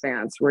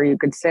circumstance where you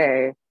could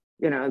say,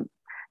 you know,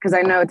 because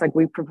I know it's like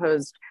we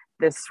proposed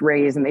this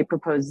raise and they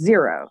proposed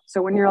 0.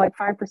 So when you're like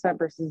 5%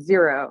 versus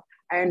 0,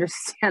 I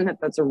understand that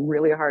that's a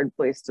really hard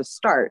place to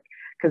start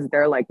because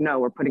they're like, no,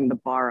 we're putting the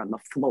bar on the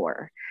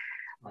floor.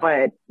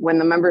 Right. But when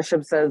the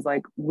membership says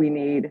like, we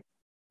need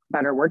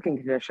better working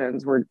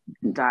conditions, we're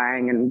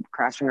dying and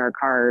crashing our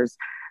cars,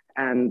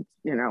 and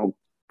you know,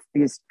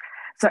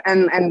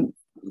 and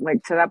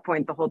like to that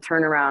point, the whole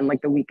turnaround,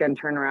 like the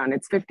weekend turnaround,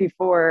 it's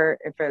 54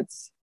 if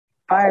it's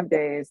 5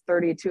 days,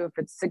 32 if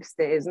it's 6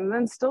 days, and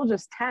then still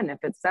just 10 if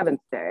it's 7th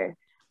day.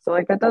 So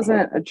like that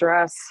doesn't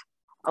address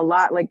a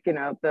lot, like, you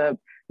know, the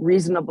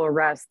reasonable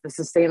rest, the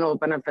sustainable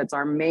benefits,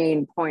 our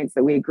main points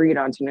that we agreed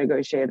on to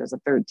negotiate as a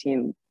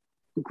 13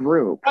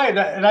 group. Right,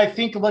 and I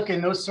think, look,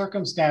 in those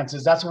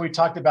circumstances, that's what we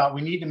talked about.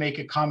 We need to make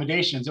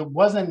accommodations. It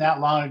wasn't that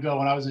long ago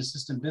when I was an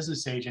assistant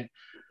business agent,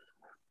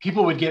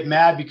 people would get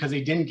mad because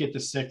they didn't get the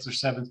 6th or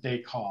 7th day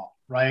call,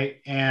 right?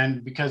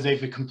 And because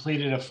they've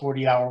completed a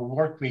 40-hour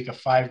work week, a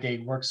 5-day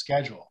work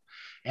schedule.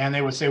 And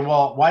they would say,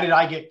 well, why did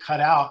I get cut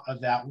out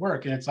of that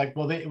work? And it's like,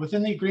 well,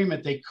 within the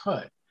agreement, they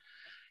could.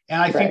 And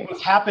I think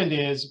what's happened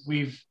is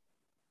we've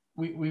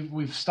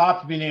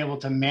stopped being able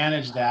to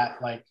manage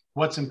that, like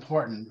what's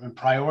important, and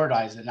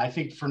prioritize it. And I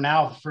think for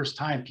now, the first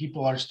time,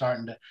 people are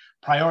starting to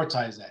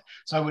prioritize that.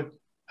 So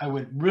I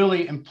would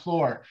really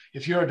implore,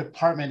 if you're a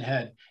department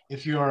head,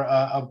 if you're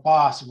a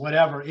boss,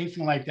 whatever,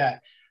 anything like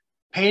that,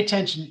 pay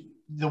attention.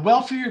 The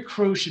welfare of your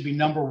crew should be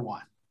number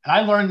one. And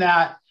I learned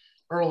that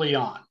early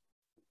on.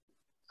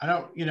 I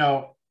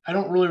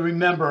don't really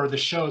remember the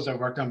shows I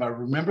worked on, but I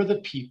remember the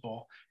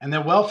people, and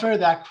the welfare of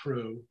that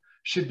crew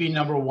should be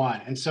number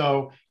one. And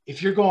so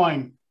if you're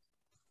going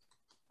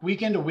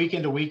weekend to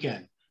weekend to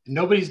weekend, and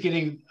nobody's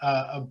getting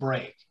a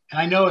break, and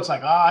I know it's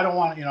like, oh, I don't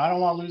want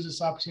to lose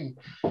this opportunity.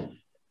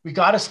 We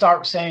got to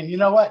start saying, you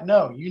know what?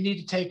 No, you need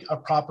to take a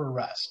proper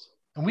rest.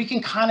 And we can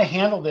kind of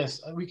handle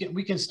this.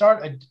 We can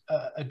start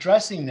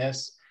addressing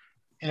this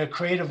in a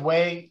creative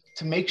way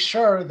to make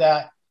sure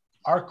that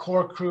our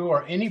core crew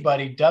or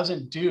anybody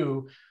doesn't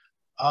do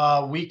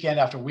weekend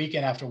after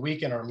weekend after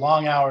weekend, or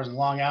long hours and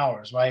long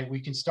hours, right? We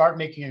can start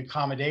making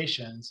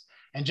accommodations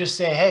and just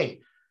say, hey,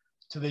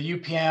 to the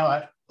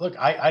UPM, look,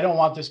 I don't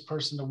want this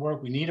person to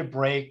work. We need a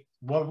break.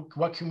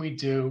 What can we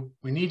do?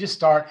 We need to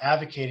start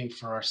advocating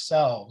for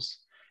ourselves.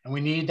 And we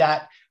need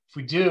that. If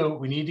we do,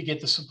 we need to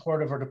get the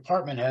support of our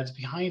department heads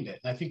behind it.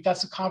 And I think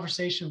that's a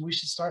conversation we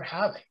should start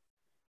having,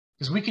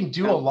 because we can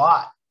do a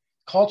lot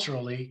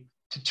culturally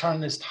to turn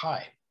this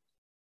tide.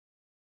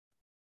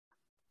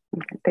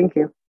 Okay, thank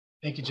you.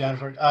 Thank you,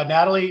 Jennifer.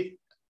 Natalie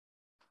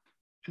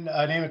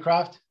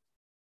Namath-Kraft.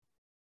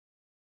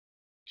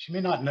 She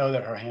may not know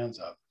that her hand's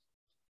up.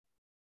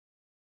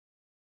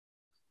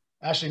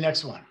 Ashley,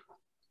 next one.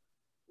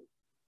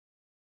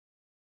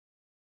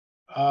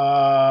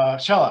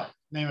 Shella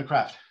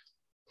Namath-Kraft.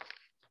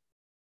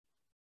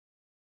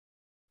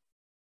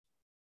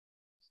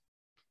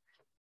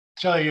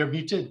 Shella, you're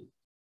muted.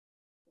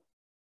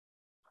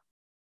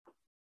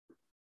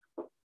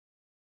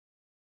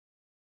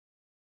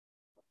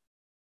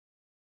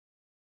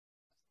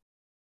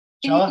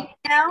 Chella?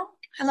 Now?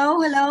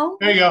 Hello, hello.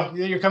 There you go.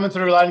 You're coming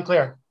through loud and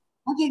clear.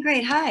 Okay,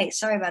 great. Hi,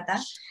 sorry about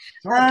that.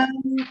 Right.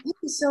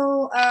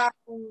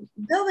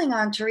 Building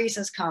on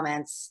Teresa's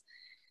comments,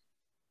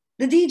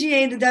 the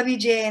DGA, the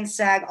WGA, and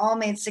SAG all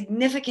made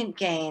significant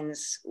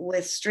gains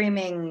with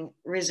streaming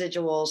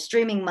residuals,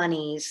 streaming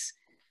monies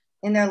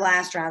in their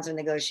last rounds of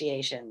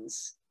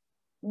negotiations.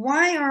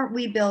 Why aren't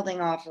we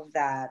building off of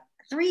that?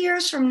 3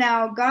 years from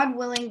now, God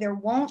willing, there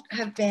won't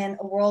have been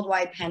a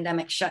worldwide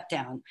pandemic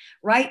shutdown.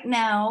 Right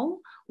now,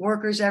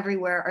 workers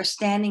everywhere are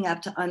standing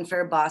up to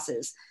unfair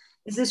bosses.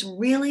 Is this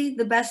really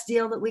the best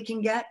deal that we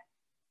can get?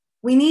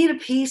 We need a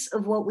piece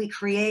of what we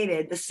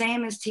created, the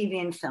same as TV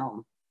and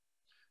film.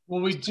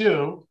 Well, we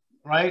do,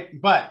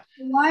 right? But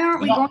why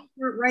aren't we going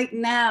for it right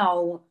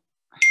now?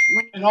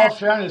 In all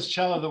fairness,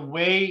 Chella, the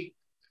way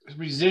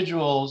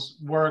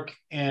residuals work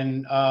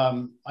in,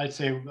 I'd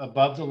say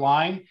above the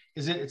line,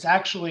 is it's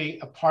actually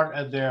a part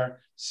of their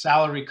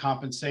salary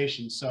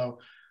compensation. So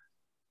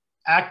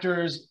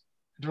actors,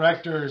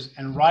 directors,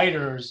 and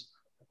writers,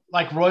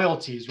 like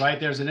royalties, right?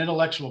 There's an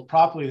intellectual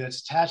property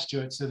that's attached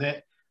to it, so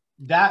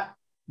that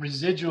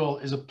residual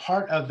is a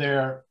part of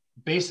their,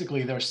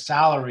 basically their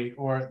salary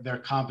or their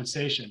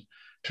compensation.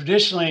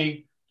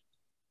 Traditionally,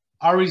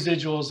 our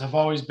residuals have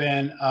always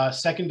been a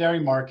secondary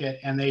market,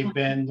 and they've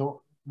been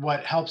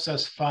what helps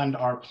us fund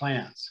our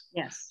plans.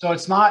 Yes. So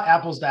it's not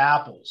apples to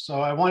apples.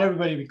 So I want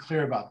everybody to be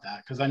clear about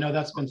that, because I know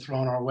that's been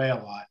thrown our way a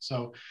lot.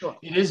 So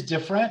it is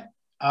different.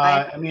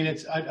 I mean,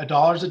 it's a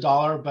dollar's a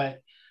dollar,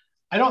 but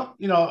I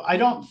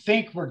don't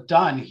think we're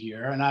done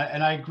here. And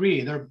I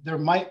agree. There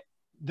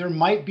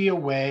might be a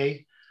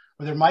way,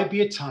 or there might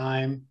be a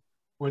time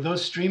where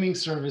those streaming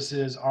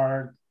services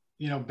are,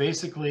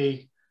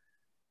 basically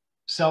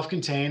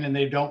self-contained and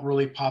they don't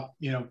really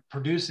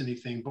produce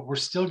anything, but we're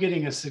still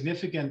getting a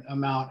significant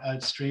amount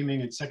of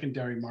streaming and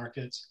secondary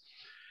markets.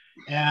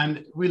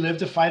 And we live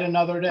to fight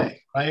another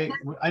day, right?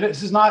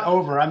 This is not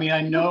over. I mean,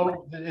 I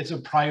know that it's a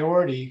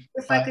priority.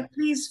 If I could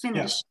please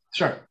finish.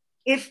 Yeah, sure.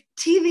 If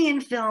TV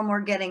and film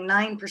were getting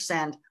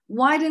 9%,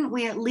 why didn't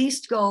we at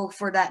least go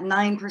for that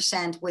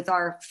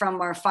 9%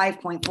 from our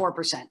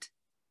 5.4%?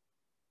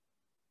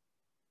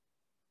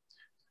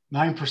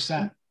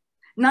 9%.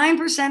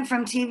 9%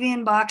 from TV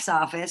and box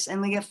office,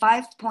 and we get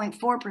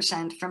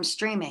 5.4% from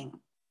streaming,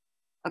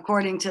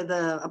 according to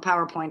a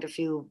PowerPoint a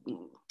few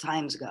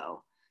times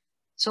ago.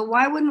 So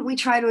why wouldn't we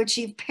try to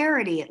achieve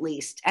parity at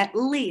least? At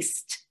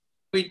least.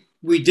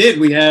 We did.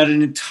 We had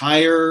an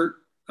entire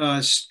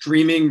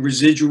streaming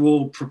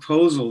residual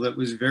proposal that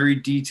was very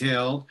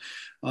detailed.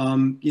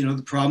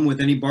 The problem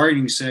with any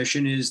bargaining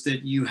session is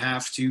that you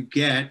have to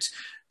get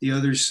the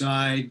other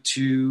side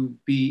to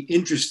be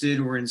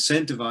interested or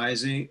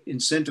incentivized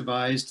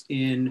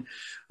in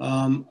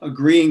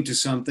agreeing to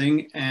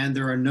something. And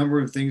there are a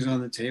number of things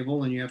on the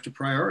table, and you have to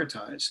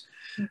prioritize.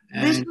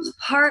 This was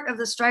part of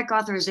the strike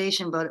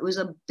authorization vote. It was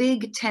a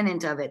big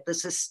tenet of it, the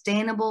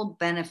sustainable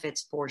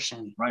benefits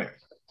portion. Right.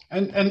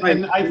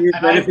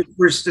 Benefits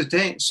were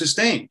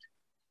sustained.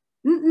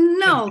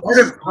 No,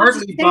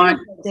 partly by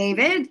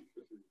David.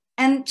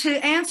 And to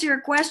answer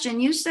your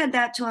question, you said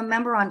that to a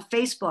member on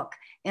Facebook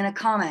in a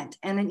comment,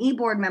 and an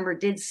e-board member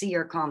did see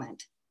your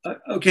comment.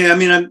 Okay, I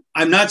mean,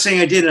 I'm not saying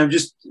I did. I'm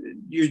just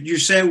you're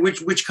saying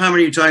which comment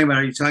are you talking about?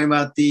 Are you talking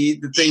about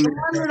the thing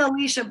that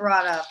Alicia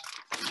brought up?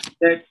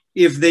 That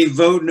if they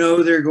vote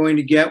no, they're going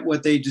to get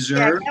what they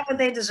deserve. Yeah, get what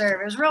they deserve.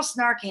 It was real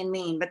snarky and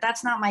mean, but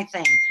that's not my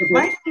thing. Okay.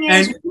 My thing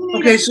is,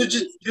 okay, so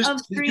just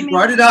you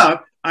brought it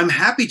up. I'm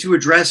happy to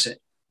address it.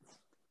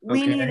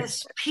 We need a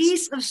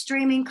piece of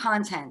streaming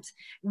content.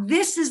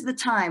 This is the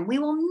time. We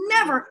will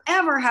never,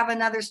 ever have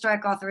another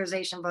strike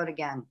authorization vote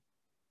again.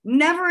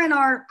 Never in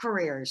our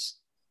careers.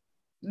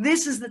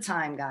 This is the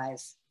time,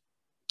 guys.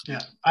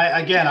 Yeah.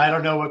 I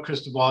don't know what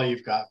crystal ball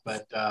you've got,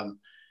 but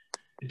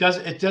it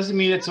doesn't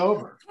mean it's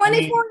over.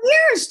 24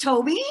 years,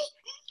 Toby.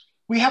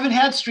 We haven't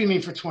had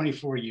streaming for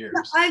 24 years.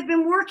 No, I've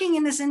been working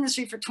in this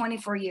industry for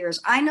 24 years.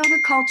 I know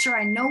the culture.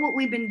 I know what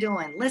we've been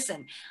doing.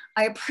 Listen,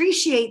 I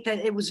appreciate that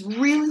it was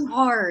really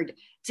hard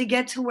to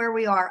get to where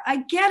we are.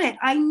 I get it.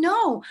 I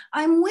know.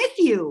 I'm with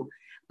you.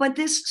 But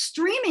this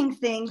streaming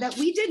thing that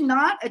we did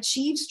not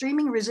achieve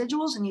streaming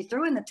residuals and you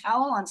threw in the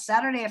towel on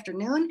Saturday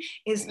afternoon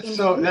is that's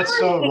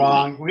so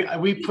wrong.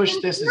 We push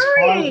this as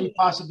far as we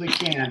possibly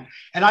can.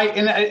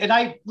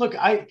 And look,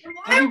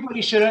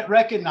 everybody should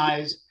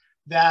recognize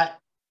that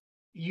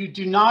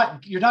you're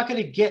not going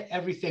to get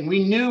everything.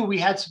 We knew we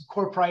had some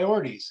core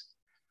priorities,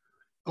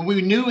 and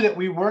we knew that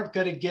we weren't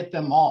going to get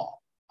them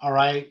all. All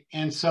right.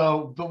 And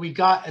so, but we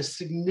got a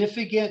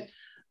significant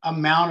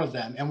amount of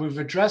them, and we've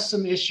addressed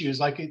some issues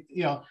like,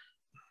 the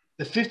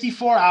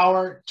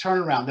 54-hour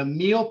turnaround, the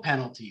meal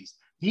penalties.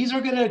 These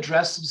are going to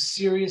address some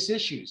serious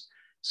issues.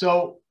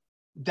 So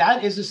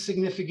that is a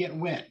significant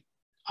win.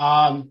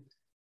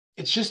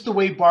 It's just the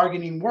way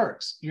bargaining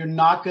works. You're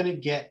not going to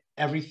get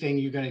everything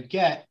you're going to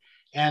get.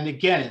 And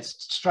again,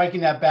 it's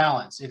striking that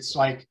balance. It's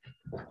like,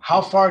 how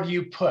far do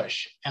you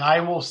push? And I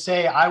will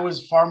say I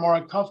was far more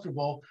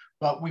uncomfortable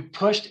but we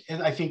pushed,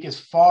 I think, as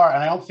far,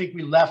 and I don't think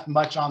we left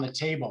much on the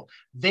table.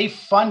 They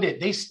funded,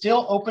 they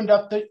still opened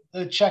up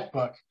the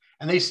checkbook,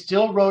 and they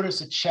still wrote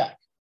us a check.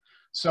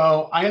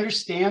 So I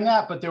understand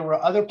that, but there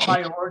were other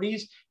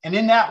priorities. And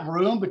in that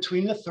room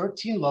between the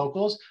 13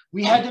 locals,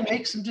 we had to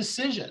make some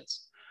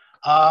decisions.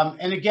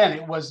 And again,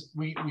 it was,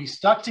 we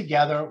stuck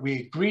together, we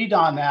agreed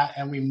on that,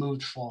 and we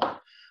moved forward.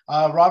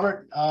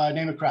 Robert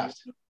Namathcraft.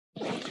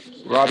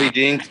 Robbie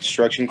Dean,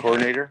 construction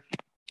coordinator.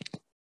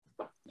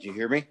 Did you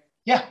hear me?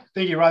 Yeah,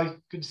 thank you, Robbie.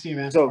 Good to see you,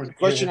 man. So the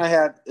question I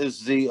had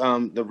is the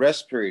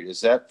rest period.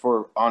 Is that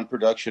for on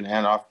production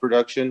and off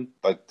production,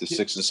 like the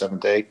 6th and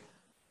 7th day?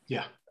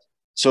 Yeah.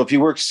 So if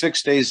you work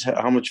 6 days,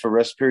 how much of a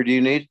rest period do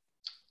you need?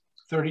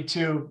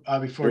 32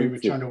 before 32. You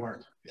return to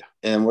work. Yeah.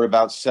 And what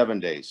about 7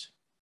 days?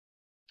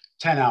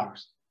 10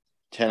 hours.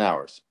 10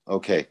 hours.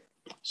 Okay.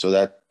 So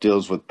that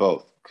deals with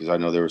both, because I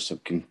know there was some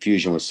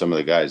confusion with some of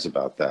the guys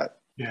about that.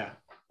 Yeah.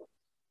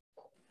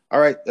 All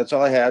right. That's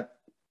all I had.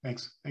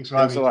 Thanks. Thanks,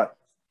 Robbie. Thanks a lot.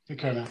 Take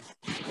care, man.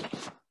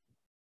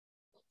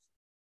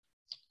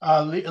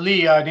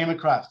 Lee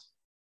Namathcraft.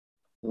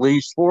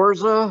 Lee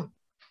Sforza,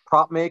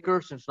 prop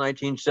maker since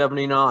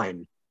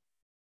 1979.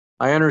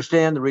 I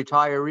understand the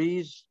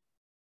retirees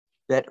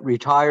that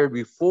retired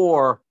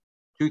before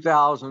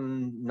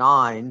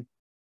 2009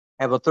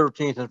 have a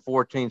 13th and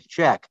 14th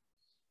check.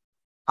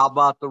 How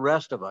about the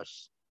rest of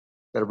us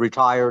that have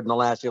retired in the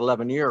last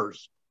 11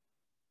 years?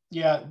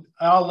 Yeah,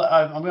 I'm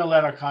going to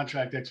let our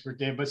contract expert,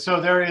 Dave. But so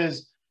there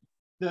is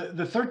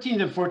the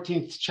 13th and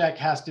 14th check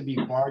has to be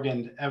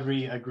bargained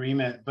every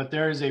agreement. But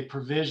there is a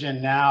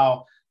provision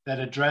now that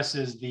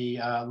addresses the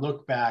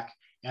look back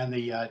and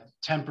the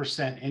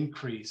 10%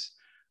 increase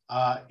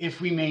if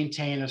we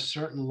maintain a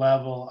certain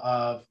level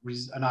of,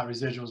 not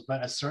residuals,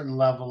 but a certain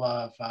level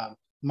of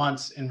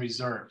months in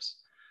reserves.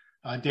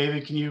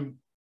 David, can you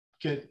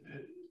get...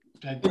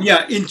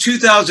 Yeah, in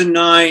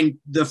 2009,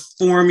 the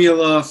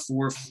formula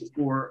for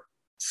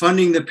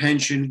funding the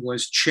pension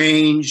was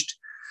changed.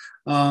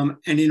 And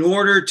in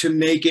order to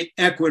make it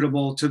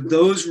equitable to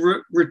those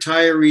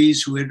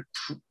retirees who had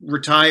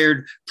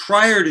retired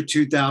prior to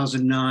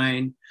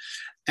 2009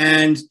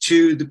 and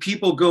to the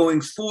people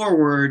going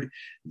forward,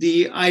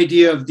 the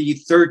idea of the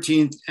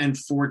 13th and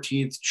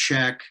 14th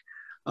check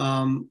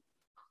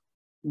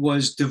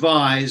was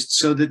devised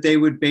so that they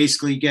would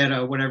basically get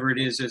a, whatever it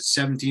is, a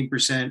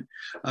 17%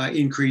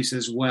 increase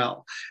as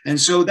well.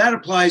 And so that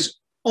applies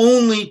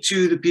only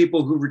to the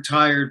people who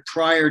retired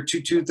prior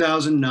to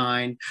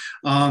 2009.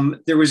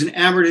 There was an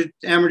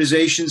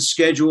amortization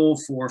schedule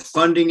for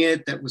funding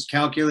it that was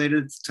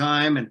calculated at the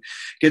time and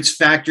gets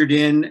factored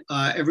in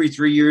every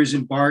 3 years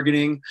in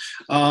bargaining.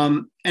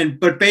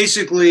 But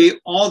basically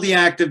all the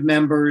active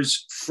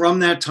members from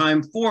that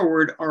time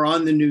forward are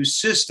on the new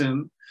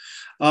system.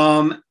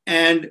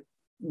 And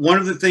one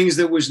of the things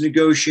that was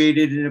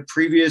negotiated in a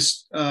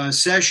previous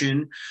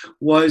session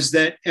was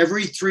that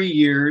every 3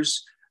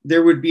 years,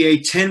 there would be a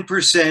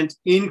 10%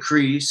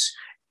 increase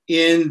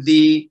in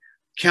the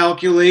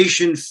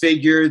calculation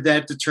figure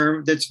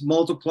that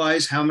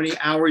multiplies how many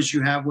hours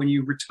you have when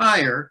you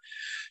retire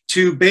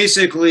to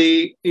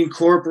basically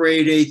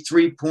incorporate a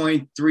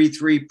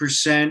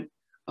 3.33%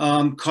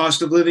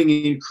 cost of living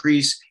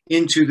increase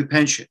into the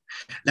pension.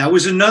 That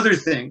was another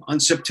thing on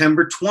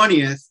September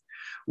 20th,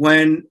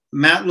 when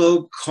Matt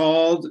Loeb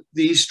called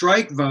the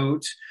strike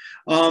vote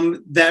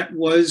that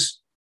was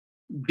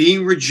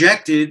being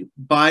rejected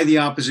by the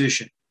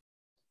opposition.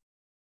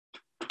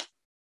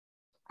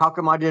 How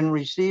come I didn't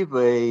receive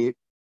a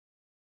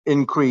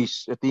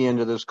increase at the end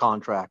of this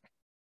contract?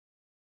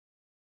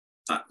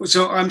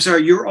 So I'm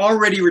sorry, you're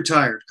already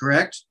retired,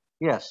 correct?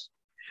 Yes.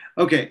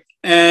 Okay,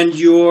 and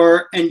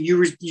you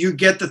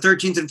get the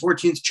 13th and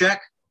 14th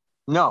check?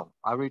 No,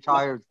 I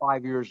retired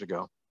 5 years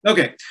ago.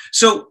 Okay,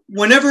 so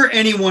whenever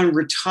anyone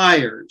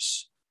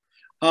retires,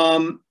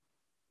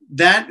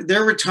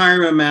 their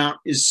retirement amount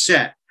is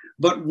set.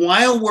 But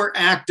while we're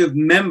active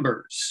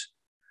members,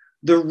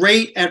 the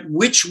rate at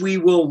which we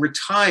will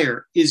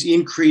retire is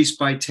increased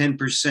by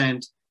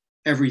 10%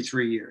 every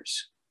 3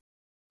 years.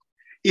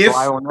 So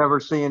I will never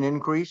see an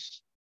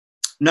increase?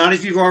 Not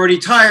if you've already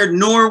retired,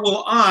 nor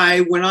will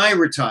I when I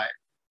retire.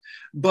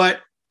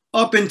 But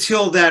up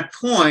until that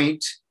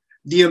point,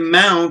 the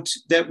amount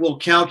that will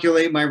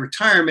calculate my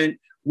retirement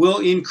will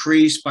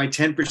increase by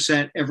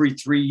 10% every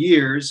 3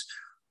 years,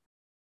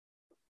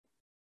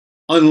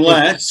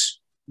 unless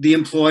the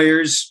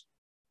employers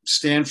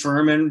stand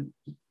firm and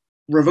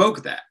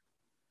revoke that.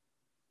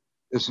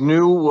 This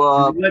new,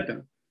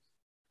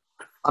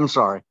 I'm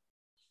sorry,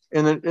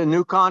 in the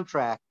new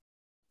contract,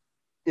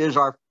 is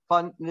our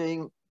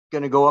funding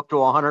going to go up to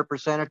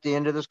 100% at the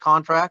end of this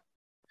contract?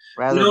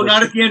 No,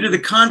 not at the end of the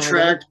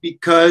contract,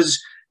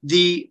 because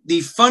the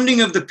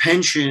funding of the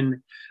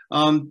pension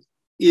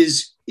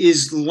is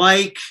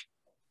like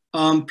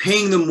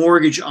paying the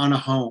mortgage on a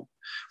home.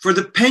 For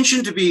the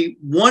pension to be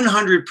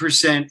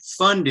 100%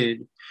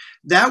 funded,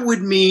 that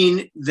would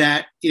mean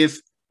that if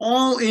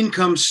all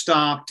income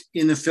stopped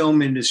in the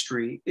film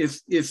industry,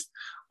 if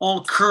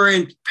all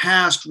current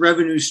past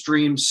revenue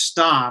streams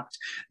stopped,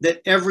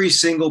 that every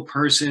single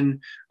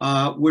person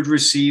would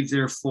receive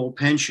their full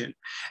pension.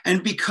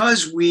 And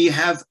because we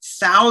have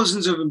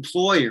thousands of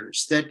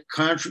employers that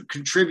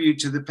contribute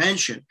to the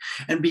pension,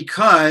 and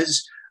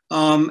because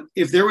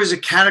if there was a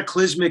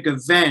cataclysmic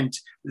event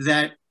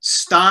that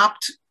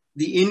stopped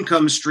the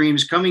income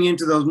streams coming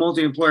into those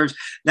multi-employers,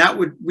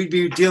 we'd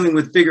be dealing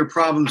with bigger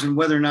problems than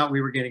whether or not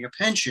we were getting a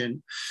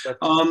pension.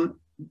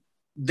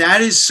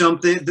 That is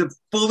something, the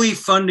fully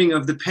funding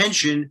of the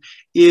pension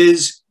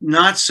is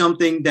not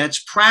something that's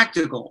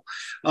practical.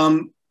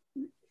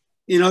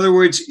 In other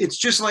words, it's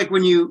just like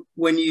when you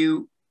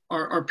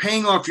are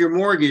paying off your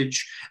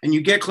mortgage and you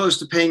get close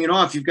to paying it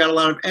off, you've got a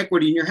lot of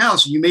equity in your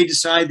house, and you may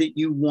decide that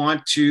you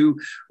want to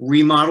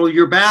remodel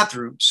your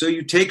bathroom. So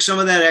you take some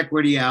of that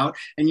equity out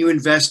and you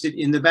invest it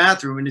in the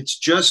bathroom. And it's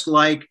just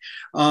like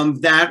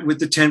that with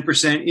the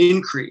 10%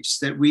 increase,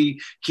 that we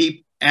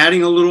keep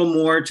adding a little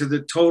more to the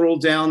total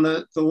down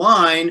the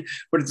line,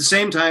 but at the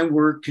same time,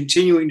 we're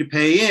continuing to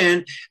pay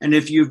in. And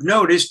if you've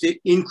noticed, it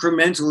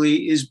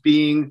incrementally is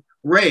being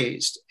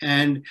raised.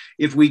 And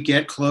if we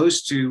get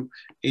close to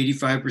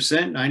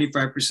 85%,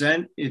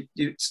 95%,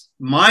 it's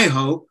my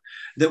hope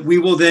that we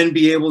will then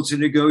be able to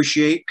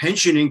negotiate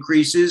pension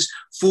increases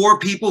for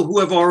people who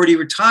have already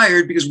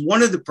retired, because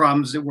one of the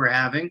problems that we're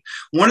having,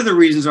 one of the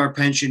reasons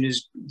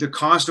the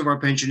cost of our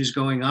pension is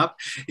going up,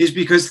 is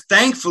because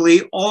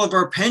thankfully all of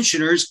our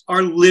pensioners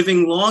are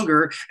living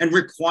longer and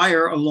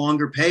require a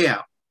longer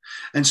payout.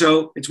 And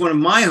so it's one of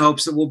my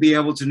hopes that we'll be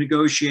able to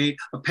negotiate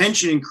a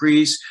pension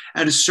increase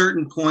at a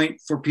certain point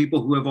for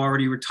people who have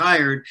already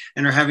retired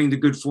and are having the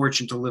good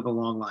fortune to live a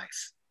long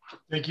life.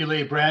 Thank you,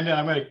 Lee. Brandon,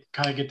 I'm going to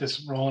kind of get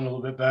this rolling a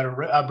little bit better.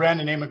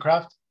 Brandon, name and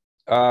craft?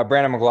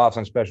 Brandon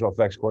McLaughlin, Special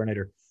Effects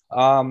Coordinator.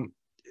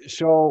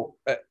 So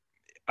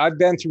I've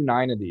been through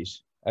 9 of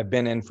these. I've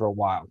been in for a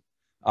while.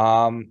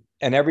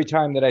 And every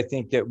time that I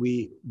think that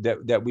we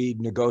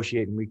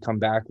negotiate and we come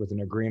back with an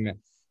agreement,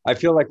 I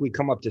feel like we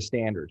come up to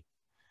standard.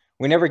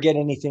 We never get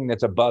anything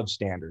that's above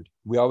standard.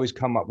 We always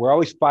come up, we're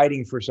always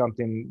fighting for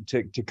something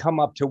to come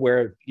up to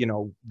where,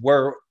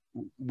 where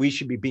we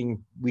should be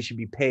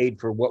paid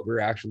for what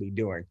we're actually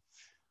doing.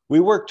 We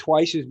work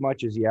twice as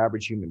much as the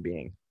average human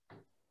being.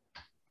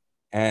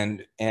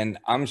 And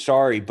I'm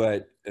sorry,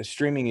 but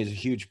streaming is a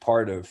huge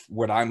part of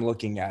what I'm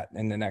looking at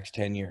in the next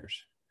 10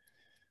 years.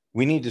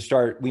 We need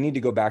to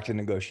go back to the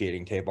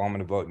negotiating table. I'm going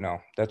to vote no.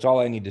 That's all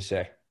I need to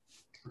say.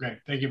 Okay.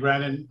 Thank you,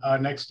 Brandon.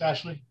 Next,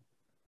 Ashley.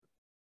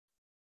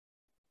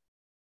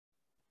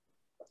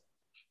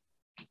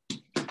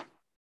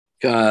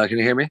 Can you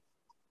hear me?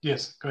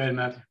 Yes, go ahead,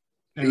 Matthew.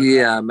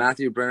 Yeah,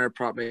 Matthew Brenner,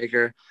 prop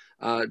maker.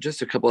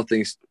 Just a couple of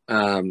things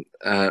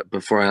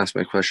before I ask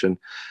my question.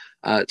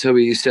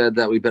 Toby, you said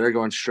that we better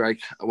go on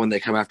strike when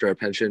they come after our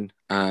pension,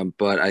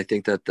 but I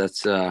think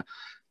that's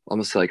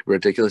almost like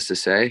ridiculous to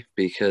say,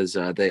 because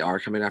they are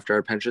coming after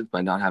our pensions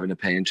by not having to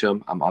pay into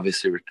them. I'm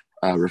obviously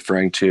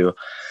referring to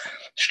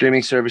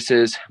streaming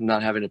services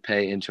not having to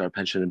pay into our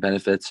pension and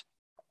benefits.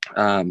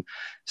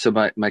 So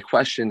my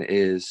question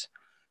is,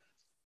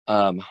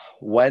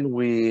 when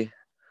we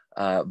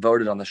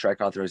voted on the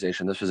strike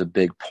authorization, this was a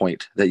big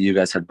point that you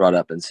guys had brought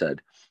up and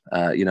said,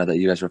 that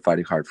you guys were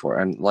fighting hard for.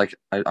 And like,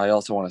 I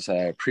also want to say,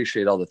 I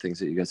appreciate all the things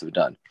that you guys have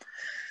done.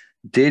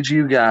 Did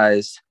you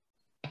guys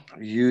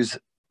use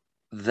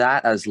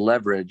that as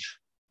leverage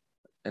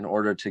in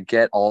order to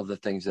get all of the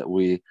things that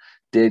we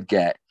did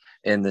get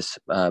in this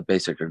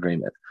basic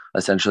agreement?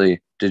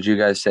 Essentially, did you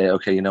guys say,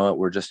 okay, you know what,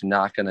 we're just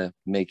not going to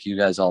make you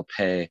guys all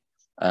pay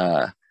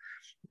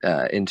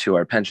into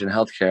our pension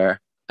healthcare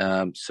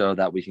so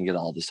that we can get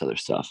all this other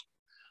stuff?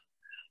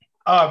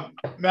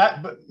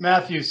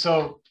 Matthew,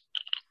 so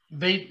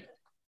they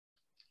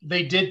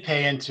did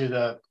pay into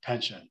the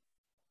pension.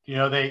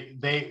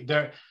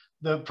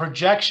 The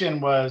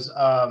projection was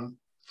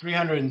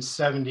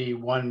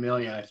 371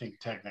 million, I think,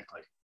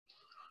 technically.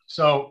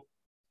 So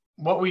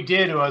what we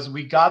did was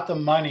we got the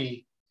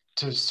money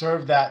to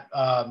serve that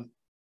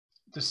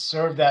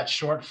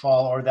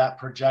shortfall or that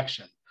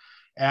projection.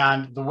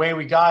 And the way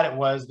we got it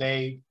was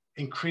they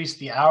increased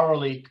the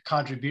hourly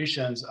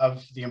contributions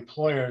of the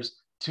employers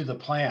to the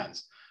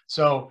plans.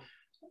 So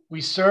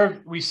we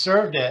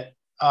served it.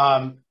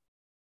 And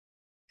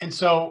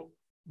so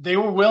they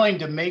were willing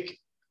to make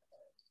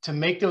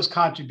those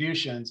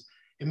contributions.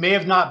 It may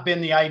have not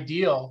been the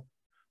ideal,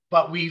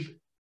 but we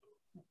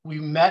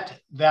met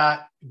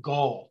that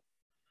goal.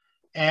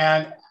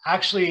 And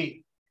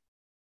actually,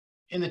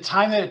 in the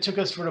time that it took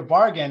us for the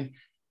bargain,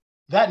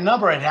 that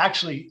number had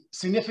actually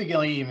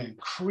significantly even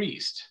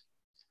increased,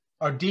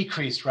 or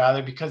decreased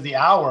rather, because the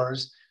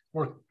hours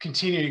were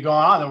continuing to go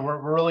on, and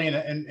we're really in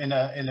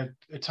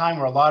a time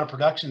where a lot of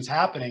production is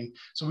happening.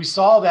 So we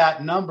saw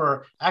that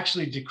number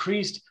actually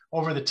decreased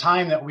over the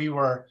time that we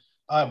were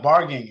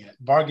bargaining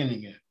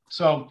it.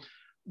 So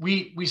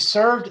we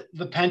served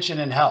the pension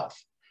and health,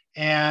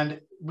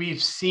 and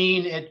we've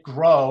seen it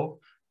grow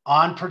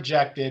on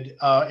projected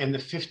in the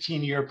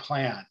 15-year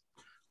plan.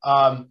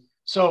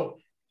 So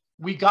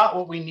we got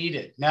what we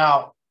needed.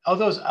 Now, of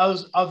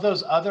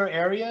those other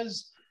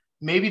areas,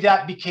 maybe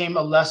that became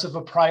a less of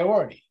a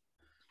priority.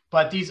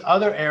 But these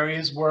other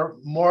areas were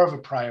more of a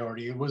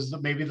priority. It was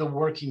maybe the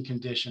working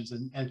conditions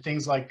and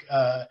things like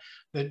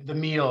the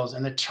meals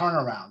and the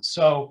turnaround.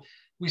 So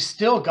we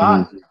still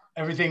got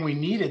everything we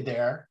needed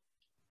there.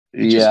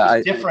 It just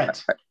was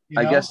different.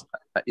 I guess,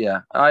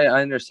 yeah, I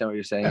understand what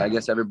you're saying. I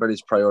guess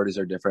everybody's priorities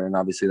are different, and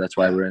obviously that's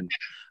why we're in.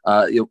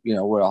 You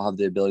know, we all have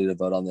the ability to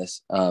vote on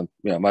this. You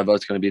know, my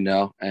vote's going to be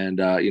no, and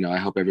you know, I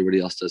hope everybody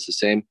else does the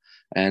same,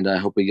 and I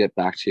hope we get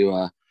back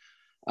to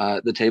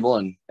the table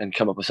and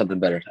come up with something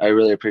better. I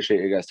really appreciate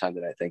your guys' time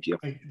today. Thank you.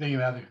 Thank you,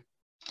 Matthew.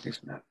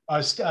 Thanks, Matt.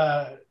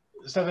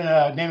 Stephen,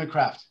 name and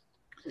craft.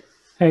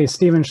 Hey,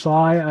 Stephen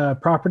Schley,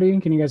 property.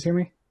 Can you guys hear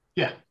me?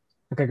 Yeah.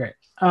 Okay, great.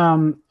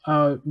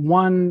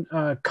 One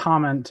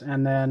comment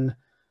and then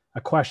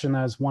a question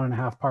that has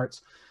 1.5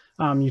 parts.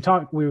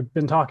 We've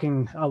been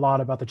talking a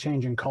lot about the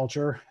change in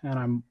culture, and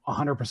I'm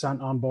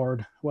 100% on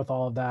board with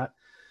all of that.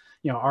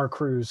 You know, our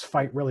crews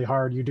fight really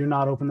hard. You do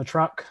not open the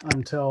truck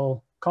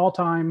until call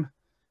time,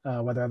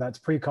 whether that's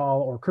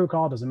pre-call or crew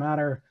call, doesn't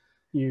matter.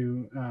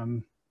 You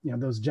know,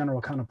 those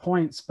general kind of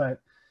points, but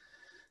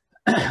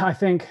I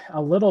think a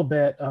little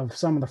bit of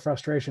some of the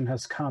frustration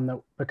has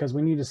come because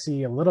we need to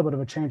see a little bit of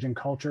a change in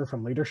culture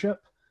from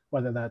leadership,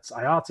 whether that's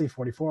IATSE,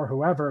 44,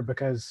 whoever,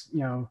 because,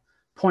 you know,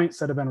 points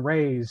that have been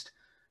raised,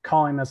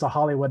 calling this a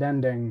Hollywood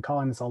ending,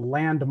 calling this a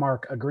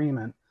landmark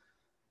agreement,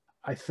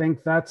 I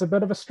think that's a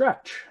bit of a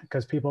stretch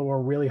because people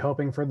were really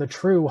hoping for the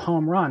true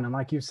home run. And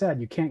like you said,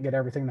 you can't get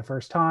everything the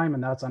first time,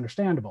 and that's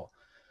understandable.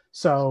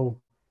 So,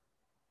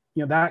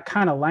 you know, that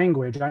kind of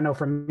language, I know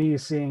from me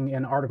seeing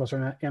in articles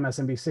from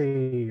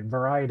MSNBC,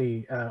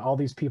 Variety, all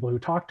these people who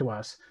talk to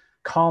us,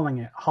 calling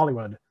it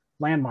Hollywood,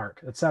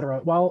 landmark, et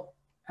cetera. Well,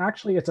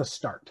 actually it's a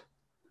start.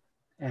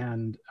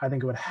 And I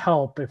think it would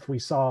help if we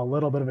saw a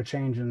little bit of a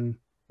change in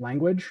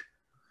language.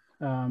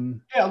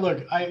 Yeah,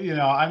 look,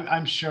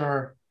 I'm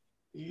sure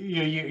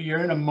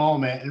you're in a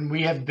moment, and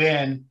we have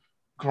been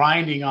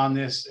grinding on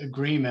this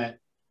agreement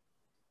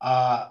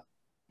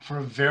for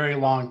a very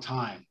long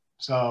time.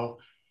 So,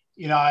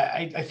 you know,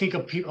 I think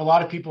a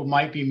lot of people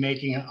might be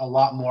making a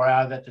lot more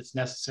out of it that's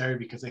necessary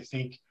because they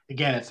think,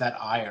 again, it's that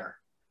ire.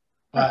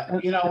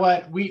 But you know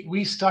what?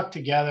 We stuck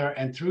together,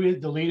 and through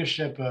the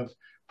leadership of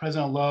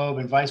President Loeb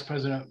and Vice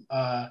President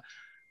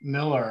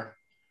Miller,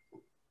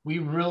 we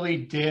really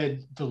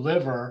did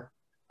deliver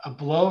a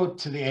blow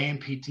to the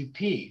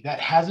AMPTP that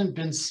hasn't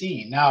been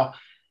seen. Now,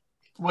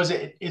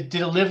 did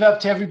it live up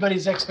to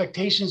everybody's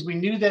expectations? We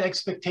knew that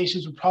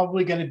expectations were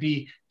probably going to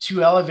be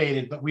too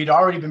elevated, but we'd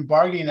already been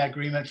bargaining that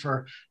agreement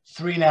for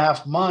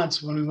 3.5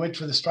 months. When we went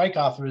for the strike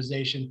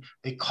authorization,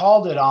 they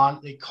called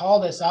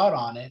us out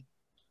on it.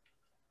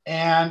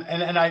 And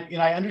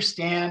I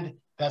understand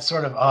that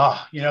sort of,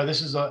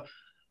 this is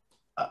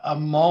a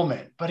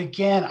moment, but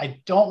again, I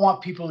don't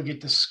want people to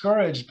get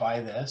discouraged by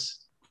this.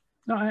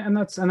 No, and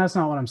that's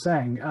not what I'm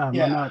saying. I'm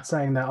not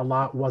saying that a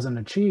lot wasn't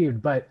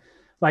achieved, but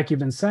like you've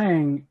been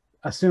saying,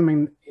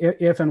 assuming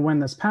if and when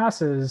this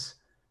passes,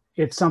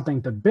 it's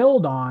something to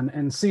build on,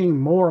 and seeing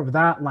more of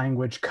that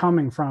language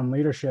coming from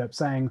leadership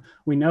saying,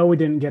 we know we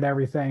didn't get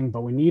everything,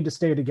 but we need to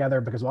stay together,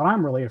 because what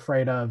I'm really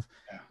afraid of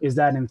is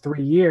that in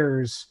 3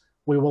 years,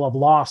 we will have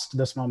lost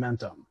this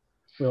momentum.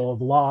 We'll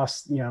have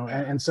lost,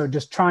 and so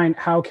just trying,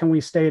 how can we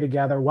stay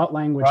together? What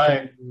language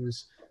can we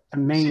use to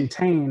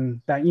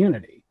maintain that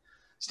unity?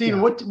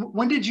 Stephen,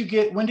 when did you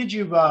join?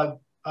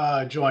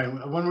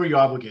 When were you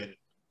obligated?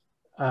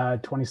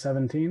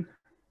 2017.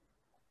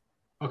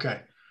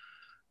 Okay.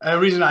 The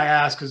reason I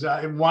asked, because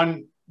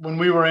when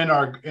we were in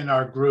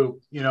our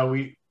group,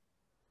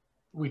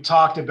 we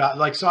talked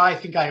about, so I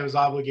think I was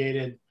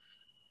obligated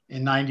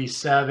in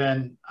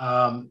 97.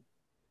 And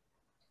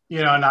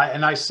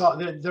I saw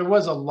that there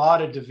was a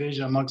lot of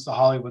division amongst the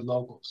Hollywood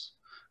locals.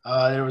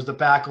 There was the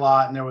back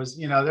lot, and there was,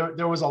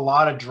 there was a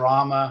lot of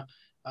drama.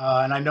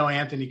 And I know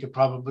Anthony could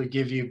probably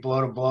give you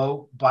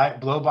blow by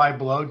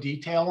blow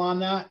detail on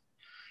that.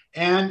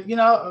 And,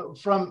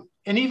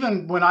 and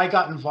even when I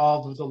got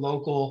involved with the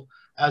local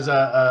as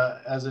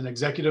an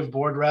executive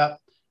board rep,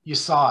 you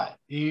saw it.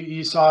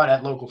 You saw it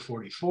at Local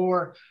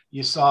 44.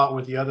 You saw it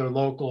with the other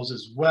locals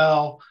as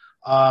well.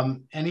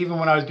 And even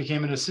when I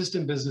became an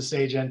assistant business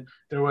agent,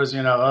 there was,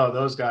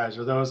 those guys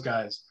or those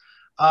guys.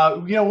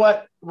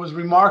 What was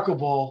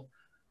remarkable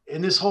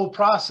in this whole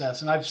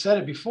process, and I've said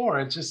it before,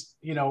 it's just,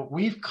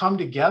 we've come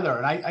together,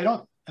 and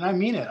I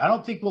mean it. I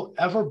don't think we'll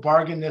ever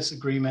bargain this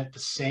agreement the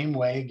same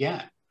way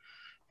again.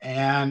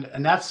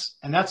 And that's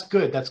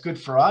good. That's good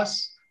for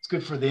us. It's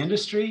good for the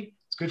industry.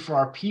 It's good for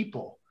our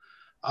people.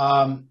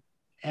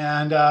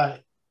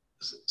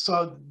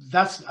 So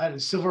that's a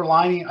silver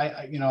lining.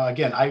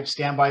 Again, I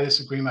stand by this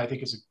agreement. I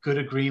think it's a good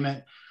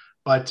agreement,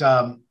 but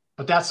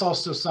that's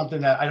also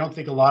something that I don't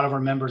think a lot of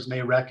our members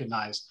may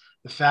recognize,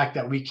 the fact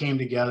that we came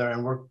together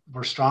and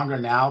we're stronger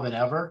now than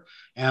ever.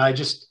 And I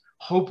just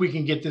hope we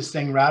can get this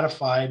thing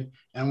ratified,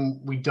 and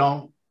we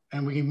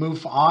can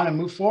move on and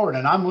move forward.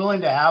 And I'm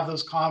willing to have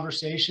those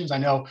conversations. I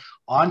know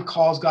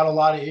On-Call's got a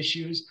lot of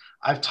issues.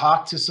 I've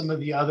talked to some of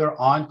the other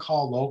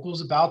on-call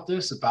locals about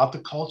this, about the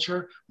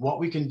culture, what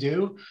we can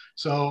do.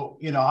 So,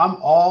 you know, I'm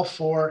all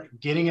for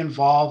getting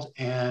involved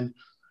and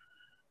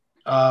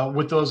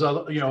with those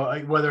other, you know,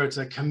 whether it's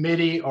a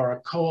committee or a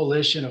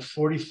coalition of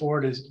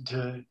 44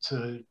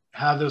 to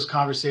have those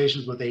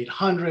conversations with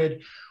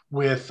 800,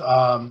 with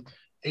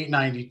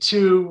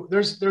 892.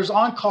 There's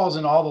on-calls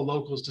in all the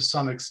locals to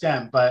some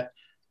extent, but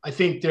I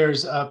think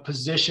there's a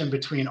position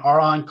between our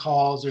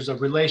on-calls. There's a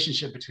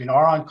relationship between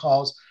our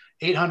on-calls,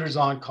 800's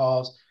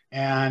on-calls,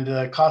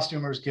 and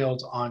Costumers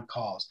Guild's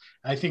on-calls.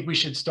 I think we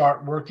should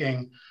start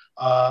working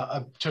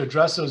to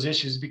address those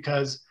issues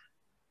because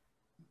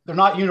they're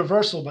not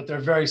universal, but they're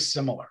very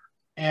similar.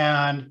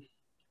 And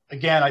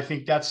again, I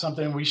think that's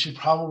something we should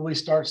probably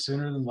start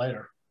sooner than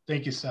later.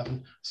 Thank you,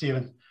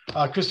 Stephen.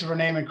 Christopher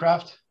Name and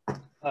Craft.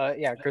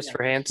 Yeah,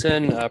 Christopher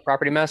Hansen,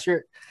 property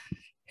master.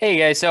 Hey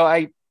guys, so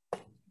I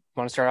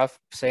want to start off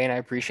saying I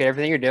appreciate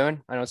everything you're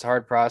doing. I know it's a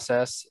hard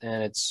process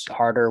and it's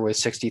harder with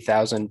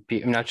 60,000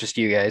 people, not just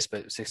you guys,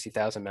 but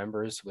 60,000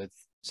 members with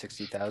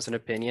 60,000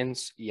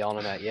 opinions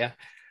yelling at you.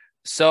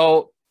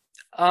 So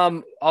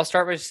I'll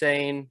start by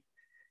saying,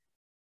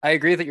 I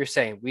agree with what you're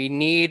saying. We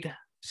need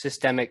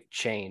systemic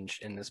change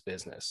in this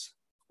business.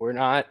 We're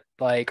not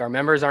like, our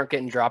members aren't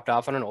getting dropped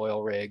off on an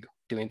oil rig,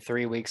 doing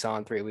 3 weeks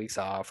on, 3 weeks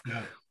off.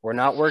 Yeah. We're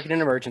not working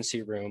in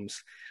emergency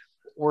rooms.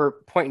 We're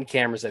pointing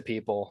cameras at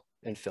people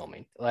and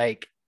filming.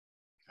 Like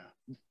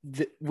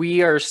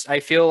we are, I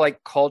feel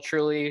like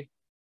culturally,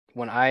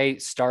 when I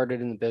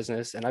started in the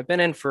business, and I've been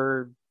in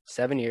for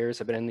 7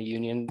 years, I've been in the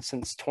union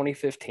since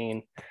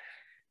 2015.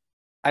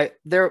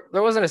 There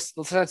wasn't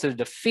a sense of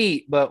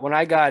defeat, but when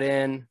I got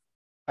in,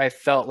 I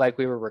felt like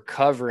we were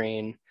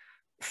recovering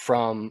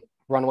from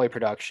runaway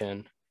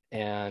production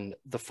and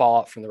the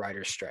fallout from the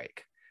writers'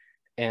 strike.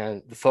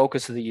 And the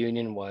focus of the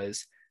union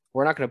was,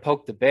 we're not going to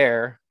poke the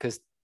bear because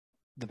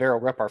the bear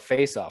will rip our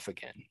face off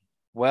again.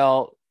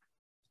 Well,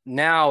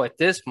 now at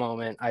this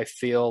moment, I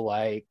feel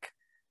like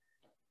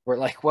we're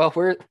like, well,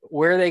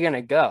 where are they going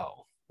to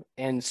go?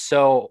 And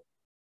so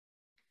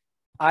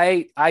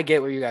I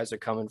get where you guys are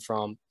coming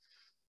from.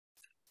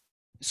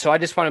 So I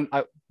just want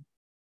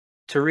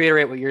to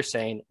reiterate what you're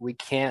saying. We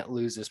can't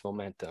lose this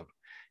momentum.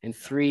 In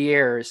 3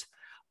 years,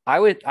 I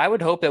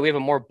would hope that we have a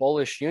more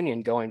bullish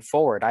union going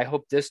forward. I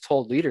hope this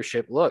told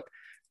leadership, look,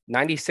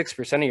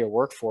 96% of your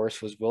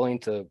workforce was willing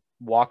to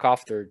walk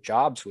off their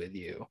jobs with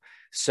you.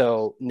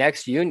 So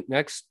next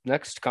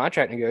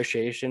contract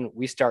negotiation,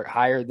 we start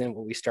higher than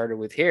what we started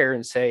with here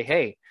and say,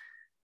 hey,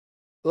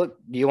 look,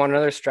 do you want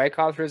another strike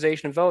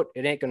authorization vote?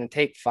 It ain't going to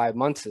take 5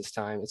 months this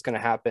time. It's going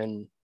to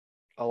happen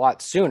a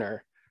lot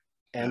sooner.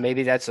 And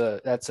maybe that's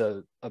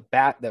a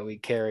bat that we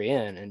carry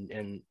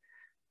in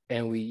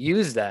and we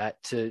use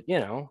that to, you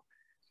know,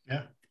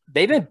 yeah,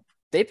 they've been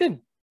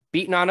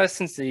beating on us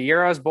since the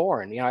year I was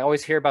born. You know, I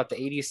always hear about the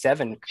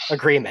 87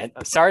 agreement.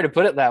 I'm sorry to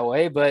put it that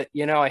way, but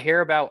you know, I hear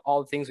about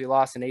all the things we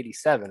lost in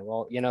 87.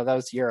 Well, you know, that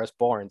was the year I was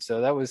born.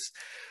 So that was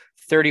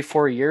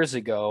 34 years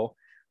ago.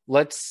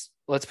 Let's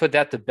put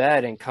that to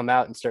bed and come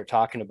out and start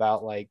talking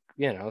about, like,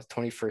 you know,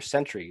 21st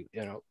century,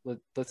 you know,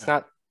 let's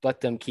not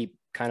let them keep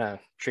kind of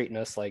treating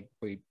us like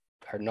we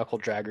are knuckle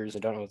draggers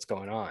and don't know what's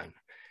going on.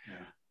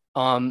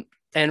 Yeah.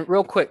 And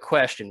real quick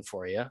question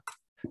for you.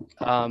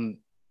 Pull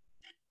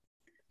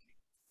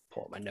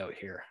up my note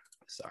here.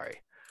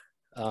 Sorry.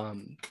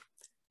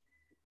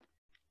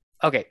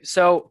 Okay.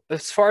 So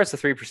as far as the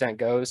 3%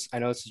 goes, I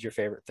know this is your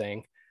favorite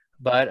thing,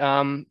 but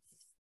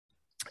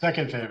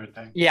second favorite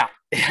thing. Yeah.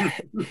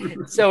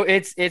 So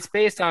it's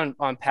based on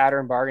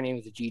pattern bargaining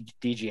with the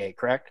DGA,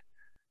 correct?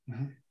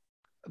 Mm-hmm.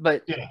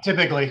 But yeah,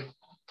 typically.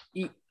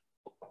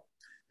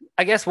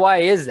 I guess why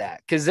is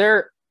that? Because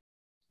they're,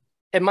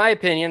 in my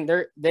opinion,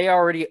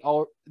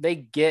 they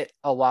get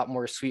a lot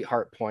more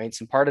sweetheart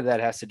points, and part of that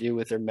has to do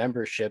with their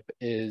membership.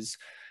 Is,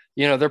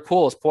 you know, their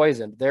pool is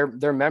poisoned.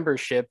 Their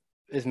membership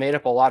is made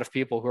up of a lot of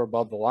people who are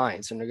above the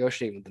line, so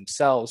negotiating with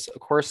themselves. Of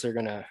course, they're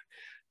going to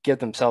give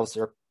themselves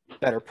their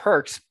better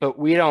perks, but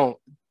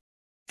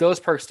those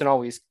perks don't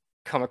always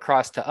come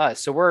across to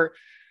us. So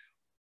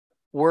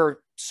we're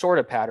sort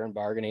of pattern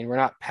bargaining. We're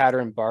not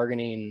pattern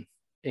bargaining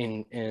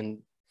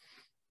in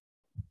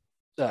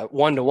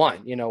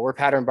one-to-one. You know, we're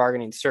pattern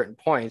bargaining certain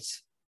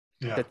points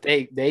that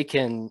they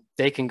can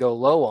go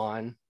low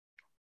on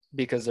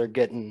because they're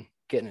getting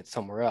it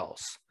somewhere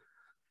else.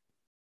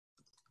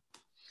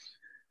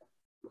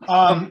 So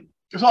I'm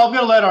going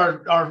to let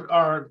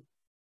our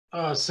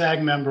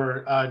SAG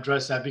member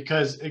address that,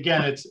 because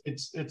again,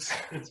 it's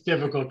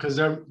difficult because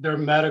their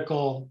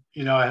medical,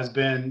 you know, has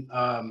been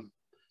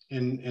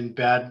in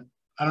bad.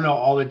 I don't know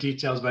all the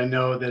details, but I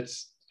know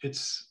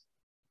it's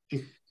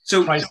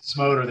so crisis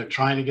mode, or they're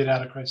trying to get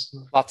out of crisis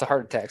mode. Lots of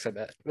heart attacks, I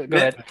bet. Go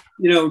ahead.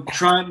 You know,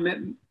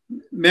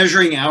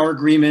 measuring our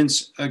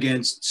agreements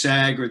against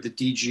SAG or the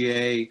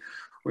DGA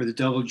or the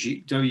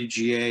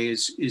WGA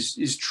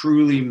is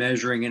truly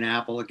measuring an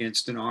apple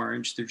against an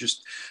orange. They're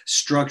just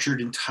structured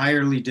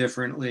entirely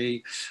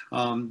differently.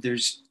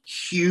 There's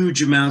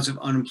huge amounts of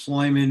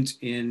unemployment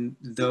in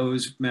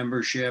those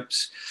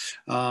memberships.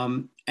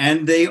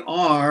 and they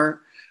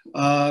are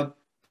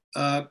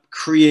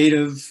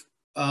creative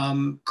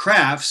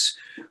crafts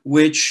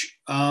which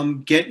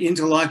get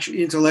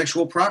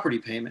intellectual property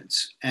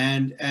payments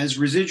and as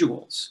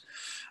residuals,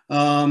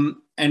 and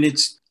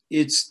it's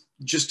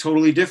just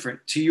totally different.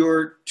 To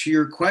your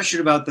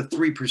question about the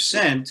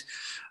 3%,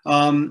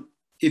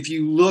 if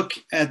you look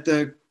at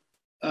the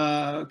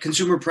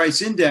Consumer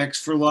Price Index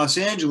for Los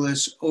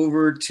Angeles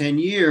over 10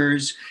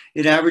 years,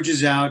 it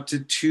averages out to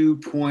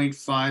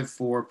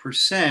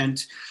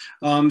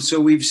 2.54%. So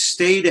we've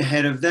stayed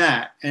ahead of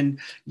that. And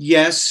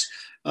yes,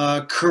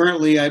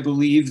 currently, I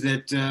believe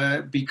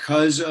that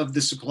because of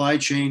the supply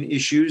chain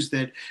issues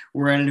that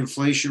we're at an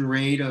inflation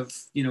rate of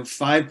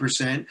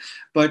 5%,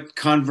 but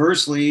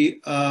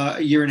conversely,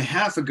 a year and a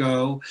half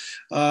ago,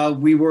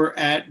 we were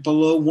at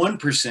below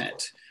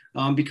 1%.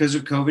 Because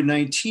of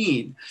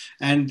COVID-19.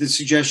 And the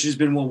suggestion has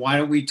been, well, why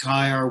don't we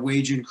tie our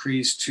wage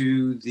increase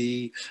to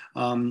the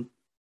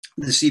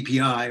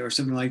CPI or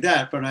something like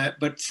that?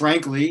 But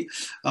frankly,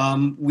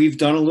 we've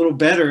done a little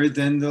better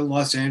than the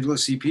Los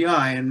Angeles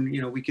CPI, and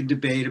we can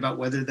debate about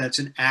whether that's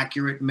an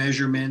accurate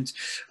measurement.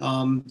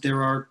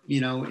 There are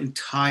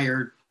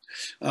entire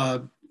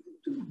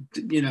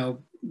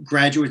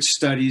graduate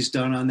studies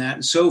done on that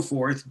and so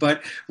forth.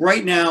 But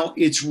right now,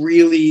 it's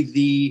really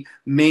the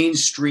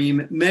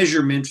mainstream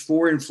measurement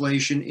for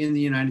inflation in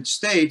the United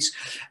States.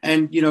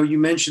 And, you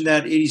mentioned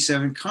that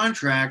 87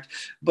 contract,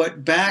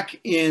 but back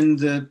in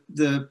the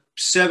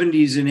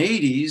 70s and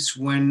 80s,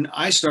 when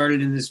I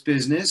started in this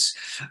business,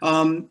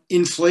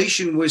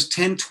 inflation was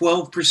 10,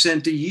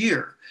 12% a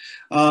year.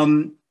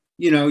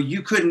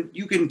 You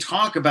couldn't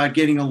talk about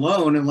getting a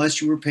loan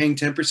unless you were paying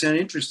 10%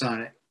 interest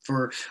on it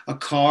for a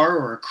car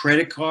or a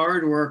credit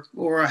card or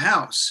a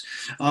house.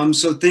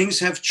 So things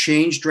have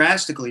changed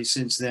drastically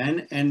since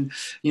then. And,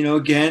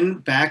 again,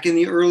 back in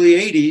the early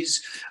 80s,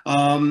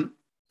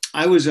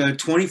 I was a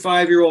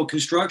 25-year-old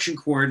construction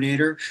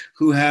coordinator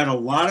who had a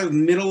lot of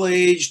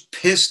middle-aged,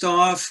 pissed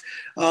off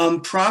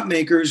prop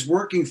makers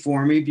working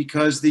for me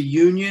because the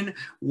union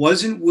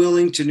wasn't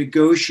willing to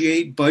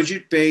negotiate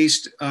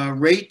budget-based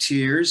rate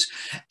tiers,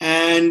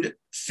 and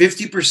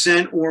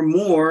 50% or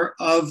more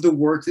of the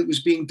work that was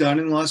being done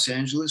in Los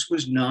Angeles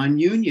was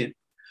non-union.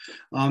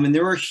 And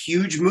there are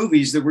huge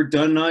movies that were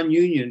done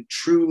non-union,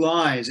 True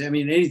Lies. I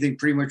mean, anything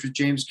pretty much with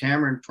James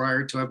Cameron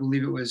prior to, I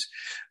believe it was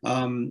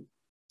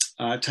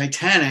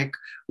Titanic,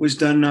 was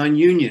done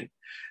non-union.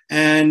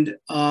 And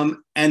the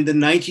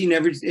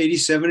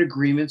 1987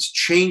 agreements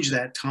changed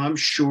that. Tom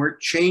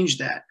Short changed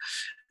that.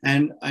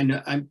 And I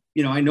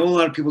know a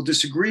lot of people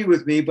disagree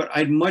with me, but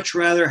I'd much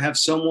rather have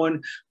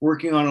someone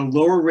working on a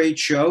lower rate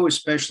show,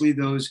 especially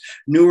those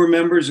newer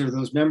members or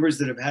those members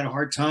that have had a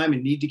hard time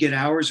and need to get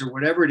hours or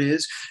whatever it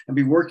is, and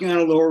be working on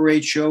a lower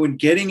rate show and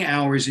getting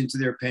hours into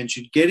their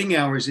pension, getting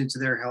hours into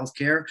their health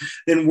care,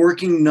 than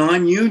working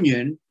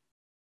non-union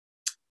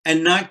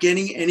and not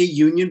getting any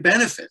union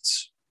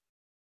benefits.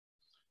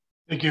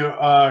 Thank you.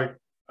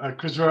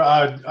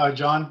 Christopher,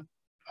 John,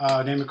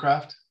 name of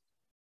craft.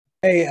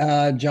 Hey,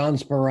 John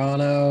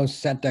Sperano,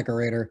 set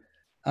decorator.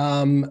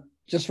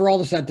 Just for all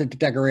the set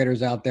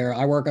decorators out there,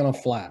 I work on a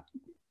flat,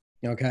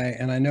 okay?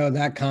 And I know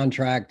that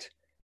contract,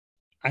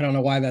 I don't know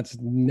why that's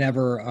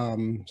never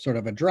sort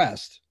of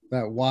addressed,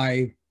 but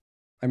why,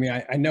 I mean,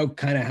 I know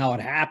kind of how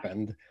it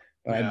happened,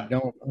 but I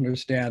don't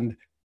understand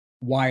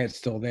why it's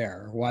still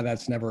there, why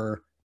that's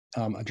never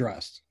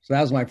addressed. So that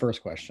was my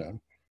first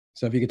question.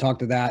 So if you could talk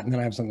to that, and then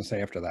I have something to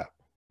say after that.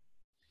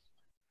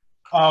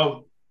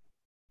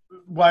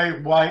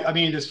 Why? I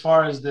mean, as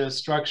far as the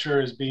structure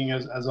as being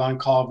as on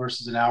call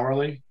versus an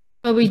hourly.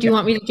 Bobby, do you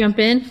want me to jump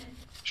in?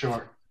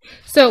 Sure.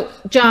 So,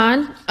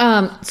 John,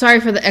 sorry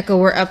for the echo.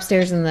 We're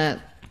upstairs in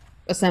the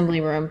assembly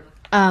room.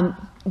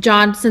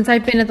 John, since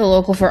I've been at the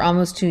local for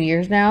almost 2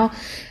 years now,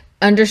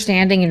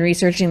 understanding and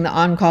researching the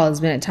on-call has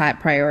been a top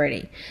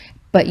priority.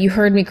 But you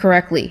heard me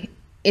correctly.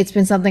 It's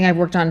been something I've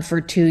worked on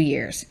for 2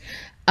 years.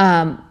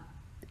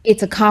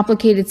 It's a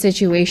complicated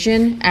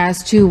situation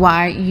as to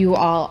why you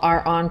all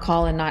are on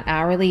call and not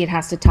hourly. It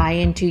has to tie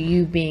into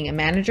you being a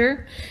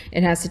manager.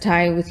 It has to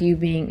tie with you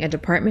being a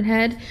department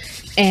head.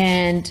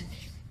 And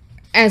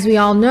as we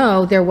all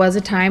know, there was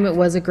a time it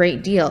was a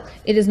great deal.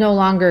 It is no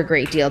longer a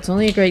great deal. It's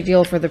only a great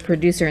deal for the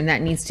producer, and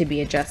that needs to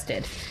be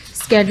adjusted.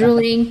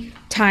 Scheduling,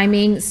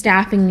 timing,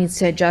 staffing needs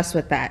to adjust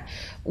with that.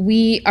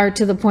 We are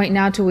to the point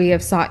now to we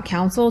have sought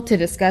counsel to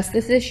discuss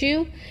this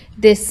issue.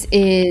 This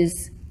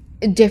is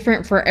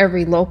different for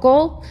every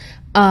local,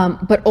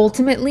 but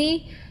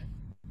ultimately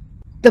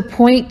the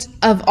point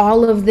of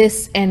all of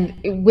this and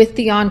with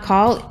the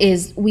on-call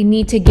is we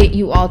need to get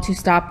you all to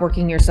stop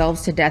working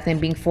yourselves to death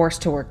and being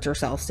forced to work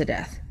yourselves to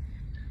death.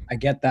 I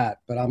get that,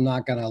 but I'm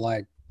not gonna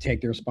like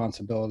take the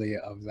responsibility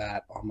of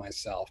that on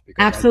myself.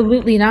 Because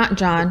absolutely not,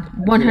 John.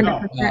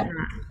 100%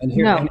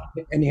 not.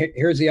 And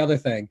here's the other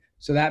thing.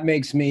 So that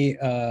makes me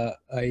a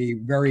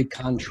very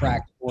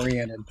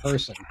contract-oriented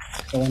person.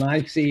 So when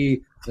I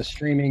see the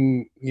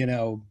streaming,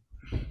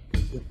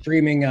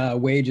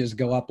 wages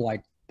go up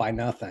like by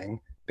nothing,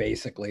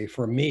 basically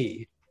for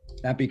me,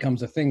 that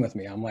becomes a thing with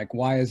me. I'm like,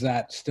 why is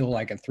that still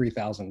like at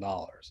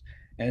 $3,000?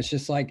 And it's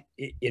just like,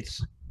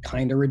 it's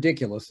kind of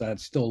ridiculous that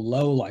it's still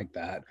low like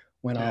that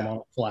when I'm on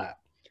a flat.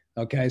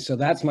 Okay, so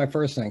that's my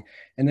first thing.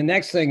 And the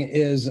next thing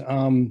is,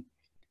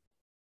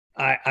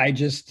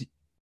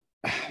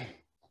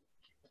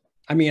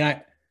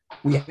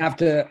 we have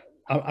to,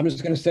 I'm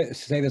just going to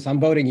say this. I'm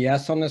voting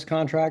yes on this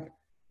contract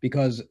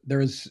because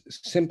there is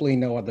simply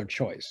no other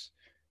choice,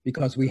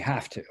 because we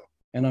have to.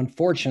 And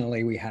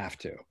unfortunately, we have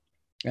to.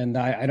 And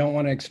I don't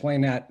want to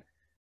explain that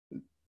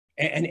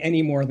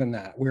any more than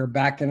that. We're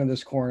backed into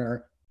this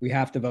corner. We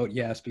have to vote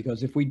yes,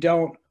 because if we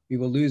don't, we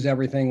will lose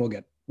everything.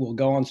 We'll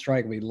go on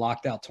strike. We'll be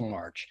locked out till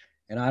March.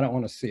 And I don't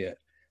want to see it.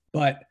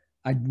 But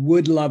I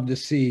would love to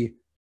see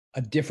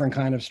a different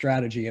kind of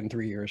strategy in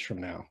 3 years from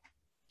now.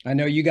 I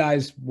know you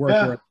guys work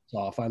your ass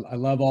off. I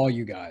love all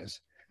you guys.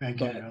 Thank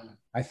you.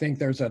 I think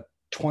there's a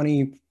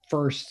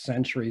 21st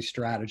century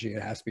strategy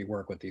that has to be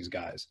worked with these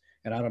guys.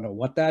 And I don't know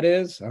what that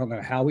is. I don't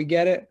know how we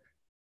get it,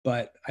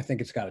 but I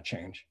think it's got to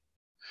change.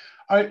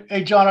 All right.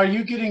 Hey, John, are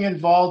you getting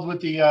involved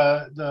with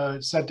the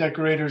set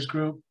decorators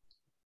group?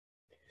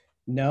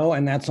 No,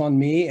 and that's on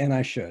me, and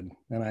I should.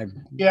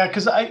 Yeah,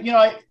 because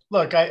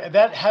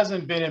that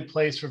hasn't been in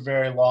place for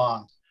very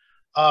long.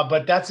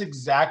 But that's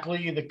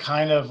exactly the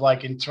kind of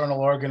like internal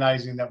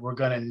organizing that we're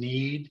going to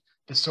need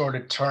to sort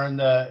of turn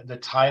the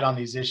tide on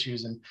these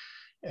issues.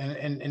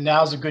 And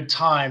now's a good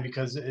time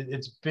because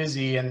it's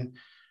busy, and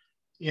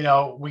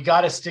we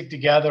got to stick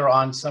together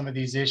on some of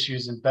these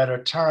issues in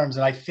better terms.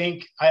 And I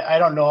think I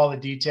don't know all the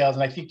details,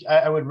 and I think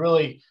I would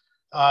really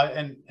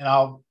and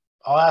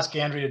I'll ask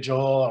Andrea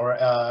Joel or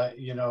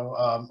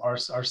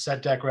our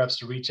set deck reps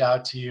to reach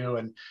out to you,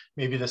 and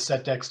maybe the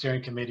set deck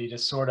steering committee to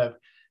sort of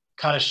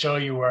kind of show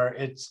you where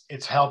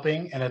it's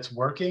helping and it's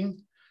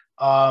working.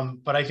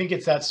 But I think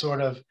it's that sort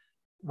of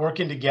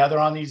working together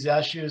on these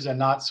issues and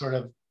not sort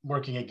of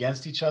working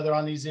against each other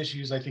on these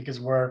issues, I think is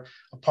where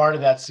a part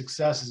of that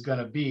success is going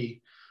to be.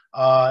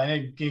 And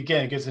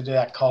again, it gets into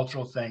that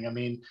cultural thing. I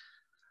mean,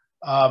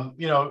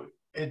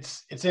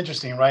 it's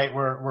interesting, right?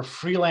 We're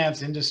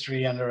freelance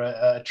industry under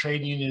a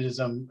trade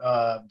unionism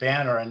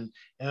banner, and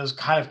it was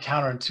kind of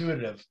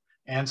counterintuitive.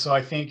 And so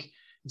I think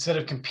instead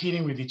of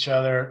competing with each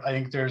other, I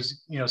think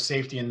there's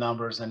safety in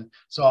numbers. And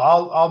so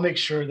I'll make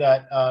sure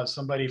that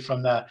somebody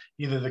from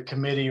either the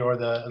committee or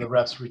the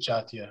reps reach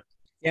out to you.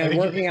 Yeah,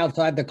 working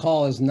outside the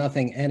call is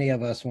nothing any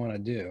of us want to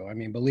do. I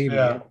mean, believe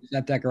me,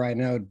 that decker I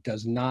know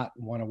does not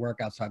want to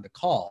work outside the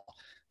call.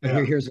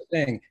 But here's the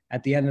thing: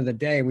 at the end of the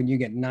day, when you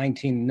get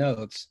 19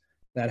 notes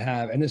that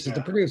have, and this is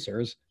the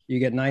producers, you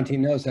get 19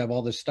 notes that have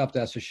all this stuff that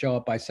has to show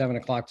up by 7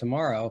 o'clock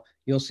tomorrow.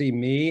 You'll see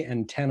me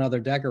and 10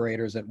 other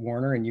decorators at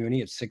Warner and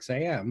Uni at 6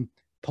 a.m.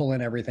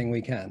 pulling everything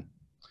we can.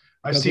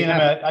 I've seen him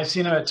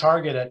at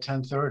Target at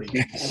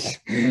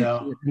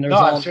 10:30. No,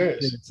 I'm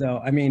serious. So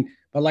I mean,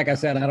 but like I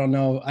said, I don't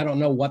know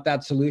what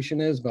that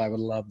solution is, but I would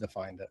love to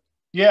find it.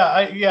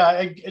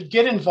 Yeah,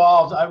 get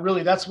involved.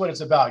 That's what it's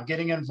about,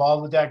 getting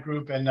involved with that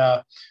group. And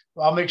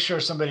I'll make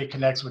sure somebody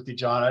connects with you,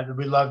 John.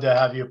 We'd love to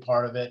have you a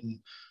part of it. And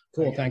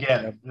cool, thank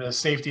you. The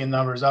safety in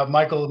numbers.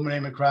 Michael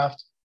McCraft.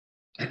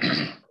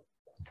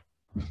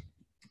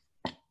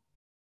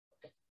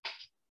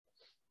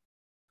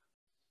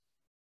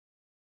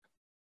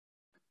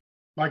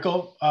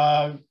 Michael,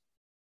 can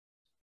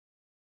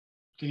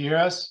you hear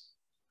us?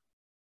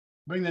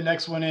 Bring the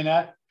next one in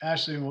at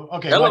Ashley.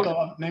 Okay, hello.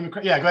 Michael, go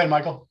ahead,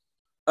 Michael.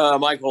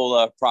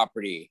 Michael,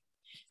 property.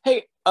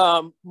 Hey,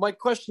 my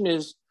question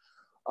is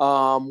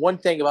one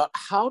thing about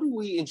how do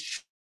we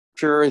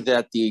ensure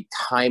that the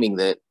timing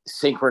that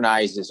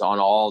synchronizes on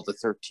all the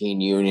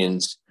 13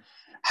 unions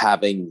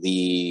having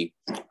the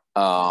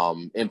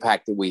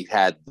impact that we've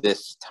had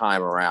this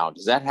time around?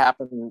 Does that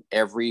happen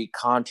every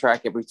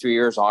contract, every 3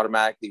 years,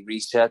 automatically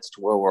resets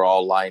to where we're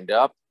all lined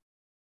up?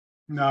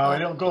 No,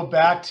 it'll go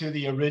back to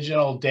the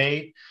original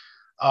date.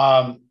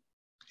 And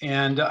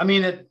I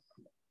mean, it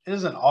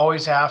doesn't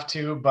always have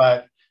to,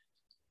 but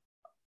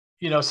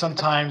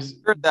sometimes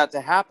that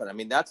to happen. I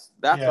mean, that's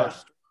our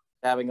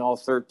having all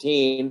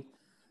 13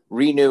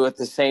 renew at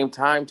the same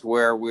time to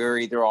where we're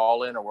either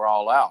all in or we're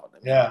all out. I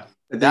mean,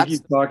 I think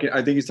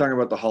he's talking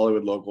about the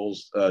Hollywood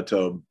locals,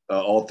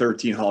 all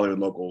 13 Hollywood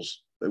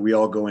locals that we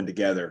all go in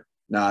together.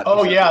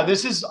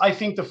 This is, I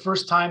think, the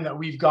first time that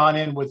we've gone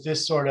in with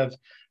this sort of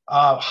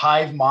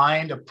hive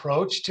mind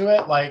approach to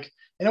it.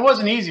 And it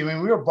wasn't easy. I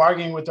mean, we were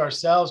bargaining with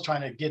ourselves,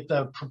 trying to get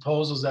the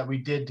proposals that we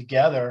did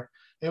together.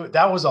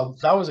 That was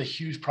a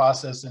huge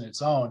process in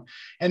its own.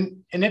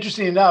 And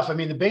interesting enough, I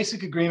mean, the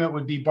basic agreement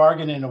would be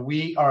bargained in a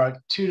week or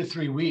 2 to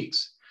 3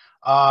 weeks.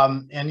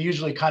 And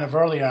usually kind of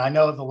earlier. I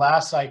know the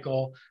last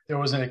cycle, there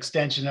was an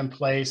extension in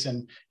place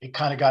and it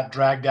kind of got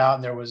dragged out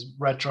and there was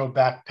retro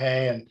back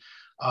pay. And,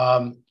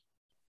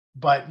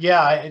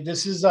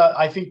 this is,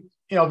 I think,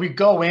 we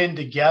go in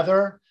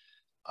together.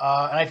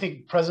 And I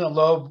think President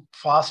Loeb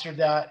fostered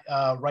that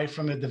right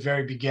from the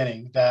very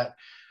beginning, that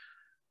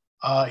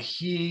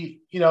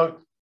he,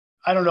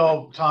 I don't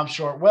know Tom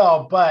Short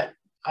well, but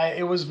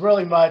it was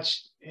really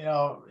much, you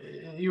know,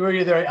 you were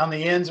either on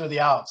the ins or the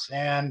outs.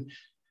 And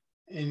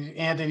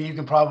Anthony, you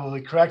can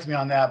probably correct me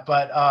on that.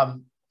 But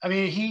I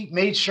mean, he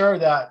made sure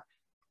that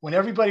when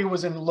everybody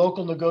was in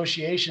local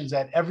negotiations,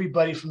 that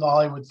everybody from the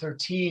Hollywood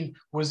 13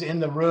 was in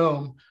the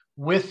room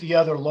with the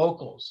other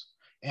locals,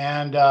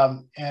 and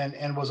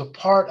was a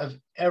part of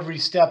every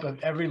step of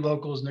every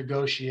local's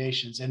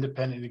negotiations,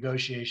 independent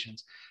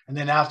negotiations. And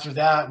then after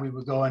that, we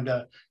would go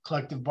into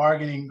collective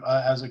bargaining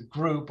as a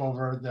group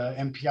over the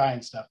MPI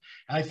and stuff.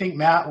 And I think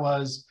Matt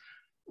was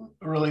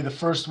really the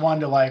first one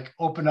to like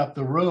open up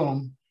the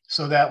room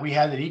so that we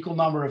had an equal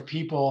number of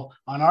people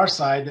on our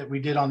side that we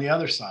did on the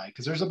other side.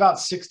 Because there's about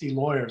 60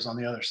 lawyers on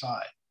the other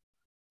side.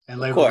 And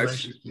labor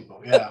relations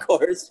people, yeah. Of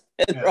course,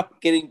 and they're all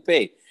getting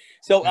paid.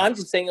 So I'm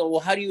just saying, well,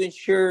 how do you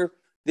ensure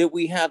that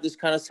we have this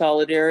kind of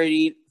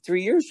solidarity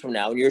 3 years from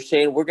now? And you're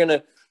saying we're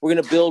gonna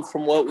build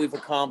from what we've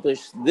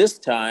accomplished this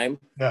time.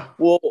 Yeah.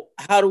 Well,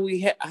 how do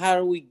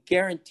we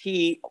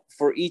guarantee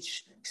for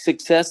each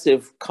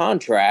successive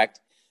contract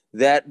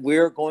that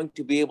we're going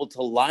to be able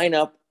to line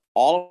up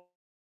all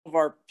of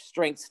our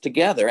strengths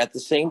together at the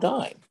same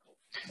time?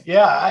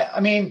 Yeah, I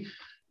mean,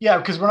 yeah,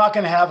 because we're not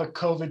going to have a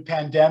COVID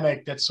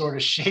pandemic that sort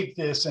of shaped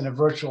this in a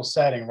virtual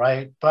setting,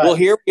 right? But well,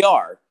 here we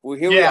are.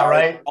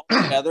 Right.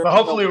 But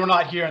hopefully we're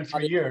not here in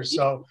 3 years.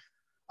 So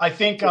I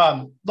think,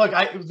 look,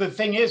 the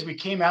thing is, we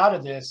came out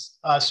of this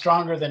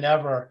stronger than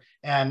ever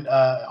and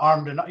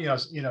armed and,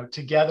 you know,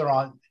 together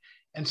on.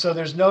 And so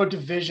there's no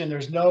division.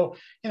 There's no,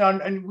 you know,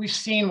 and we've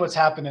seen what's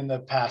happened in the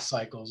past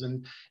cycles.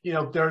 And, you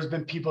know, there's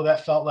been people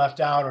that felt left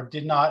out or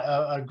did not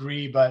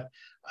agree, but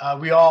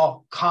we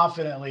all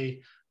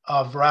confidently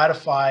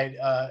ratified,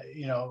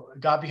 you know,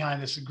 got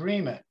behind this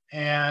agreement.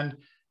 And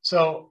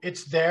so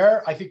it's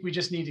there. I think we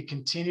just need to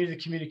continue the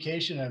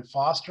communication and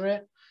foster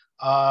it.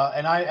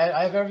 And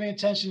I have every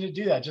intention to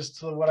do that. Just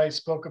to what I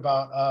spoke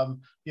about,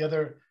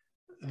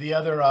 the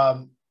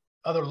other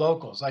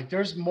locals. Like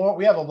there's more,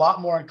 we have a lot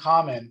more in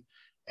common,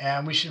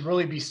 and we should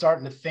really be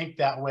starting to think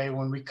that way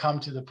when we come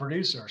to the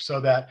producer, so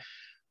that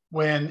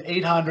when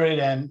 800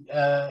 and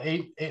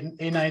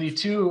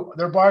 892,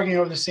 they're bargaining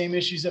over the same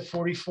issues that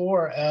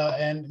 44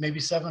 and maybe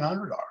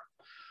 700 are.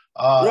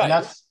 Right. And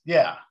that's,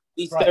 yeah.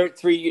 These are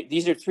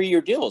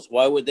 3-year deals.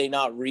 Why would they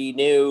not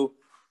renew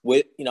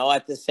with, you know,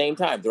 at the same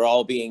time? They're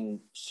all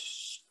being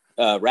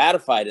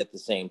ratified at the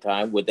same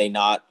time. Would they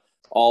not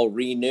all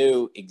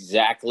renew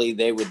exactly?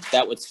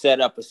 That would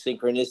set up a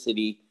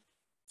synchronicity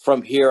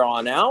from here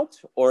on out?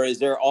 Or is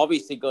there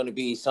obviously going to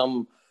be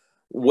some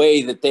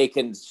way that they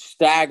can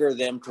stagger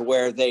them to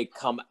where they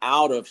come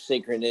out of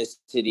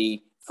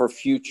synchronicity for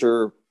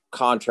future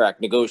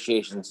contract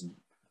negotiations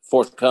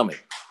forthcoming?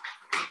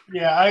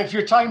 Yeah, if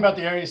you're talking about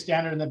the area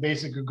standard and the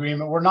basic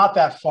agreement, we're not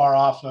that far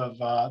off of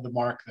the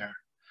mark there.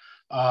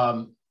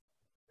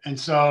 And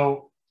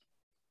so,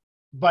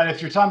 but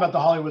if you're talking about the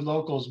Hollywood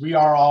locals, we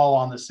are all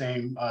on the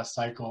same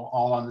cycle,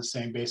 all on the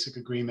same basic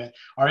agreement.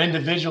 Our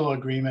individual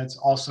agreements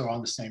also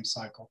on the same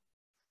cycle.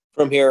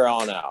 From here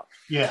on out?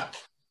 Yeah.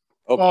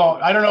 Okay. Well,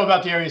 I don't know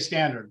about the area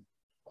standard.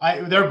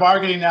 They're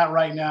bargaining that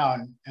right now.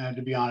 And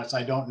to be honest,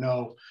 I don't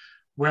know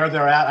where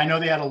they're at. I know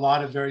they had a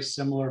lot of very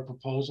similar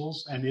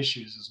proposals and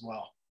issues as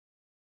well.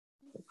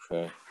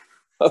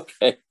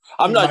 Okay.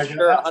 I'm not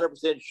sure,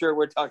 100% sure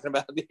we're talking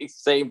about the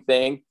same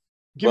thing.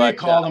 Give me a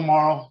call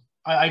tomorrow.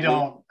 I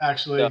don't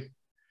actually,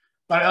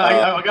 but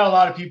I got a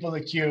lot of people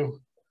in the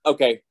queue.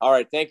 Okay. All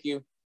right. Thank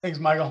you. Thanks,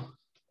 Michael.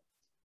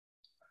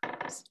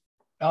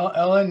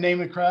 Ellen,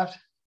 name and craft.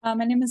 My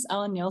name is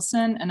Ellen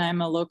Nielsen, and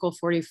I'm a local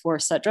 44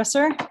 set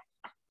dresser.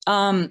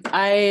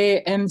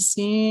 I am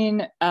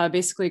seeing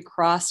basically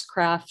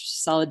cross-craft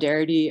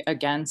solidarity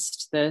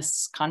against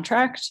this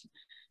contract.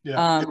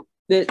 Yeah.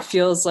 It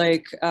feels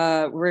like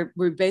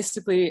we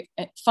basically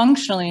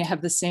functionally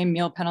have the same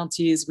meal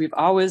penalties we've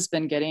always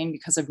been getting,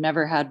 because I've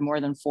never had more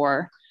than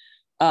 4.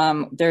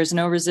 There's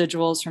no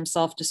residuals from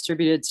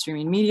self-distributed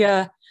streaming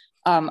media.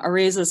 Our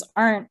raises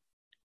aren't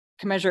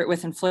commensurate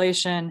with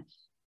inflation.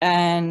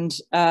 And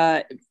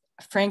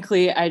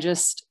frankly, I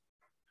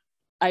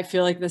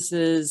feel like this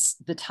is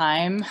the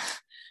time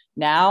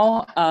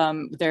now.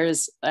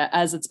 There's,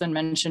 as it's been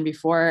mentioned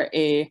before,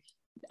 a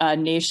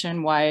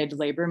nationwide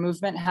labor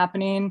movement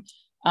happening.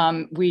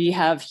 We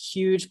have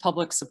huge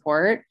public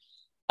support.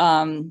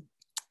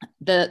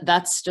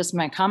 That's just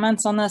my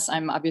comments on this.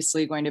 I'm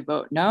obviously going to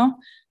vote no.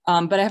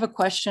 But I have a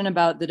question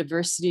about the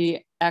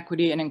diversity,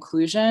 equity, and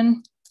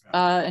inclusion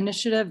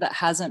initiative that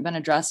hasn't been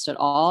addressed at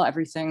all.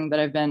 Everything that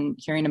I've been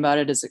hearing about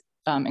it is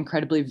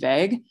incredibly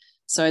vague.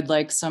 So I'd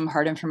like some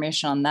hard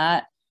information on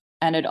that.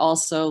 And I'd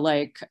also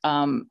like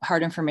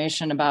hard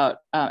information about,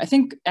 I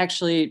think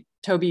actually,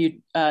 Toby,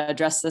 you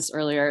addressed this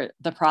earlier,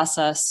 the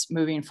process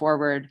moving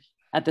forward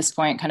at this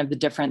point, kind of the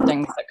different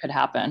things that could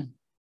happen.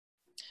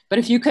 But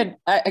if you could,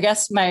 I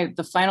guess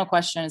the final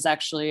question is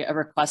actually a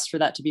request for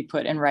that to be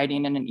put in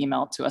writing in an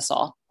email to us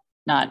all,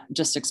 not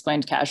just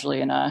explained casually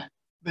in a—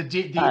 The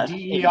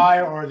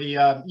DEI or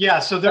the, yeah,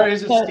 so there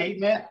is a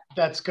statement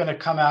that's going to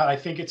come out, I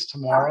think it's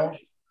tomorrow,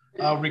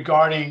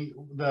 regarding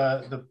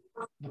the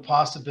the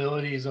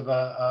possibilities of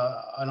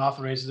an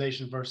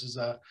authorization versus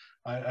a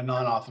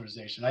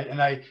non-authorization.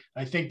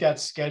 I think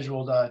that's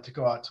scheduled to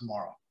go out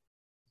tomorrow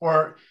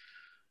or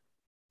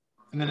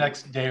in the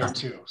next day or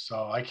two.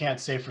 So I can't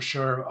say for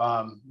sure.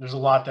 There's a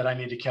lot that I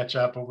need to catch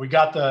up, but we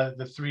got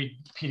the 3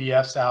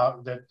 PDFs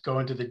out that go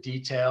into the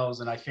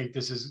details, and I think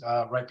this is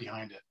right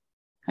behind it.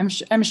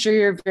 I'm sure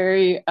you're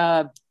very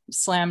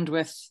slammed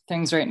with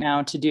things right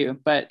now to do,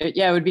 but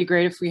yeah, it would be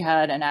great if we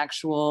had an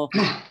actual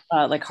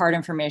like hard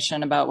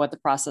information about what the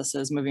process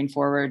is moving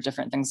forward,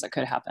 different things that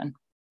could happen.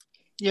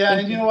 Yeah,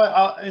 and you know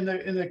what? In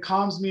the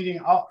comms meeting,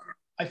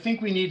 I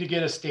think we need to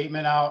get a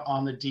statement out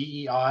on the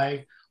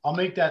DEI. I'll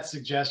make that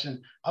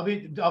suggestion. I'll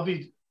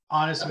be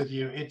honest with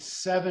you. It's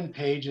 7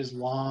 pages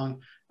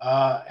long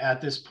at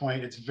this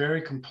point. It's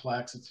very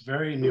complex. It's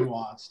very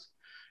nuanced,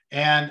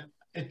 and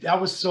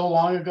that was so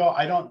long ago.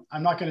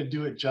 I'm not going to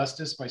do it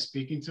justice by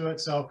speaking to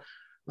it. So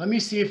let me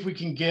see if we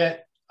can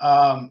get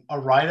a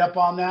write-up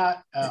on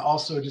that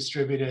also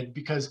distributed,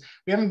 because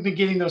we haven't been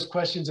getting those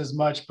questions as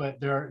much, but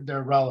they're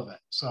relevant.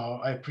 So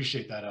I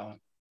appreciate that, Ellen.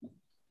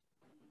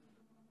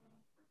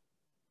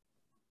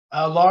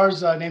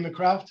 Lars, name of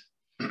craft.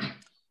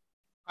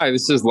 Hi,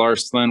 this is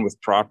Lars Slin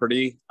with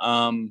Property.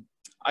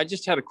 I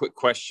just had a quick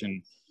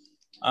question.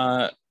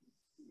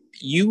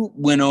 You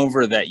went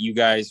over that you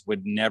guys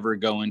would never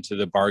go into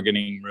the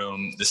bargaining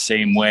room the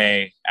same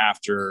way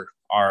after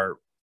our,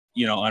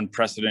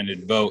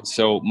 unprecedented vote.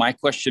 So my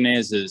question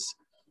is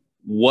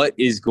what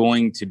is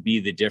going to be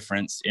the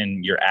difference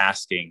in your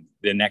asking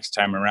the next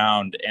time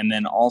around? And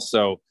then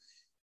also,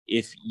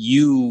 if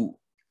you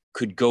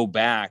could go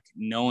back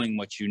knowing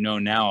what you know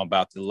now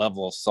about the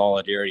level of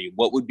solidarity,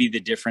 what would be the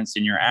difference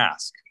in your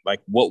ask? Like,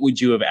 what would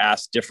you have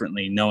asked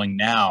differently knowing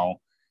now?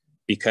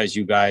 Because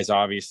you guys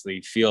obviously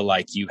feel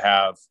like you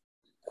have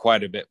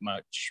quite a bit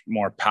much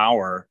more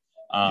power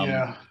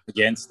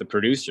against the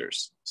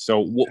producers.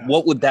 So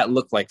what would that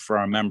look like for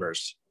our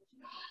members?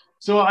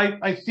 So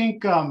I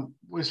think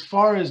as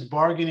far as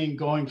bargaining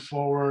going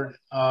forward,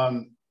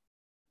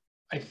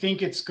 I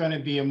think it's going to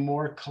be a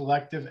more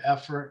collective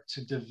effort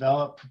to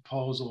develop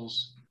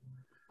proposals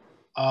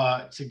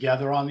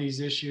together on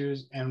these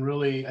issues. And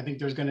really, I think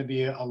there's going to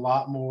be a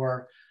lot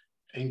more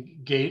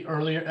engaged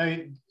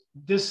earlier.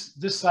 This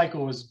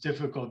cycle was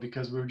difficult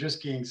because we were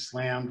just getting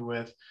slammed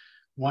with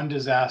one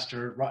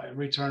disaster,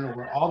 return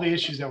over. All the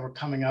issues that were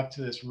coming up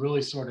to this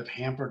really sort of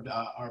hampered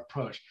our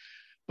approach.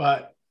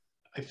 But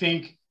I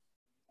think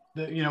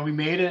that, we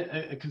made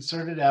a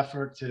concerted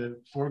effort to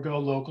forego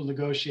local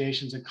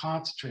negotiations and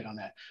concentrate on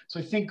that.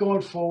 So I think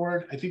going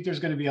forward, I think there's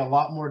going to be a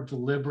lot more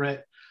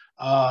deliberate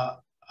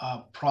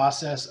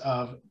process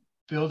of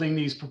building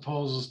these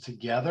proposals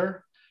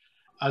together,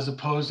 as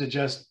opposed to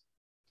just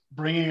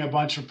bringing a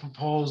bunch of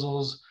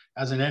proposals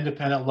as an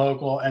independent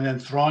local and then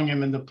throwing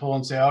them in the pool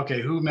and say,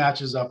 okay, who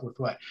matches up with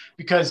what?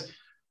 Because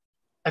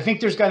I think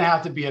there's going to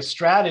have to be a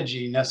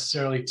strategy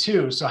necessarily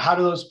too. So how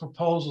do those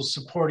proposals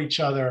support each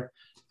other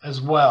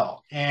as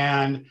well?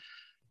 And,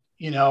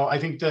 I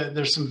think that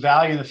there's some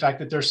value in the fact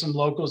that there's some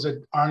locals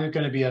that aren't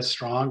going to be as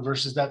strong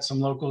versus that some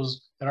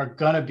locals that are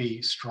going to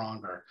be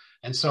stronger.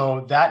 And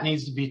so that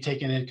needs to be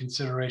taken into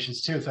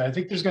considerations too. So I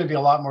think there's going to be a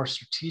lot more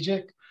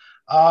strategic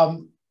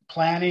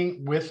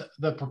planning with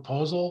the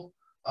proposal,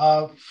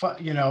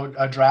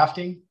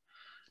 drafting,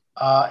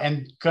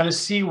 and going to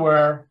see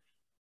where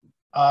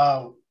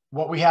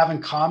what we have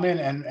in common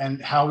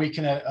and how we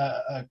can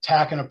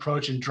attack and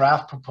approach and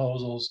draft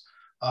proposals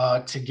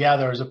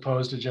together, as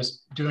opposed to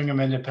just doing them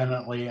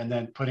independently and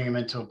then putting them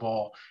into a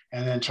bowl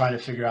and then trying to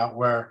figure out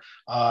where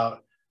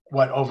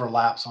what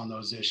overlaps on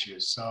those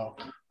issues. So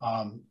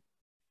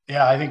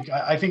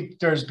I think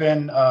there's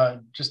been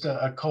just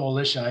a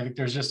coalition. I think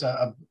there's just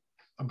a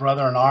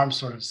brother in arms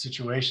sort of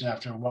situation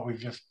after what we've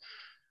just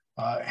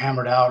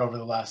hammered out over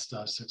the last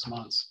 6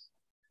 months.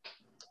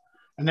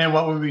 And then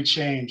what would we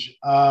change?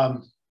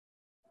 Well,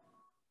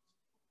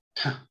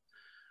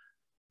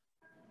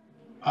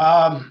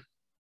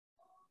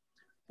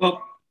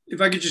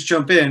 if I could just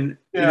jump in,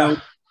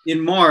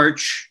 in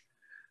March,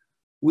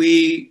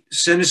 we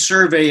sent a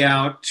survey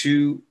out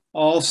to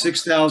all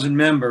 6,000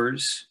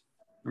 members,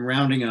 I'm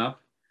rounding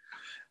up,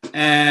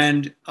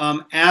 and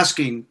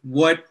asking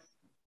what,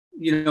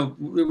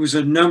 there was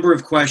a number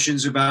of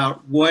questions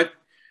about what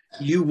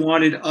you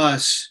wanted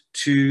us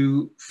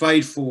to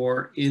fight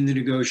for in the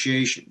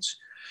negotiations.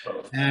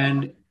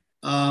 And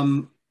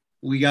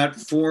we got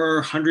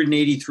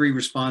 483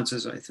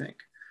 responses, I think.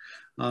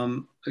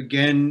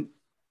 Again,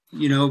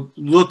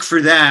 look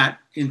for that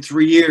in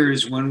 3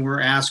 years when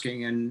we're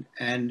asking,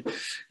 and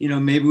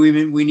maybe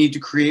we need to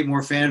create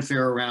more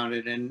fanfare around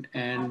it and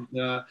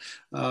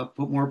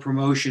put more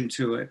promotion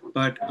to it.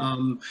 But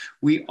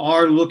we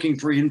are looking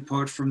for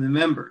input from the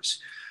members.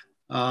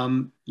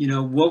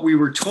 What we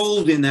were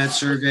told in that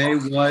survey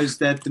was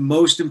that the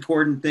most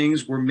important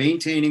things were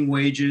maintaining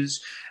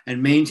wages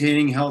and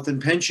maintaining health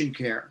and pension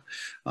care.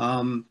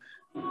 And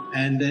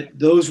that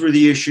those were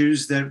the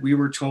issues that we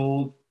were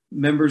told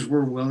members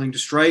were willing to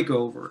strike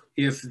over,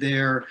 if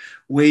their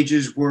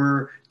wages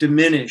were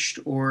diminished,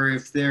 or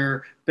if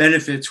their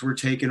benefits were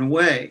taken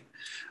away.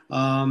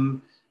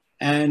 And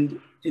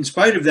in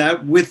spite of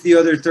that, with the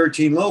other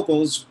 13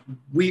 locals,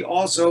 we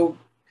also,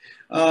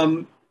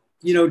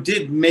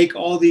 did make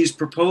all these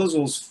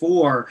proposals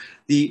for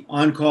the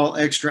on-call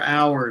extra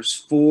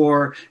hours,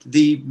 for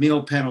the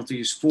meal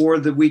penalties, for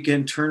the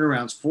weekend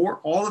turnarounds, for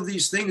all of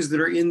these things that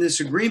are in this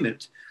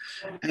agreement.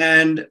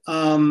 And,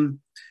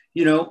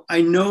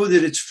 I know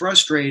that it's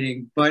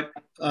frustrating, but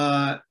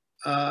I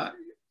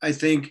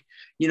think,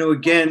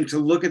 again, to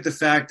look at the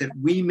fact that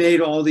we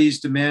made all these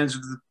demands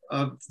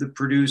of the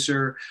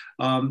producer,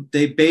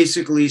 they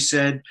basically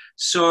said,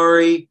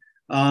 sorry,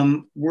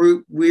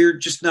 we're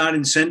just not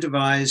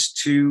incentivized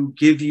to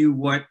give you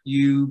what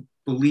you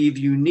believe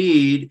you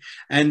need.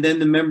 And then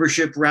the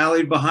membership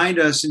rallied behind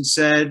us and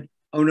said,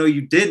 oh, no,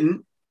 you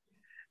didn't.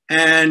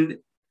 And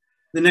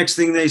the next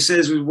thing they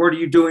says is, what are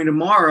you doing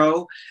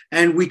tomorrow?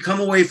 And we come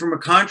away from a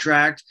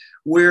contract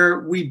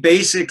where we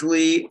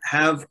basically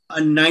have a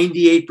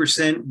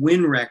 98%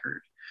 win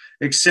record,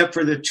 except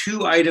for the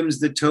 2 items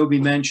that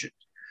Toby mentioned.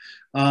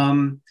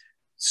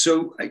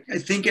 So I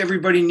think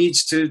everybody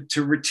needs to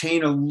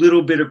retain a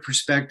little bit of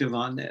perspective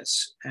on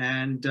this,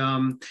 and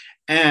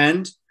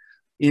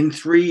in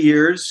 3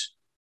 years,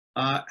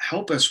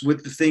 help us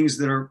with the things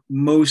that are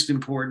most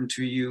important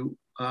to you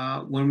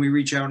when we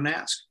reach out and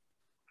ask.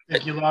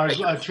 Thank you, Lars.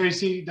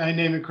 Tracy,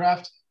 Dynamic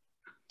Craft.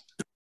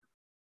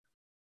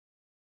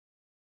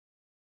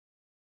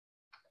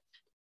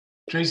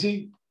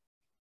 Tracy?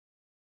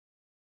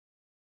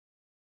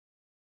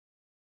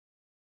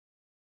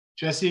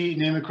 Jesse,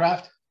 Namath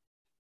Craft.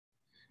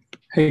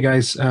 Hey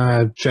guys,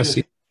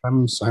 Jesse,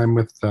 I'm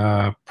with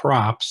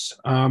Props.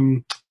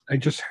 I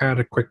just had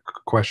a quick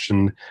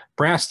question.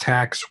 Brass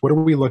tacks, what are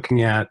we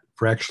looking at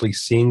for actually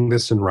seeing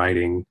this in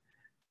writing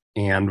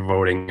and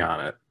voting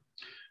on it?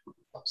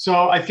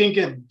 So I think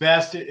at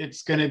best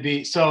it's going to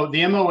be, so the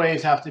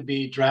MOAs have to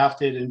be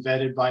drafted and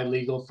vetted by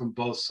legal from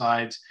both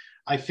sides.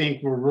 I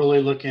think we're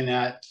really looking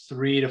at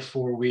 3 to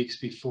 4 weeks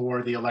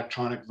before the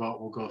electronic vote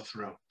will go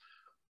through.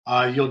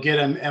 You'll get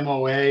an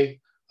MOA,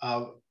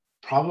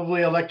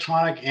 probably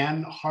electronic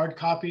and hard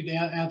copied,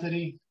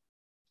 Anthony.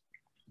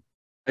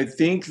 I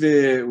think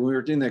that when we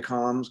were doing the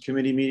comms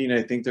committee meeting,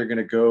 I think they're going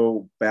to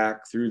go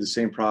back through the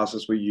same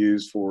process we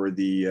used for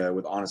the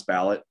with honest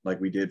ballot, like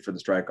we did for the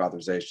strike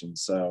authorization.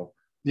 So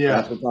yeah,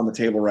 that's what's on the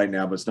table right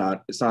now, but it's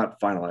not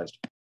finalized.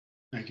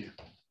 Thank you.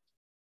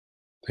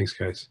 Thanks,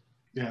 guys.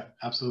 Yeah,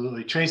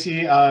 absolutely.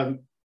 Tracy,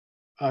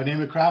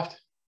 Namath Craft.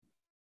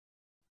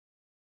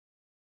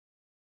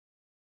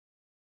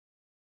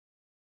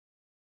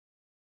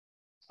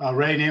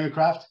 Ray, Namath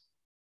Craft.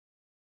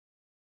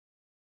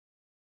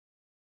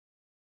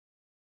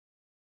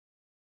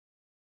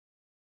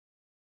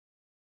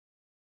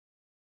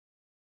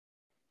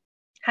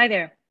 Hi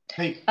there.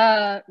 Hey.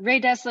 Ray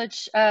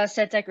Deslich,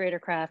 Set Decorator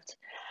Craft.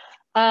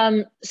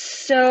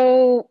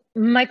 So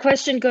my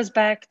question goes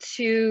back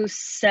to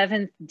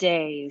Seventh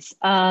Days.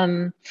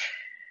 I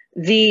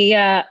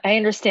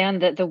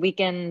understand that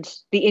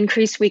the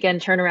increased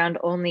weekend turnaround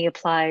only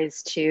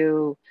applies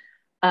to,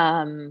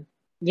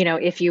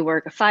 if you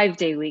work a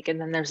 5-day week,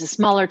 and then there's a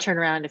smaller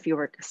turnaround if you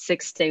work a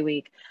 6-day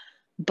week.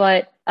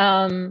 But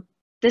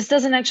this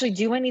doesn't actually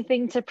do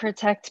anything to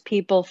protect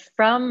people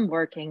from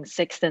working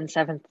 6th and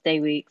 7th day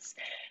weeks.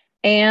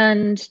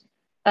 And,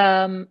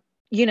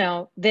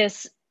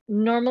 this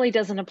normally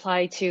doesn't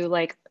apply to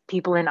like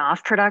people in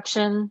off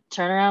production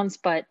turnarounds,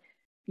 but,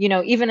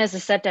 even as a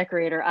set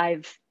decorator,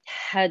 I've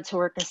had to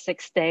work a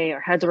 6th day or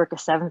had to work a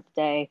 7th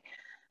day.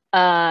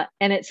 And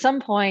at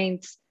some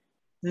point,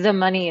 the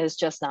money is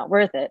just not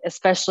worth it,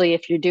 especially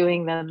if you're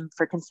doing them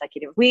for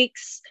consecutive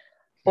weeks,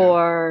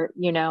 or,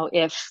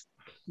 if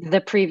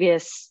the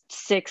previous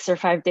 6 or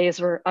 5 days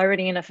were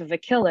already enough of a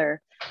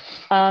killer.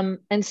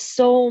 And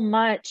so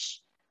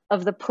much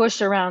of the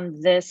push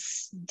around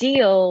this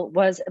deal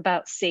was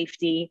about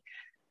safety,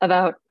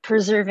 about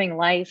preserving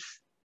life,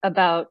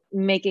 about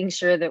making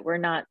sure that we're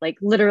not like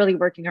literally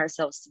working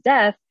ourselves to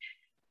death.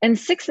 And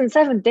 6 and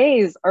 7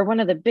 days are one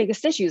of the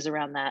biggest issues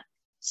around that.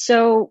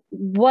 So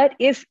what,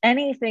 if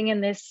anything,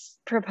 in this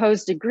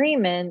proposed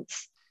agreement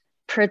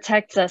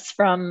protects us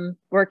from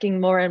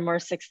working more and more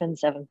 6th and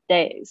 7th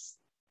days?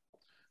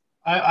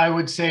 I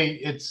would say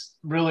it's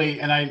really,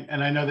 and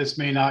I know this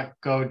may not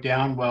go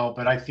down well,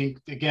 but I think,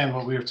 again,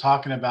 what we were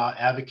talking about,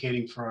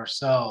 advocating for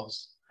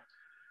ourselves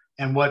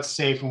and what's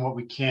safe and what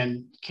we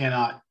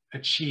cannot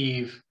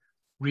achieve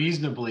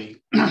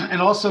reasonably,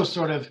 and also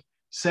sort of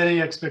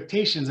setting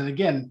expectations. And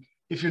again,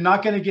 if you're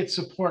not going to get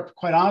support,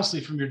 quite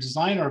honestly, from your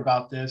designer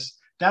about this,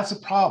 that's a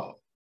problem,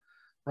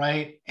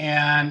 right?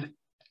 And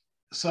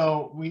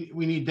so we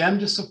need them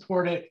to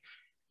support it,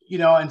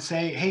 and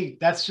say, hey,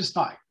 that's just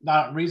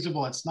not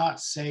reasonable. It's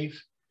not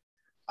safe.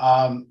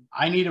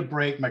 I need a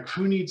break. My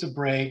crew needs a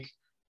break.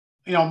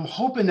 I'm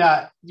hoping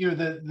that,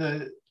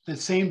 the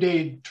same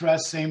day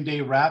dress, same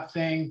day wrap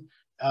thing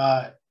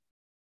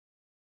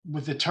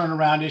with the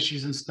turnaround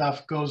issues and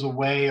stuff goes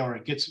away, or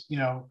it gets,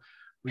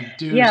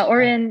 reduced. Yeah,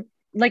 or in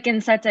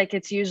SETDEC,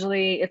 it's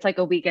like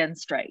a weekend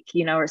strike,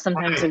 or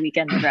sometimes a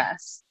weekend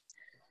rest.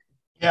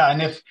 Yeah,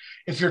 and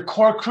if your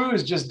core crew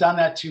has just done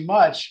that too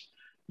much,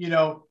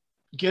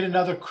 get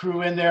another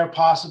crew in there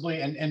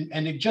possibly,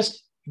 and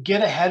just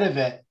get ahead of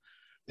it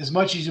as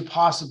much as you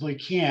possibly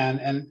can.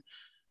 And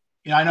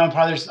I know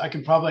I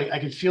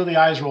can feel the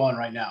eyes rolling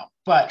right now,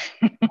 but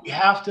we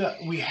have to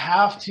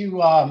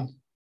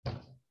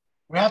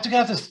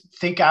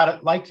think out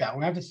it like that.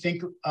 We have to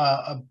think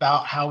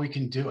about how we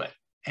can do it.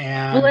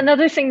 And well,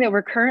 another thing that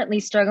we're currently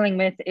struggling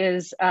with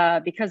is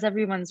because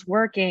everyone's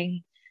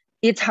working,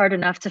 it's hard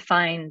enough to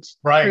find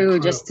crew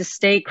just to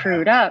stay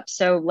crewed up.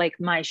 So like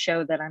my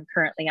show that I'm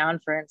currently on,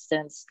 for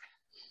instance,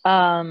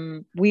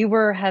 we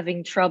were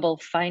having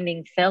trouble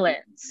finding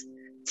fill-ins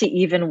to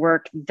even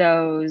work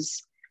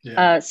those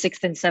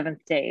 6th and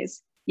 7th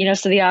days.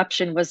 So the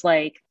option was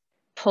like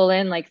pull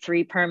in like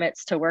 3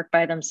 permits to work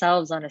by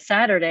themselves on a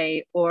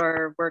Saturday,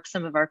 or work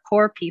some of our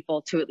core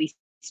people to at least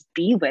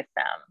be with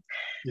them.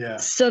 Yeah.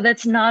 So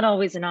that's not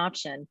always an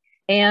option.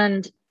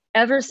 And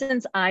ever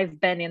since I've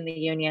been in the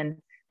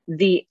union,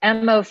 the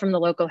MO from the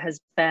local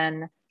has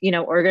been,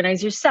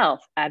 organize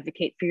yourself,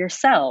 advocate for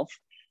yourself.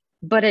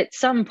 But at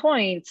some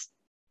point,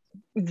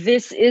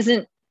 this is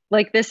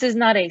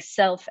not a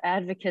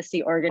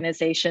self-advocacy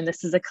organization.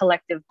 This is a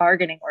collective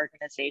bargaining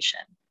organization.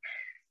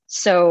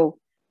 So,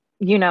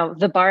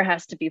 the bar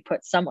has to be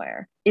put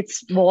somewhere.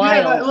 It's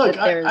wild that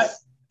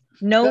there's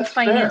no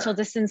financial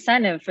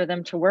disincentive for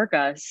them to work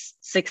us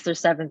 6th or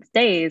 7th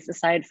days,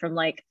 aside from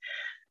like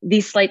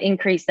the slight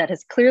increase that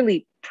has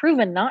clearly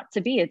proven not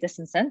to be a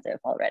disincentive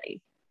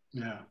already.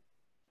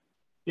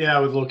 Yeah,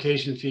 with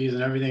location fees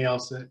and everything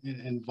else that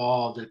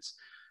involved,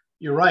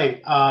 you're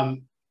right.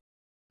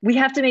 We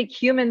have to make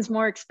humans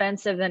more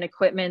expensive than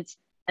equipment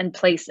and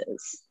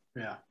places.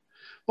 Yeah.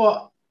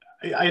 Well,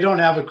 I don't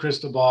have a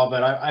crystal ball,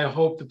 but I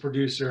hope the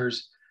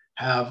producers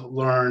have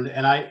learned.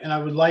 And I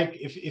would like,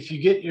 if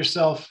you get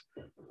yourself,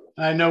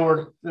 I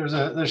know there's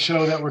a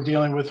show that we're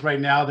dealing with right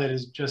now that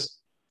is just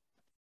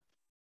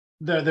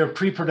their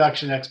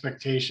pre-production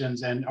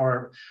expectations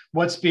or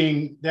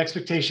the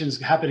expectations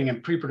happening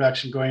in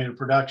pre-production going into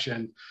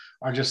production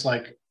are just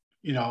like,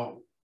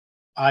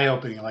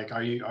 eye-opening. Like,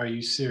 are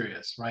you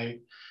serious?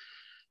 Right.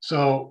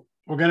 So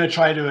we're going to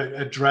try to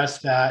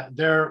address that.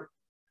 There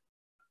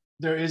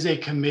is a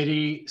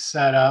committee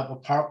set up, a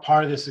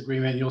part of this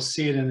agreement. You'll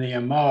see it in the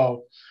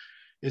MO,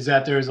 is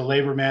that there is a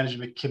labor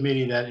management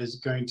committee that is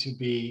going to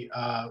be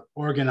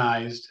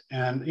organized.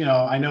 And,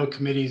 I know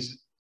committees,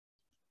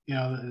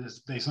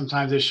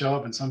 sometimes they show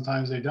up and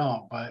sometimes they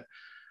don't, but,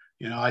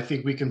 I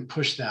think we can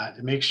push that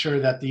to make sure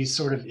that these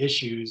sort of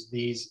issues,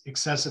 these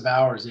excessive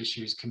hours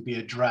issues can be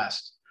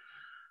addressed.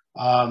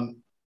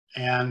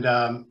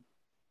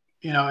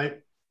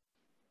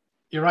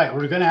 You're right.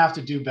 We're going to have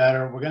to do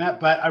better.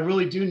 But I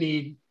really do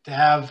need to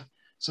have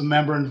some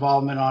member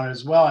involvement on it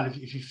as well. And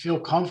if you feel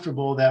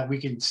comfortable that we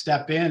can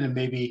step in and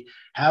maybe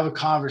have a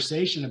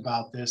conversation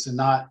about this and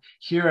not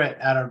hear it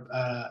at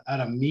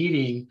a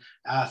meeting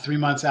 3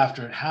 months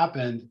after it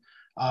happened,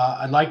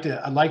 I'd like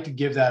to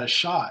give that a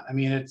shot. I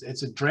mean,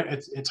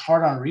 it's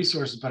hard on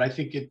resources, but I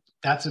think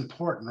that's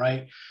important,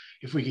 right?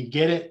 If we can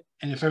get it,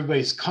 and if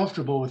everybody's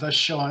comfortable with us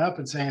showing up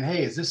and saying,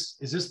 "Hey, is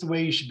this the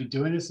way you should be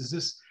doing this? Is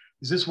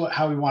this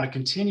how we want to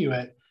continue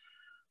it?"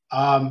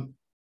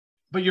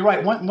 But you're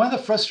right. One of the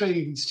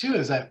frustrating things too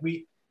is that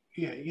we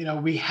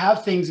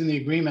have things in the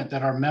agreement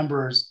that our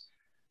members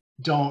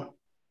don't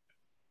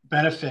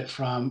benefit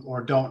from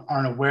or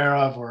aren't aware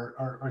of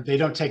or they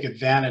don't take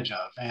advantage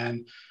of.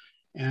 And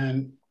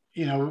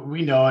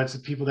we know it's the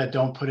people that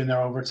don't put in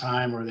their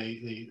overtime, or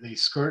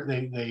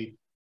they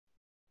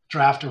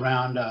draft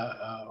around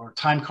or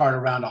time card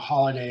around a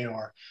holiday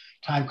or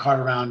time card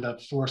around a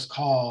forced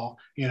call,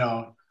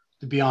 to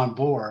be on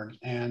board.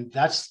 And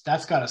that's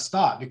got to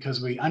stop,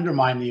 because we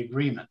undermine the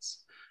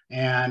agreements,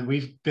 and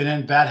we've been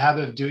in bad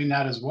habit of doing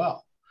that as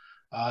well.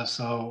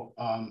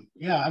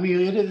 Yeah, I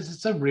mean,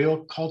 it's a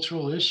real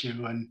cultural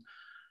issue. And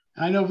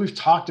I know we've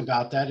talked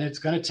about that, and it's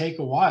going to take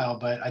a while,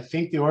 but I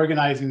think the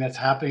organizing that's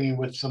happening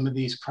with some of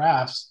these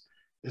crafts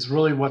is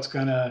really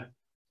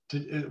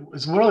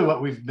it's really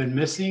what we've been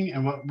missing,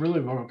 and what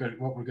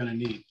we're going to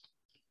need.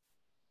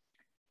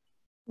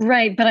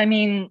 Right. But I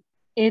mean,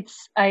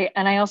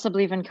 I also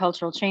believe in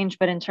cultural change,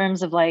 but in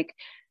terms of like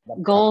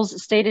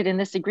goals stated in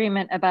this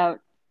agreement about,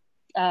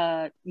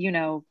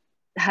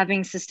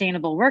 having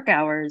sustainable work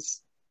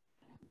hours,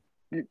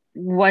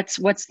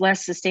 what's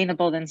less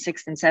sustainable than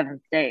 6th and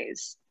 7th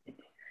days?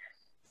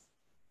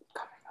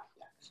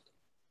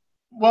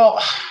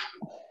 Well,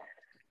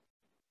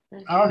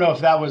 I don't know if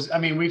that was,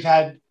 we've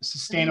had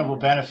sustainable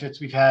benefits.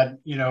 We've had,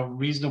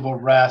 reasonable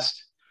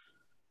rest.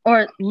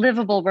 Or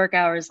livable work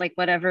hours, like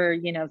whatever,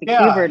 the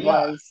keyword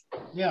was.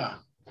 Yeah.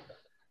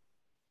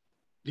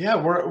 Yeah,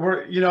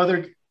 we're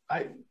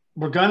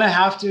going to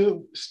have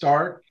to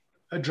start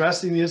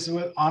addressing this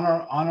on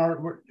our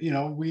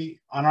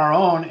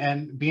own,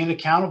 and being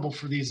accountable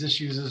for these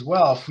issues as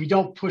well. If we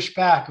don't push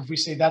back, if we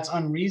say that's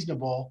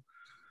unreasonable,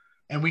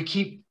 and we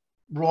keep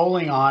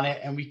rolling on it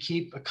and we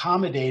keep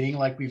accommodating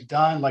like we've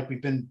done, like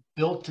we've been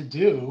built to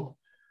do,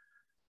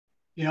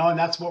 you know, and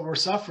that's what we're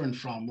suffering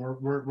from.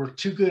 We're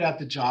too good at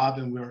the job,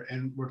 and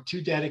we're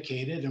too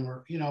dedicated, and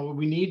we're, you know,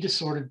 we need to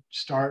sort of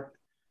start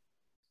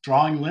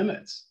drawing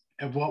limits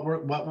of what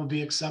will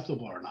be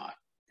acceptable or not.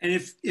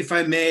 And if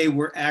I may,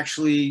 we're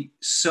actually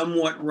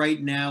somewhat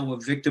right now a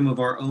victim of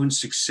our own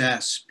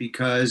success,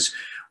 because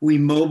we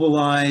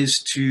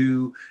mobilized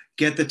to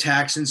get the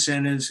tax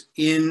incentives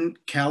in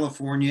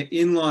California,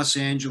 in Los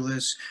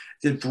Angeles,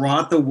 that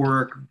brought the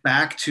work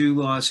back to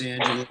Los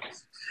Angeles.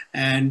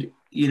 And,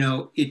 you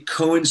know, it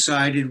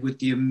coincided with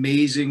the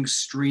amazing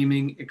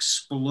streaming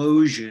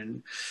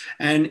explosion.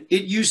 And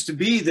it used to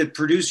be that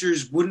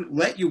producers wouldn't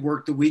let you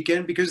work the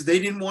weekend because they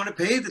didn't want to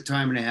pay the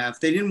time and a half.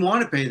 They didn't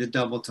want to pay the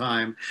double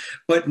time.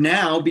 But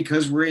now,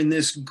 because we're in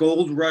this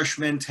gold rush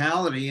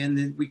mentality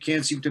and we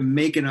can't seem to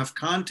make enough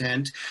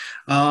content,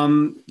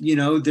 you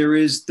know, there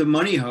is the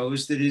money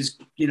hose that is,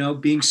 you know,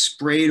 being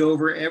sprayed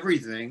over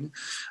everything.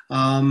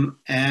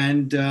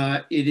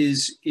 It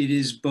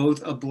is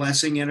both a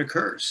blessing and a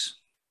curse.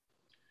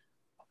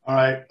 All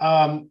right.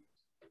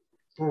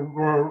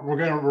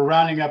 We're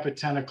rounding up at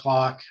 10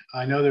 o'clock.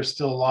 I know there's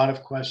still a lot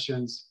of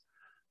questions.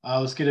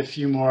 Let's get a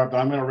few more, but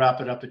I'm going to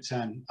wrap it up at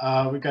 10.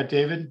 We've got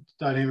David,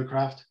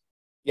 Namakraft.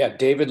 Yeah,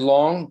 David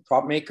Long,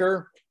 prop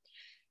maker.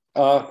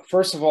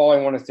 First of all, I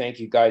want to thank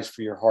you guys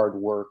for your hard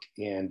work.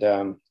 And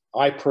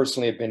I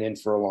personally have been in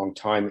for a long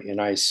time,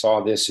 and I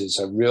saw this as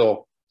a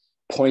real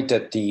point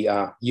that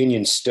the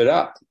union stood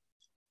up.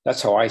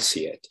 That's how I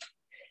see it.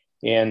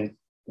 And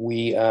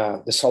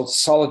the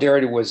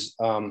solidarity was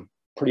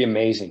pretty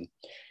amazing.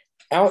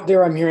 Out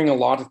there, I'm hearing a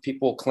lot of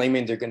people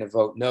claiming they're going to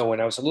vote no.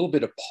 And I was a little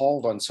bit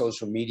appalled on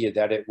social media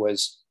that it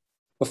was,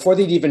 before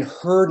they'd even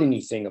heard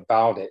anything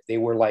about it, they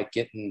were like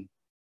getting,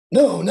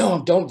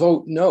 no, don't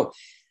vote no.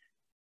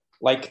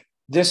 Like,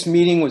 this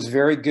meeting was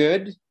very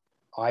good.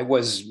 I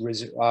was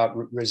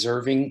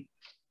reserving,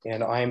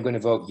 and I am going to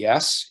vote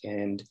yes.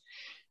 And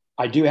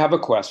I do have a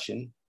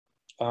question.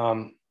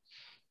 For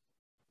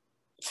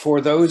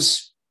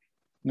those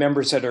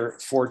members that are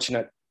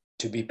fortunate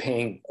to be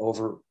being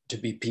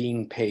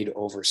paid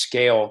over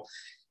scale,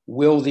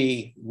 will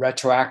the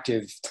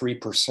retroactive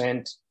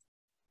 3%,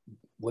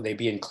 will they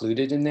be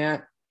included in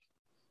that?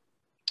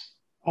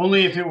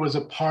 Only if it was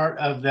a part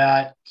of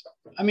that.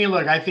 I mean,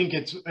 look, I think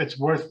it's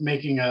worth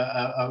making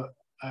a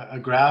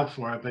grab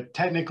for it, but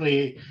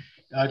technically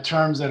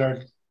terms that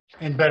are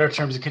in better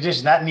terms and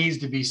conditions, that needs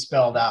to be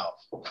spelled out.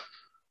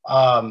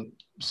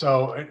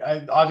 So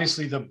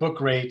obviously the book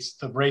rates,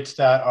 the rates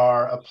that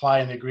are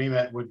applied in the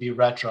agreement would be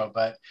retro,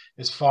 but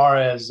as far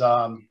as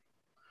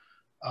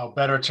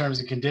better terms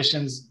and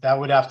conditions, that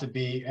would have to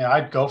be, and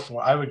I'd go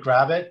for it. I would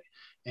grab it.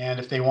 And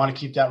if they want to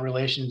keep that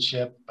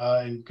relationship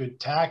in good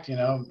tact, you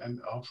know,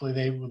 and hopefully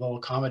they'll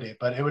accommodate,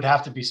 but it would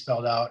have to be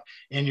spelled out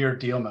in your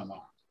deal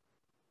memo.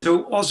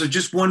 So also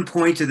just one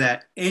point to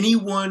that,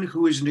 anyone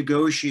who is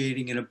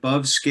negotiating an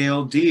above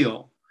scale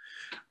deal,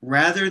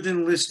 rather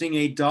than listing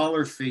a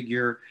dollar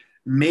figure,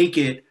 make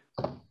it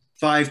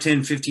 5,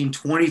 10, 15,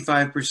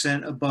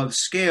 25% above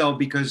scale,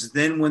 because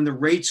then when the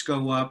rates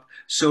go up,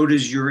 so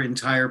does your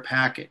entire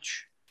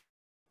package.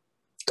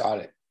 Got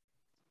it.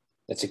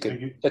 That's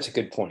a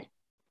good point.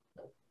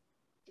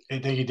 Hey,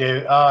 thank you,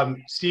 David.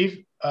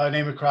 Steve,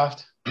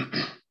 Namakraft.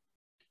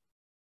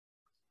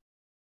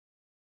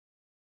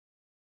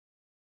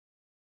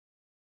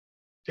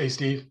 Hey,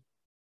 Steve.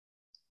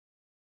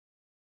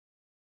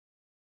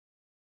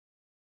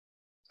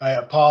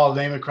 Paul,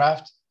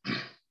 Namakraft.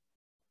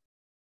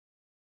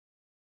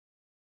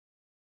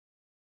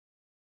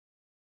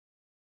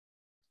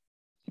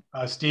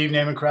 Steve,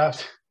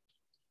 Namakraft.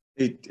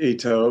 Hey,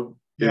 Tobe.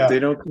 Yeah.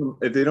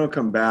 If they don't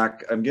come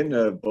back, I'm getting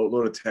a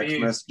boatload of text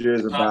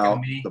messages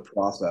about the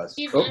process.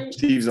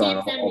 Steve's on.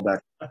 All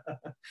back.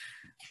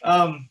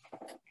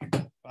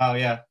 Wow,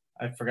 yeah.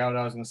 I forgot what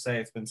I was going to say.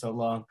 It's been so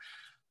long.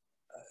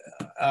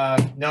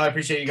 No, I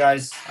appreciate you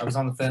guys. I was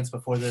on the fence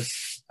before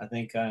this. I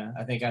think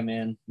I'm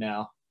in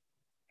now.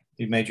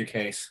 You've made your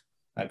case.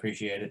 I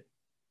appreciate it.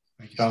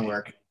 Strong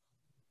work.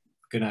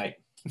 Good night.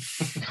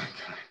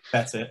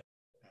 That's it.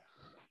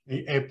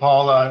 Hey,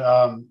 Paul,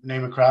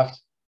 Namakraft.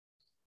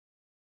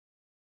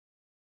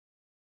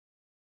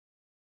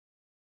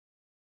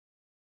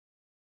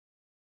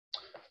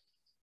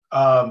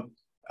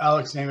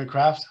 Alex,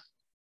 Namakraft.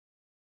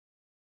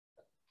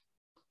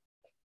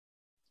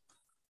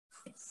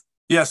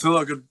 Yes,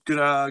 hello.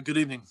 Good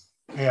evening.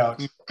 Hey,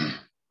 Alex.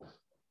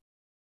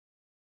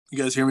 You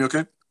guys hear me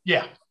okay?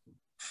 Yeah.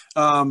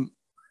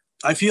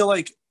 I feel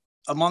like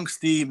amongst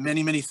the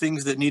many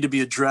things that need to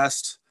be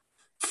addressed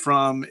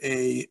from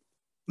a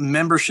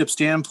membership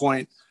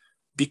standpoint,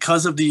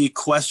 because of the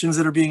questions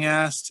that are being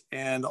asked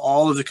and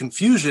all of the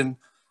confusion,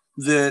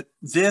 that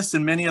this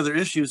and many other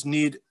issues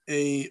need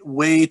a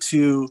way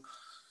to,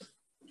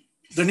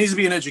 there needs to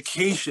be an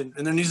education,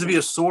 and there needs to be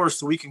a source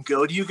so we can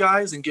go to you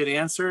guys and get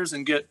answers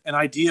and get an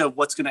idea of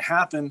what's going to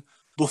happen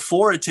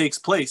before it takes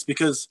place.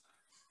 Because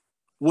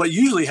what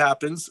usually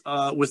happens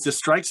with this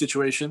strike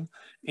situation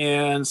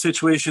and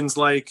situations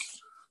like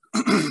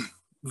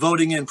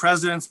voting in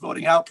presidents,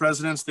 voting out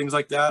presidents, things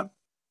like that,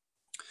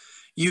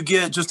 you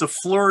get just a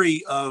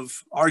flurry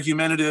of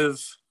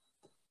argumentative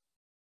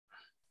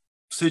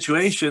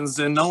situations,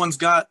 and no one's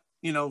got,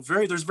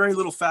 there's very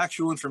little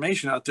factual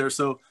information out there.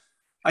 So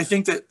I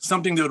think that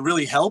something that would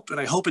really help, and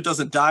I hope it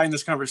doesn't die in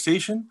this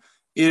conversation,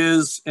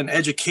 is an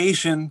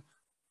education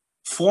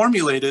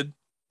formulated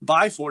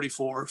by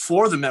 44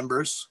 for the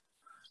members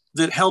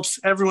that helps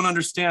everyone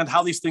understand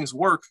how these things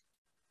work,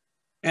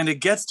 and it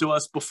gets to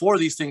us before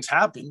these things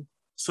happen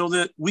so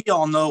that we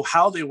all know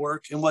how they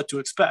work and what to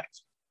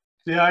expect.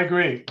 Yeah, I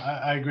agree.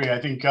 I agree. I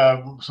think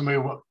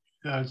somebody,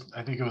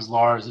 I think it was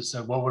Lars that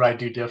said, what would I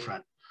do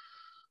different?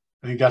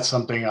 I think that's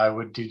something I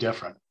would do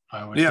different.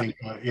 I would think,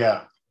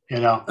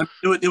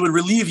 It would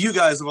relieve you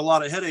guys of a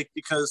lot of headache,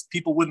 because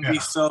people wouldn't be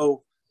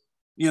so,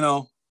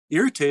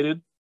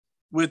 irritated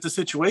with the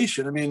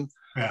situation. I mean,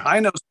 I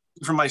know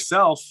for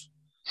myself,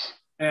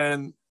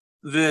 and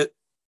that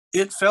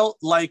it felt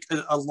like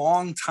a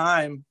long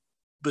time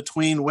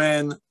between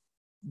when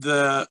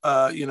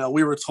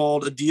we were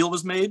told a deal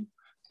was made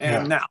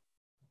and now.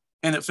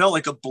 And it felt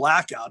like a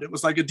blackout. It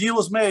was like a deal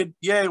was made.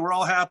 Yay, we're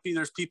all happy.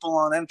 There's people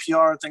on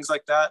NPR and things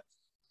like that.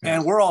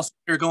 And we're all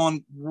here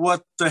going,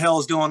 what the hell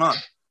is going on?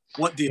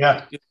 What deal?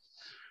 Yeah.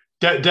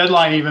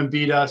 Deadline even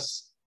beat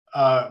us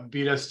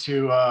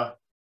to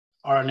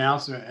our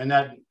announcement. And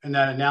that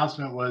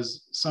announcement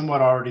was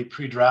somewhat already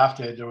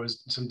pre-drafted. There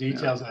was some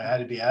details that had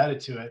to be added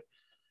to it.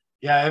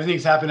 Yeah,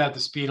 everything's happened at the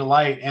speed of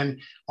light.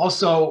 And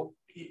also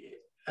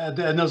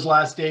in those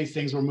last days,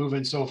 things were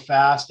moving so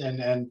fast,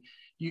 and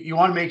you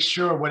want to make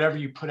sure whatever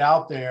you put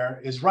out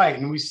there is right.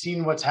 And we've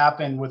seen what's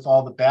happened with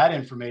all the bad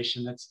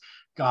information that's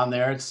gone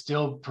there. It's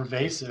still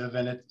pervasive,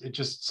 and it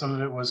just, some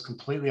of it was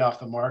completely off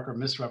the mark or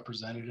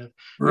misrepresentative.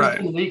 There's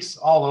been leaks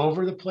all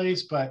over the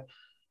place, but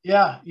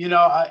yeah,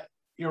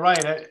 you're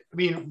right. I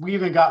mean, we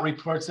even got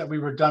reports that we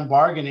were done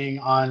bargaining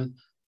on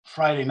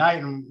Friday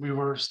night, and we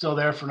were still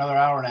there for another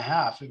hour and a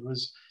half. It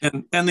was,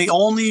 and the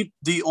only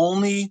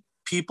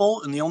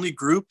people and the only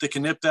group that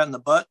can nip that in the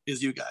butt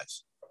is you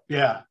guys.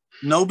 Yeah.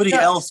 Nobody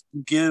else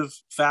can give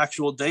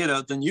factual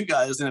data than you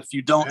guys. And if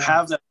you don't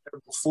have that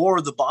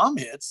before the bomb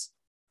hits,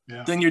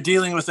 then you're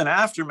dealing with an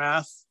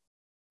aftermath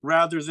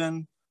rather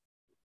than,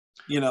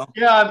 Yeah,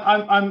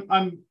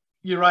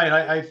 you're right.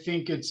 I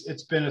think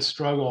it's been a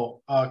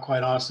struggle,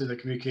 quite honestly, the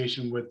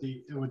communication with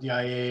the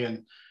IA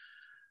and,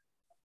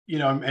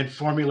 and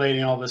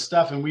formulating all this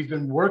stuff. And we've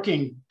been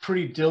working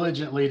pretty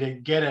diligently to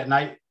get it.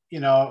 And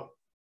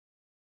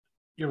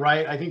you're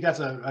right. I think that's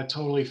a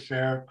totally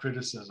fair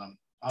criticism.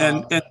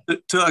 And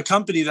to a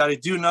company that I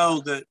do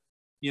know that,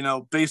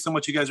 based on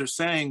what you guys are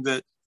saying,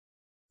 that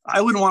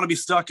I wouldn't want to be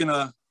stuck in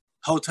a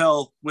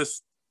hotel with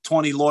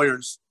 20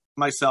 lawyers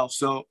myself.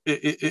 So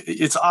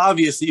it's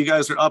obvious that you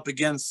guys are up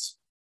against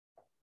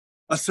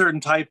a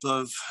certain type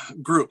of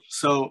group.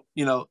 So,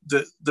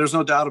 there's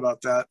no doubt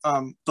about that.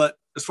 But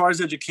as far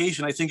as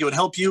education, I think it would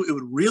help you. It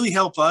would really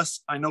help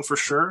us. I know for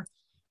sure.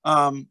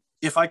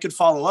 If I could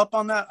follow up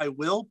on that, I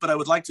will, but I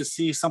would like to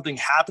see something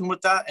happen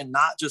with that and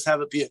not just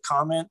have it be a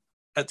comment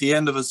at the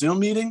end of a Zoom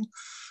meeting.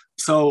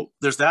 So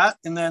there's that.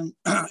 And then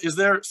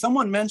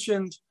someone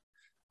mentioned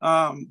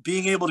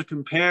being able to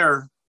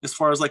compare, as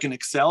far as like an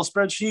Excel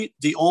spreadsheet,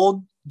 the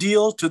old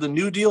deal to the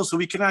new deal, so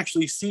we can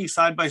actually see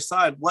side by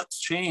side what's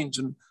changed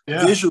and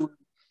visually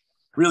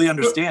really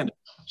understand it.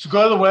 So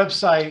go to the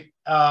website,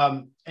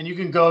 and you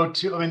can go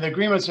to, the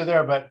agreements are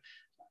there, but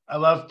I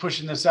love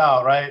pushing this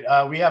out,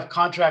 right? We have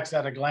contracts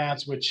at a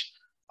glance, which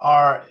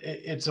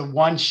it's a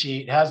one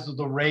sheet, it has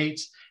the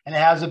rates, and it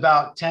has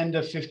about 10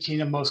 to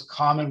 15 of most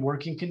common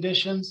working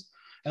conditions.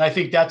 And I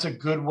think that's a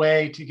good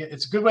way to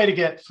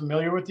get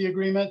familiar with the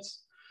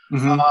agreements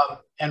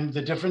and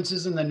the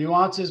differences and the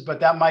nuances, but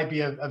that might be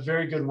a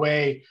very good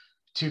way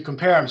to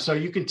compare them. So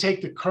you can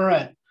take the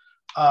current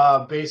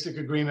basic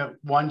agreement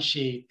one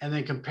sheet and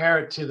then compare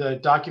it to the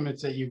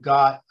documents that you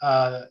got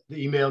the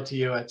email to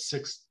you at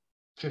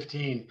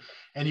 6:15,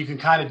 and you can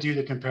kind of do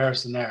the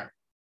comparison there.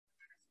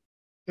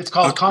 It's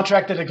called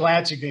Contract at a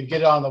Glance. You can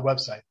get it on the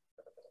website.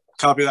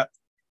 Copy that.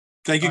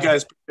 Thank you,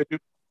 guys.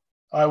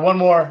 All right, one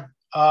more.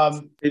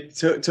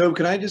 Tobe,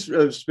 can I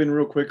just spin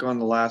real quick on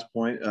the last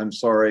point? I'm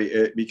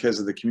sorry, because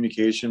of the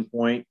communication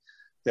point,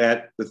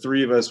 that the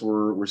three of us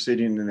were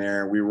sitting in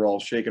there. We were all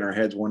shaking our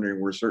heads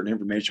wondering where certain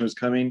information was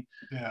coming.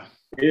 Yeah.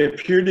 It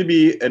appeared to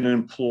be an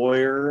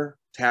employer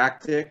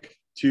tactic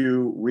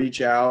to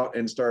reach out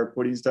and start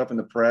putting stuff in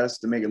the press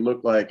to make it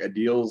look like a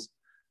deal's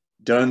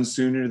done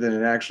sooner than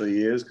it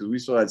actually is, because we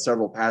still had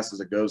several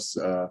passes of ghosts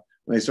when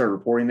they started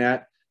reporting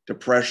that, to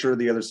pressure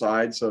the other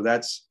side. So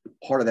that's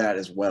part of that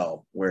as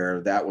well, where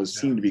that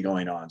seemed to be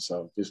going on.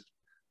 So just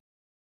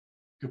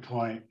good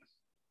point.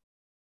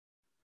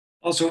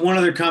 Also, one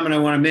other comment I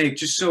want to make,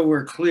 just so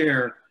we're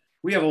clear,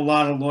 we have a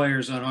lot of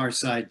lawyers on our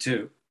side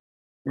too.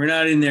 We're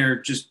not in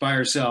there just by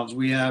ourselves.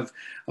 We have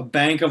a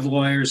bank of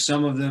lawyers,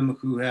 some of them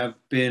who have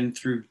been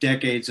through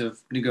decades of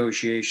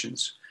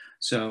negotiations.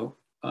 So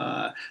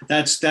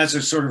That's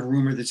a sort of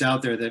rumor that's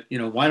out there that,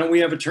 why don't we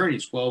have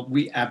attorneys? Well,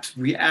 we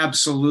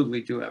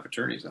absolutely do have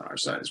attorneys on our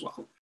side as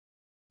well.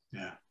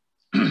 Yeah.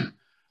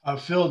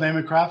 Phil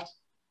Namancraft.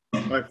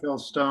 By Phil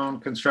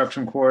Stone,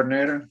 construction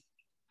coordinator.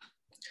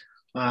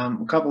 A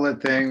couple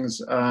of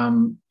things.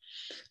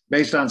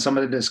 Based on some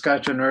of the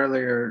discussion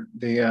earlier,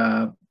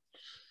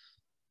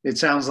 it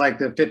sounds like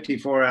the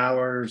 54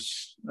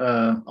 hours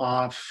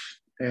off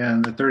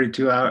and the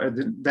 32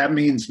 hours, that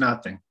means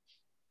nothing.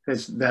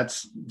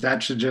 That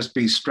should just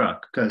be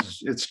struck,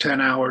 because it's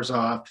 10 hours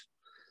off.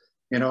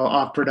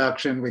 Off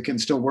production, we can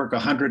still work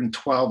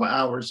 112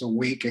 hours a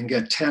week and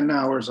get 10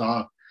 hours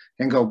off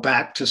and go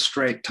back to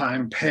straight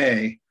time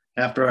pay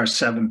after our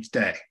 7th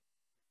day.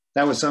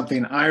 That was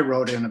something I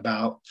wrote in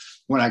about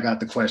when I got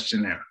the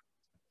questionnaire.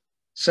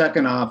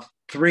 Second off,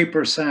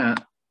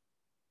 3%.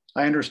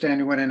 I understand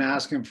you went in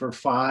asking for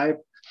 5%.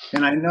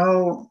 And I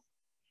know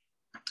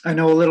a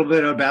little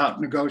bit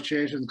about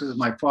negotiations because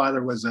my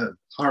father was an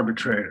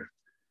arbitrator.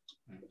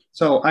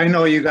 So I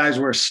know you guys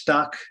were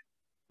stuck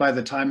by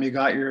the time you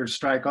got your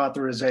strike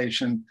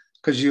authorization,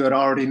 because you had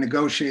already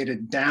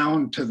negotiated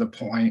down to the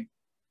point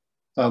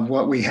of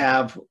what we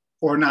have,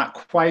 or not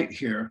quite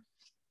here.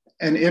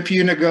 And if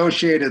you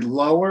negotiated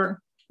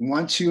lower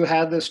once you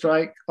had the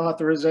strike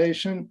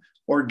authorization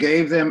or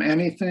gave them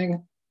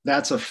anything,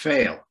 that's a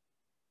fail.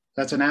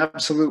 That's an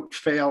absolute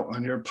fail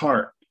on your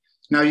part.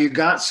 Now, you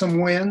got some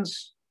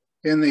wins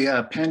in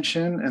the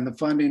pension and the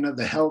funding of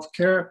the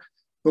healthcare,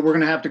 but we're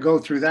going to have to go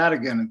through that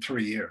again in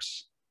 3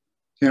 years,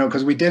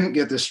 because we didn't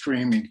get the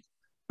streaming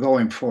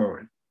going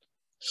forward.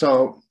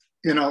 So,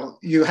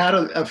 you had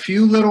a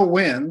few little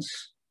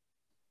wins,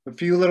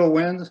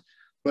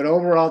 but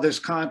overall, this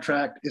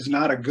contract is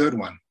not a good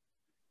one.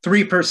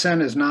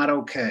 3% is not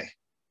okay.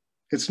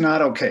 It's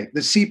not okay.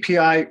 The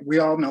CPI, we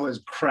all know, is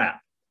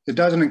crap. It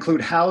doesn't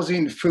include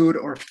housing, food,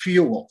 or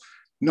fuel.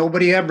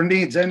 Nobody ever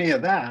needs any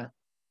of that.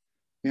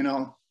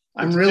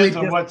 I'm really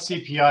depends on what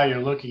CPI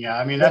you're looking at.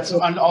 I mean, that's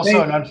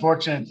also an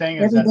unfortunate thing.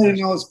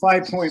 Everybody knows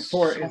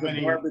 5.4 is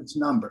a garbage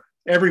number.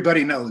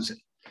 Everybody knows it.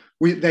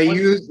 They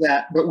use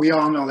that, but we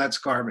all know that's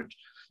garbage.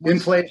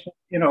 Inflation,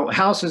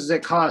 houses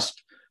that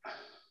cost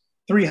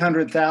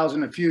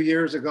 $300,000 a few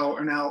years ago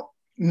are now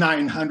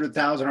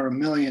 $900,000 or $1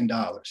 million.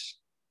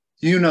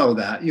 You know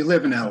that. You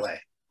live in LA.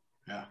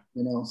 Yeah.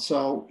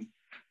 So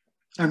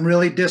I'm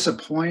really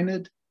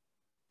disappointed,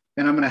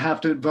 and I'm going to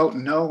have to vote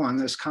no on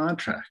this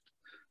contract.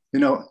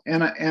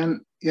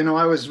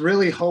 I was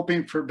really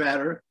hoping for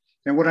better.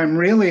 And what I'm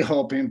really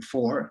hoping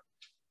for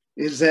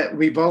is that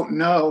we vote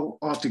no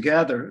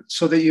altogether,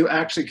 so that you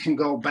actually can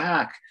go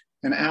back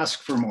and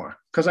ask for more.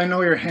 Because I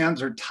know your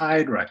hands are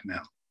tied right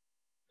now,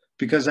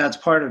 because that's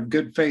part of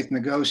good faith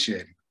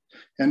negotiating.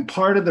 And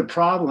part of the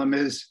problem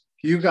is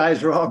you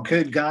guys are all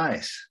good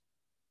guys.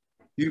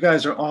 You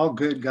guys are all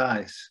good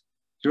guys.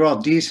 You're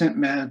all decent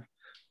men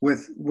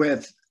with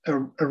a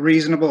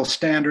reasonable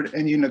standard,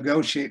 and you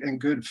negotiate in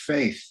good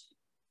faith.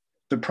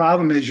 The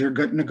problem is you're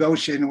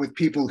negotiating with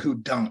people who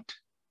don't.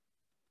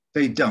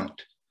 They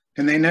don't.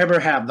 And they never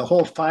have. The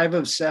whole 5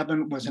 of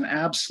 7 was an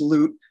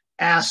absolute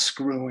ass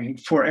screwing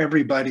for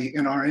everybody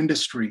in our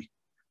industry,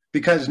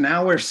 because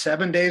now we're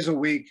 7 days a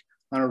week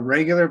on a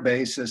regular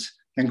basis,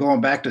 and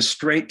going back to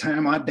straight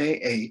time on day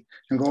 8,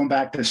 and going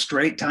back to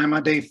straight time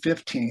on day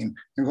 15,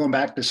 and going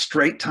back to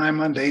straight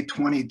time on day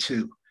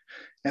 22.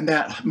 And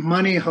that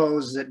money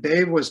hose that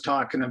Dave was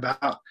talking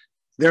about,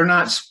 they're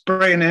not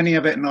spraying any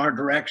of it in our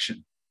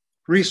direction.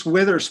 Reese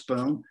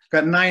Witherspoon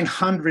got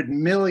 $900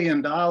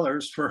 million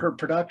for her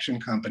production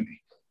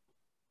company.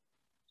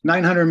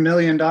 $900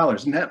 million.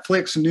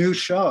 Netflix new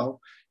show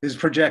is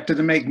projected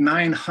to make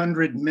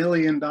 $900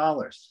 million.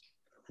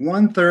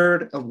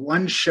 1/3 of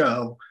one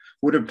show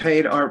would have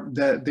paid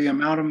the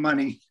amount of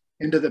money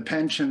into the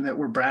pension that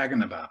we're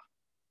bragging about.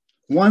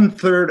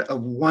 1/3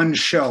 of one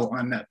show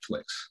on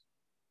Netflix.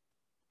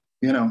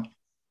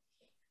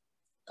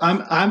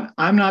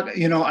 I'm not,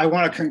 I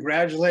want to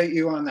congratulate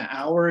you on the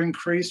hour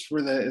increase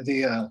for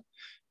the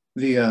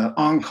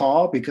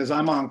on-call, because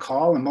I'm on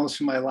call, and most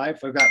of my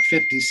life I've got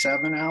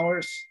 57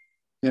 hours.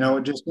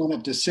 It just went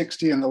up to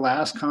 60 in the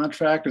last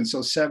contract, and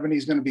so 70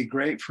 is going to be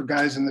great for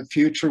guys in the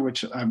future,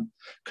 which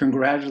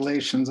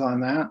congratulations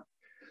on that.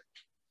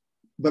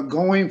 But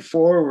going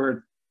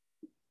forward,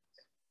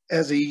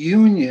 as a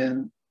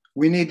union,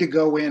 we need to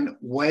go in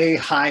way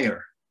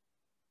higher.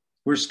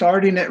 We're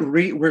starting at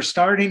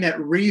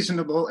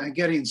reasonable and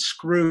getting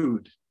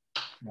screwed.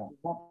 We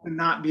want to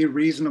not be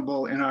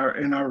reasonable in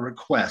our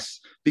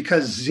requests,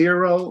 because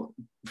 0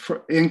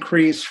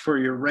 increase for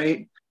your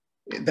rate,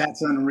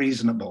 that's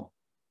unreasonable.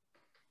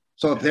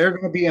 So if they're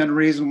going to be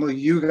unreasonable,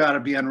 you got to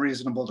be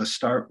unreasonable to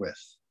start with.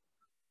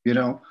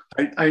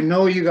 I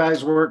know you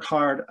guys work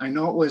hard. I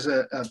know it was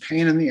a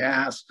pain in the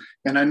ass,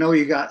 and I know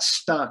you got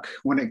stuck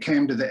when it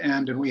came to the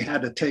end, and we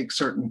had to take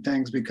certain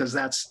things because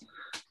that's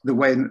the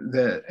way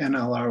the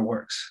NLR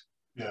works.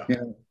 Yeah.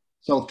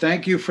 So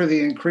thank you for the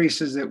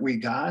increases that we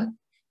got.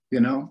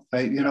 Dave,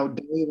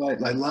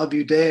 I love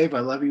you, Dave. I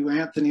love you,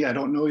 Anthony. I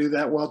don't know you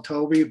that well,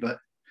 Toby, but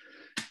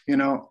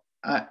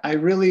I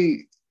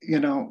really, you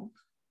know.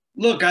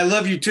 Look, I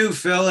love you too,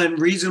 Phil,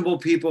 and reasonable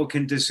people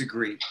can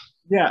disagree.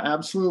 Yeah,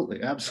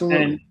 absolutely.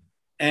 Absolutely.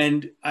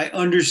 And I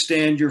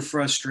understand your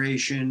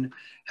frustration.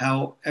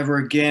 However,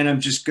 again, I'm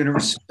just going to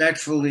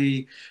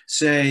respectfully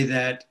say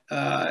that,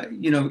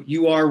 you know,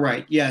 you are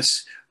right.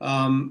 Yes.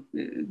 You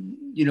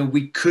know,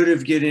 we could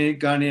have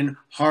gone in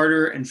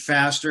harder and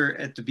faster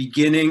at the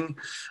beginning.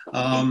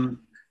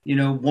 You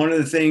know, one of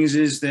the things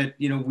is that,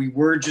 you know, we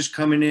were just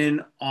coming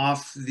in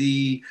off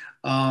the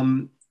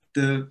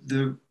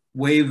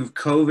wave of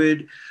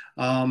COVID.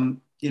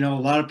 You know,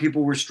 a lot of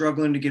people were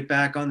struggling to get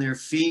back on their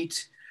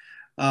feet.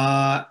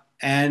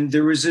 And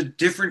there was a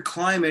different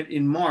climate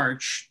in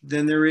March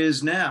than there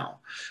is now.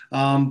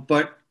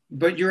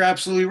 But you're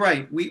absolutely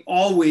right. We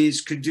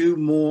always could do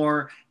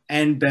more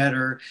and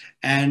better.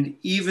 And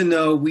even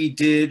though we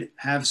did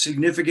have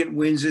significant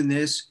wins in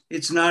this,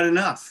 it's not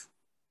enough.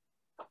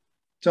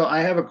 So I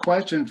have a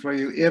question for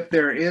you. If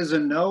there is a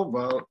no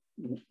vote,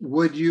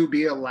 would you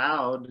be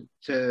allowed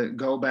to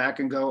go back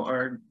and go,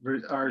 our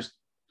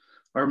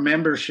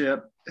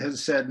membership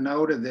has said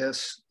no to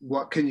this.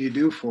 What can you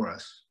do for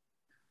us?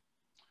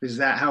 Is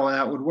that how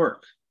that would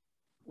work?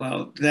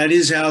 Well, that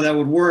is how that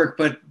would work.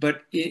 But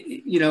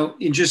you know,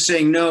 in just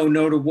saying no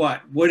to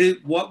what?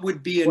 What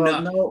would be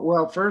enough?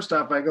 Well, first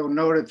off, I go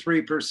no to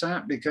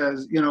 3%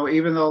 because, you know,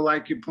 even though,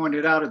 like you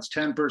pointed out, it's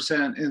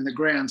 10% in the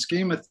grand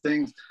scheme of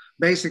things,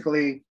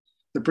 basically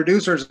the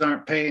producers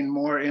aren't paying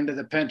more into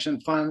the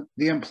pension fund.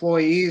 The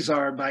employees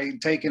are by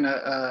taking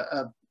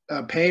a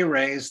pay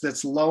raise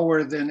that's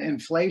lower than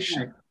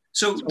inflation.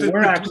 So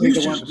we're actually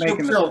the ones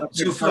making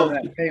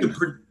the payment.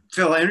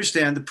 Phil, I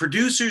understand the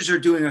producers are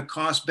doing a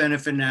cost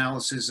benefit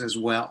analysis as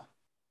well.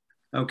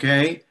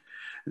 Okay.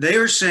 They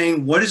are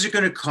saying, what is it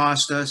going to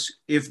cost us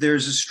if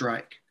there's a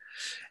strike?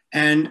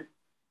 And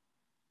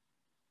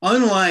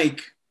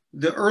unlike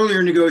the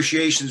earlier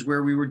negotiations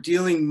where we were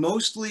dealing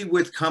mostly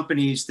with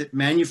companies that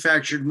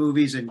manufactured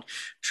movies and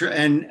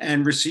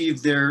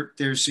received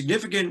their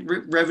significant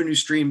revenue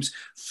streams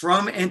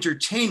from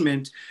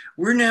entertainment,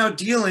 we're now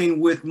dealing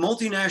with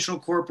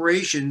multinational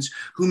corporations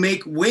who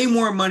make way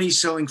more money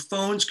selling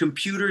phones,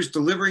 computers,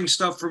 delivering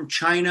stuff from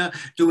China,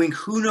 doing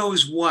who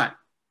knows what.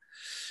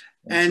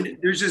 And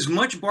there's as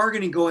much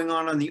bargaining going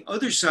on the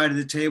other side of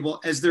the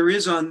table as there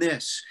is on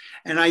this.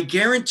 And I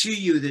guarantee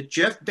you that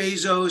Jeff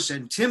Bezos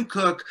and Tim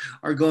Cook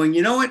are going,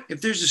 you know what,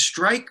 if there's a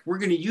strike, we're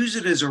going to use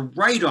it as a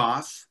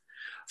write-off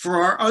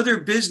for our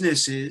other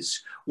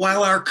businesses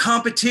while our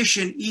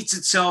competition eats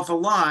itself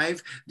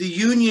alive. The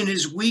union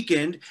is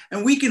weakened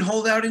and we can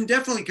hold out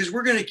indefinitely because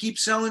we're going to keep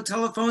selling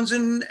telephones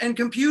and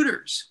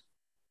computers.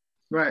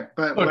 Right.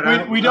 But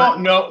look, we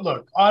don't know.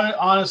 Look,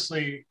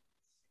 honestly,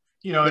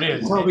 you know, it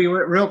is. Toby,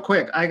 real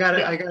quick, I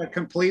gotta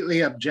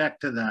completely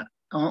object to that.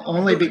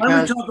 Only because. Why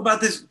don't we talk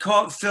about this?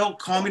 Phil,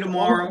 call me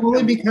tomorrow.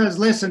 Only because,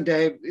 listen,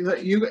 Dave,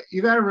 you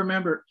got to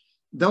remember,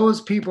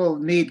 those people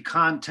need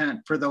content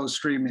for those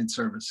streaming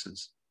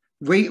services.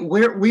 We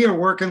are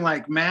working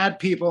like mad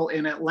people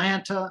in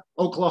Atlanta,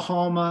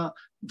 Oklahoma,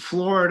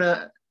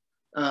 Florida,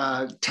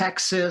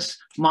 Texas,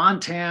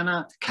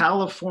 Montana,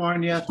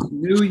 California,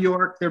 New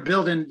York.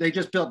 They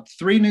just built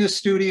 3 new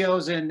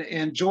studios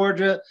in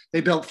Georgia. They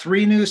built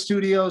 3 new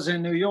studios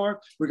in New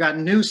York. We got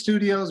new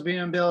studios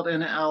being built in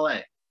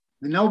LA.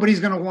 Nobody's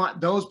going to want,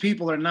 those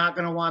people are not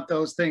going to want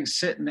those things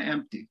sitting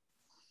empty.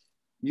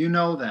 You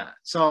know that.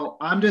 So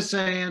I'm just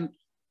saying,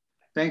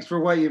 thanks for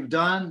what you've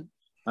done.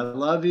 I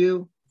love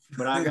you,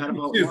 but I got to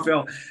vote. You too,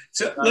 Phil.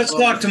 So let's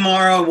talk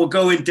tomorrow. We'll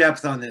go in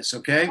depth on this,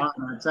 okay? All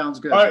right,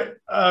 sounds good. All right,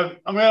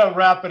 I'm going to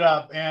wrap it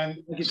up. And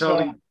thank you,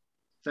 Tony.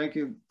 Thank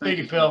you. Thank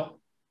you, Phil.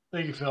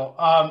 Thank you, Phil.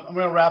 I'm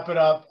going to wrap it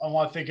up. I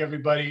want to thank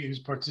everybody who's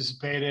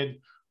participated.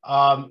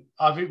 We're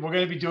going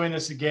to be doing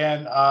this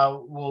again.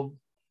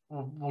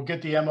 We'll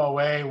get the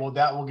MOA.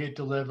 That will get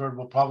delivered.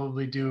 We'll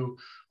probably do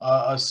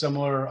a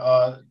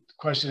similar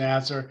question and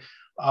answer.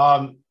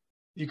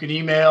 You can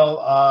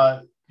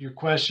email your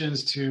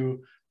questions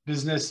to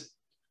business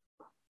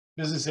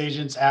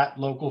agents at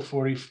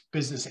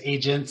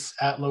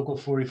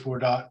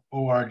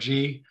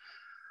local44.org.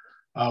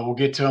 We'll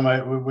get to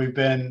them. We've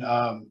been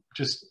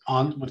just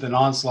on with an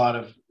onslaught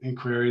of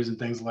inquiries and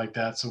things like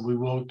that. So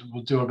we'll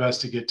do our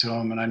best to get to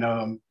them. And I know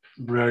I'm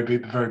very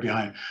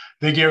behind.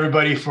 Thank you,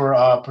 everybody, for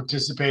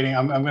participating.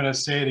 I'm going to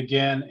say it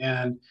again.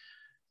 And,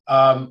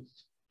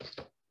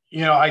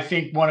 you know, I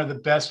think one of the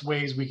best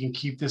ways we can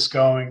keep this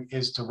going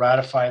is to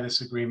ratify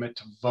this agreement,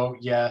 to vote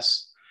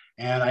yes.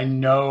 And I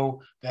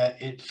know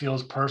that it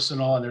feels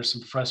personal and there's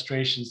some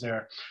frustrations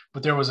there,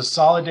 but there was a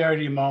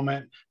solidarity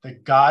moment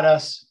that got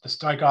us the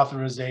strike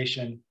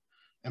authorization,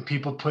 and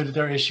people put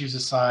their issues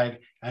aside.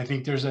 And I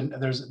think there's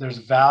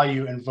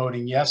value in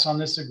voting yes on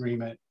this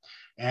agreement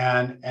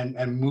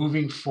and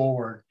moving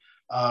forward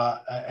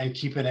and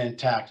keep it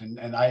intact.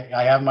 And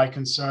I have my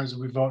concerns if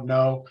we vote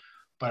no,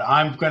 but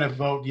I'm going to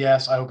vote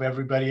yes. I hope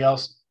everybody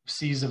else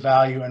sees the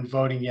value in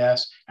voting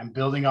yes and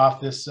building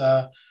off this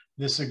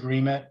this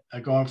agreement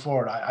going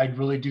forward. I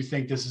really do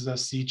think this is a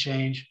sea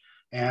change.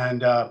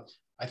 And I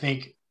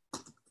think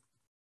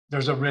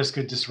there's a risk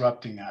of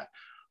disrupting that.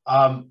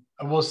 I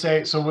will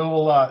say, so we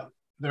will,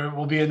 there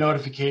will be a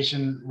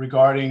notification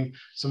regarding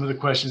some of the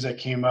questions that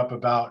came up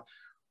about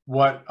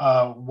what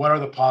are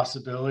the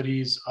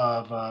possibilities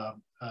of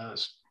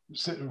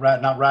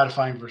not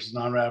ratifying versus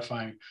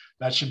non-ratifying.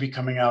 That should be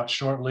coming out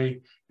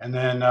shortly. And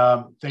then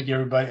thank you,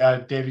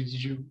 everybody. David,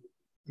 did you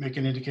make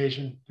an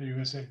indication that you were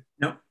going to say?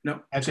 No,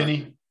 no. Anthony?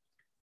 Sorry.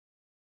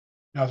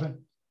 Nothing?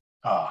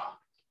 Ah.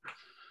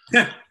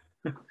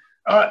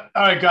 All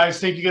right, guys.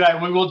 Thank you. Good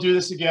night. We will do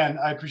this again.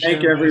 I appreciate it.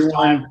 Thank you,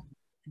 everyone.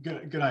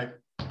 Good night.